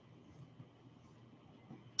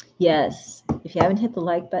 Yes, if you haven't hit the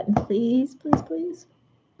like button, please, please, please.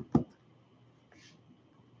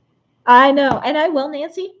 I know, and I will,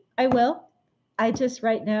 Nancy. I will. I just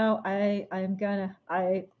right now, they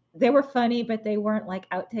were funny, but they weren't like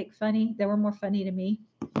outtake funny. They were more funny to me.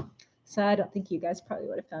 So I don't think you guys probably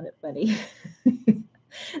would have found it funny.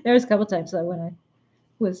 There was a couple times though when I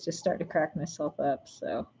was just starting to crack myself up.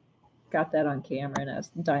 So got that on camera and I was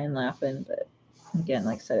dying laughing. But again,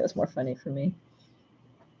 like I said, it was more funny for me.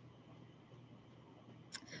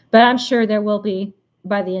 But I'm sure there will be,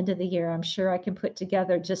 by the end of the year, I'm sure I can put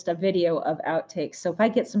together just a video of outtakes. So if I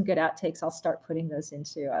get some good outtakes, I'll start putting those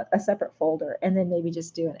into a separate folder and then maybe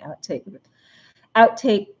just do an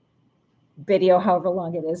outtake video, however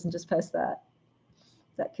long it is, and just post that.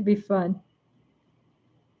 That could be fun.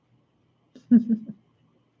 Trying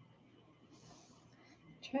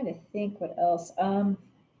to think what else that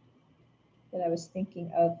I was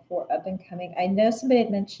thinking of for up and coming. I know somebody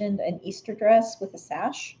had mentioned an Easter dress with a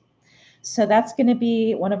sash. So that's going to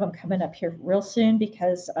be one of them coming up here real soon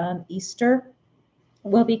because Easter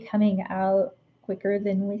will be coming out quicker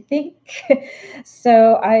than we think.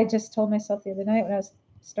 So I just told myself the other night when I was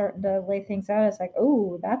starting to lay things out, I was like,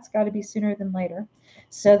 oh, that's got to be sooner than later.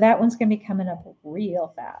 So that one's going to be coming up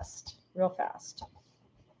real fast, real fast.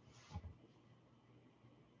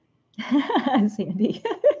 Sandy.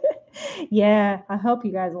 Yeah, I hope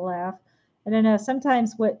you guys will laugh. I don't know.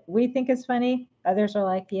 Sometimes what we think is funny, others are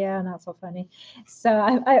like, yeah, not so funny. So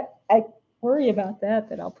I worry about that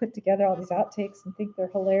I'll put together all these outtakes and think they're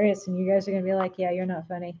hilarious, and you guys are going to be like, yeah, you're not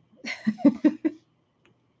funny.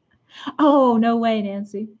 Oh, no way,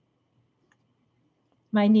 Nancy.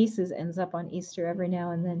 My niece's ends up on Easter every now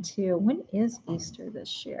and then, too. When is Easter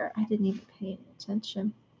this year? I didn't even pay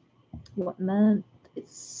attention. What month?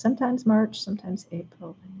 It's sometimes March, sometimes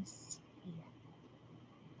April. Let me see.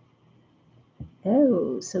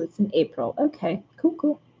 Oh, so it's in April. Okay,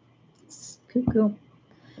 cool. Cool.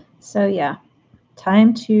 So yeah,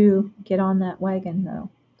 time to get on that wagon though.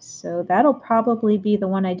 So that'll probably be the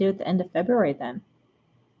one I do at the end of February then.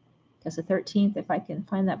 Because the 13th, if I can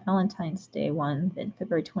find that Valentine's Day one, then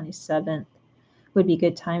February 27th would be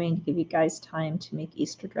good timing to give you guys time to make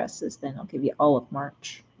Easter dresses. Then I'll give you all of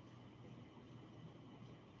March.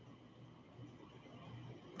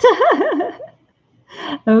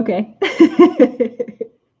 Okay.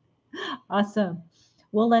 Awesome.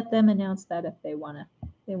 We'll let them announce that if they want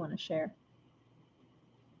to share.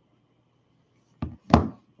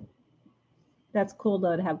 That's cool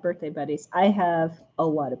though to have birthday buddies. I have a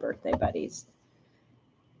lot of birthday buddies.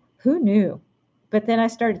 Who knew? But then I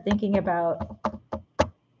started thinking about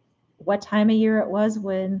what time of year it was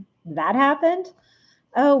when that happened.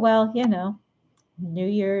 Oh, well, New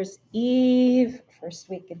Year's Eve, first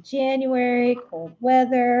week of January, cold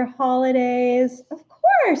weather, holidays. Of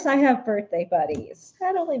course, I have birthday buddies.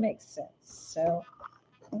 That only makes sense. So,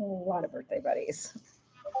 a lot of birthday buddies.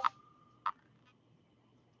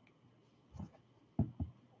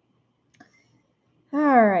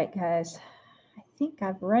 All right, guys. I think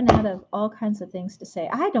I've run out of all kinds of things to say.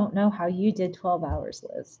 I don't know how you did 12 hours,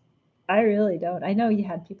 Liz. I really don't. I know you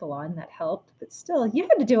had people on that helped, but still, you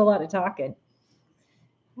had to do a lot of talking.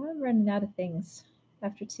 I'm running out of things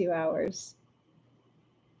after 2 hours.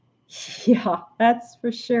 Yeah, that's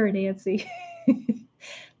for sure, Nancy.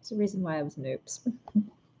 It's the reason why I was an oops.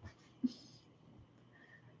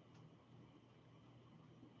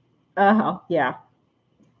 Yeah.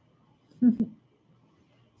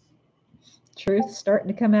 Truth's starting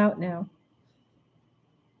to come out now.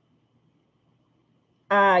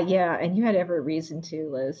 Yeah, and you had every reason to,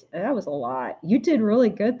 Liz. That was a lot. You did really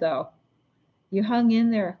good, though. You hung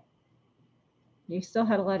in there. You still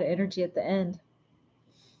had a lot of energy at the end.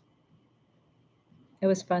 It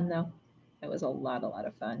was fun, though. It was a lot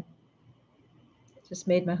of fun. It just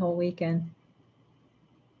made my whole weekend.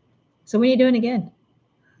 So when are you doing again?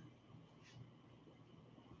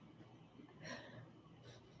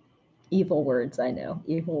 Evil words, I know.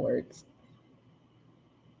 Evil words.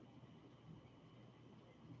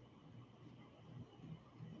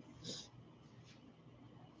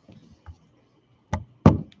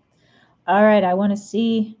 All right, I want to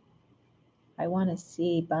see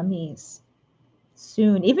Bummies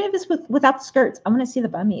soon. Even if it's without the skirts, I want to see the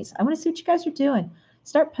Bummies. I want to see what you guys are doing.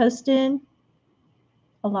 Start posting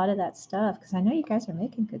a lot of that stuff because I know you guys are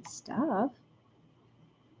making good stuff.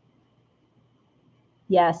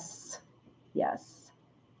 Yes. Yes.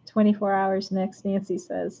 24 hours next, Nancy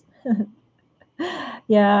says.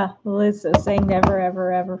 Yeah, Liz is saying never,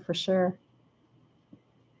 ever, ever for sure.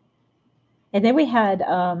 And then we had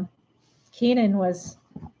Keenan was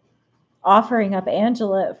offering up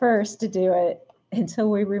Angela at first to do it until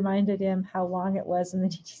we reminded him how long it was. And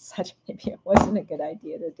then he decided maybe it wasn't a good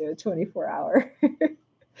idea to do a 24-hour.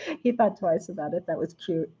 He thought twice about it. That was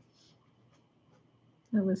cute.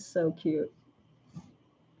 That was so cute.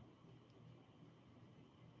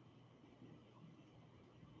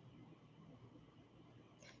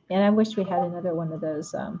 And I wish we had another one of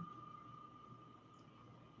those.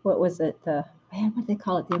 What was it? What did they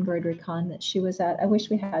call it? The embroidery con that she was at. I wish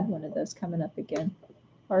we had one of those coming up again.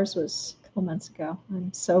 Ours was a couple months ago.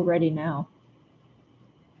 I'm so ready now.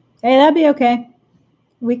 Hey, that'd be okay.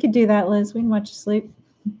 We could do that, Liz. We can watch you sleep.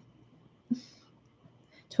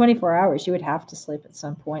 24 hours, you would have to sleep at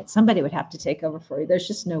some point. Somebody would have to take over for you. There's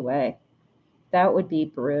just no way. That would be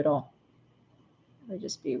brutal. It would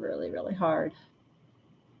just be really, really hard.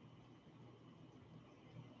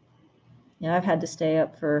 Yeah, I've had to stay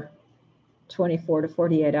up for 24 to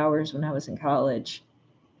 48 hours when I was in college.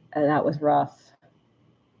 And that was rough.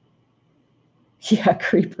 Yeah,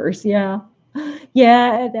 creepers. Yeah.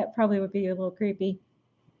 Yeah, that probably would be a little creepy.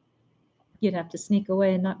 You'd have to sneak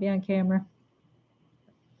away and not be on camera.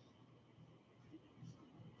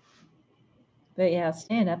 But yeah,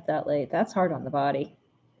 staying up that late, that's hard on the body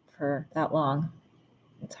for that long.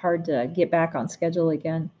 It's hard to get back on schedule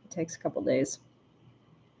again. It takes a couple days.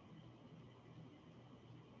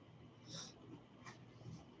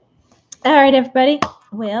 All right, everybody.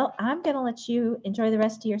 Well, I'm going to let you enjoy the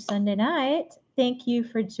rest of your Sunday night. Thank you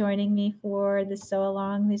for joining me for the Sew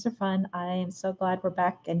Along. These are fun. I am so glad we're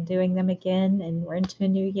back and doing them again, and we're into a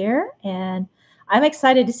new year. And I'm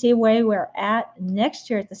excited to see where we're at next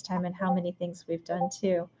year at this time and how many things we've done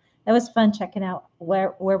too. That was fun checking out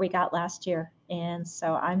where we got last year. And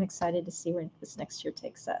so I'm excited to see where this next year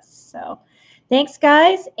takes us. So thanks,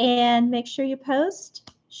 guys. And make sure you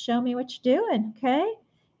post. Show me what you're doing, okay?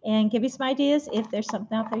 And give me some ideas. If there's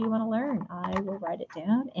something out there you want to learn, I will write it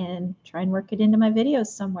down and try and work it into my videos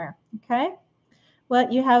somewhere. Okay.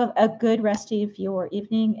 Well, you have a good rest of your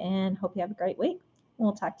evening and hope you have a great week.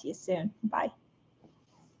 We'll talk to you soon. Bye.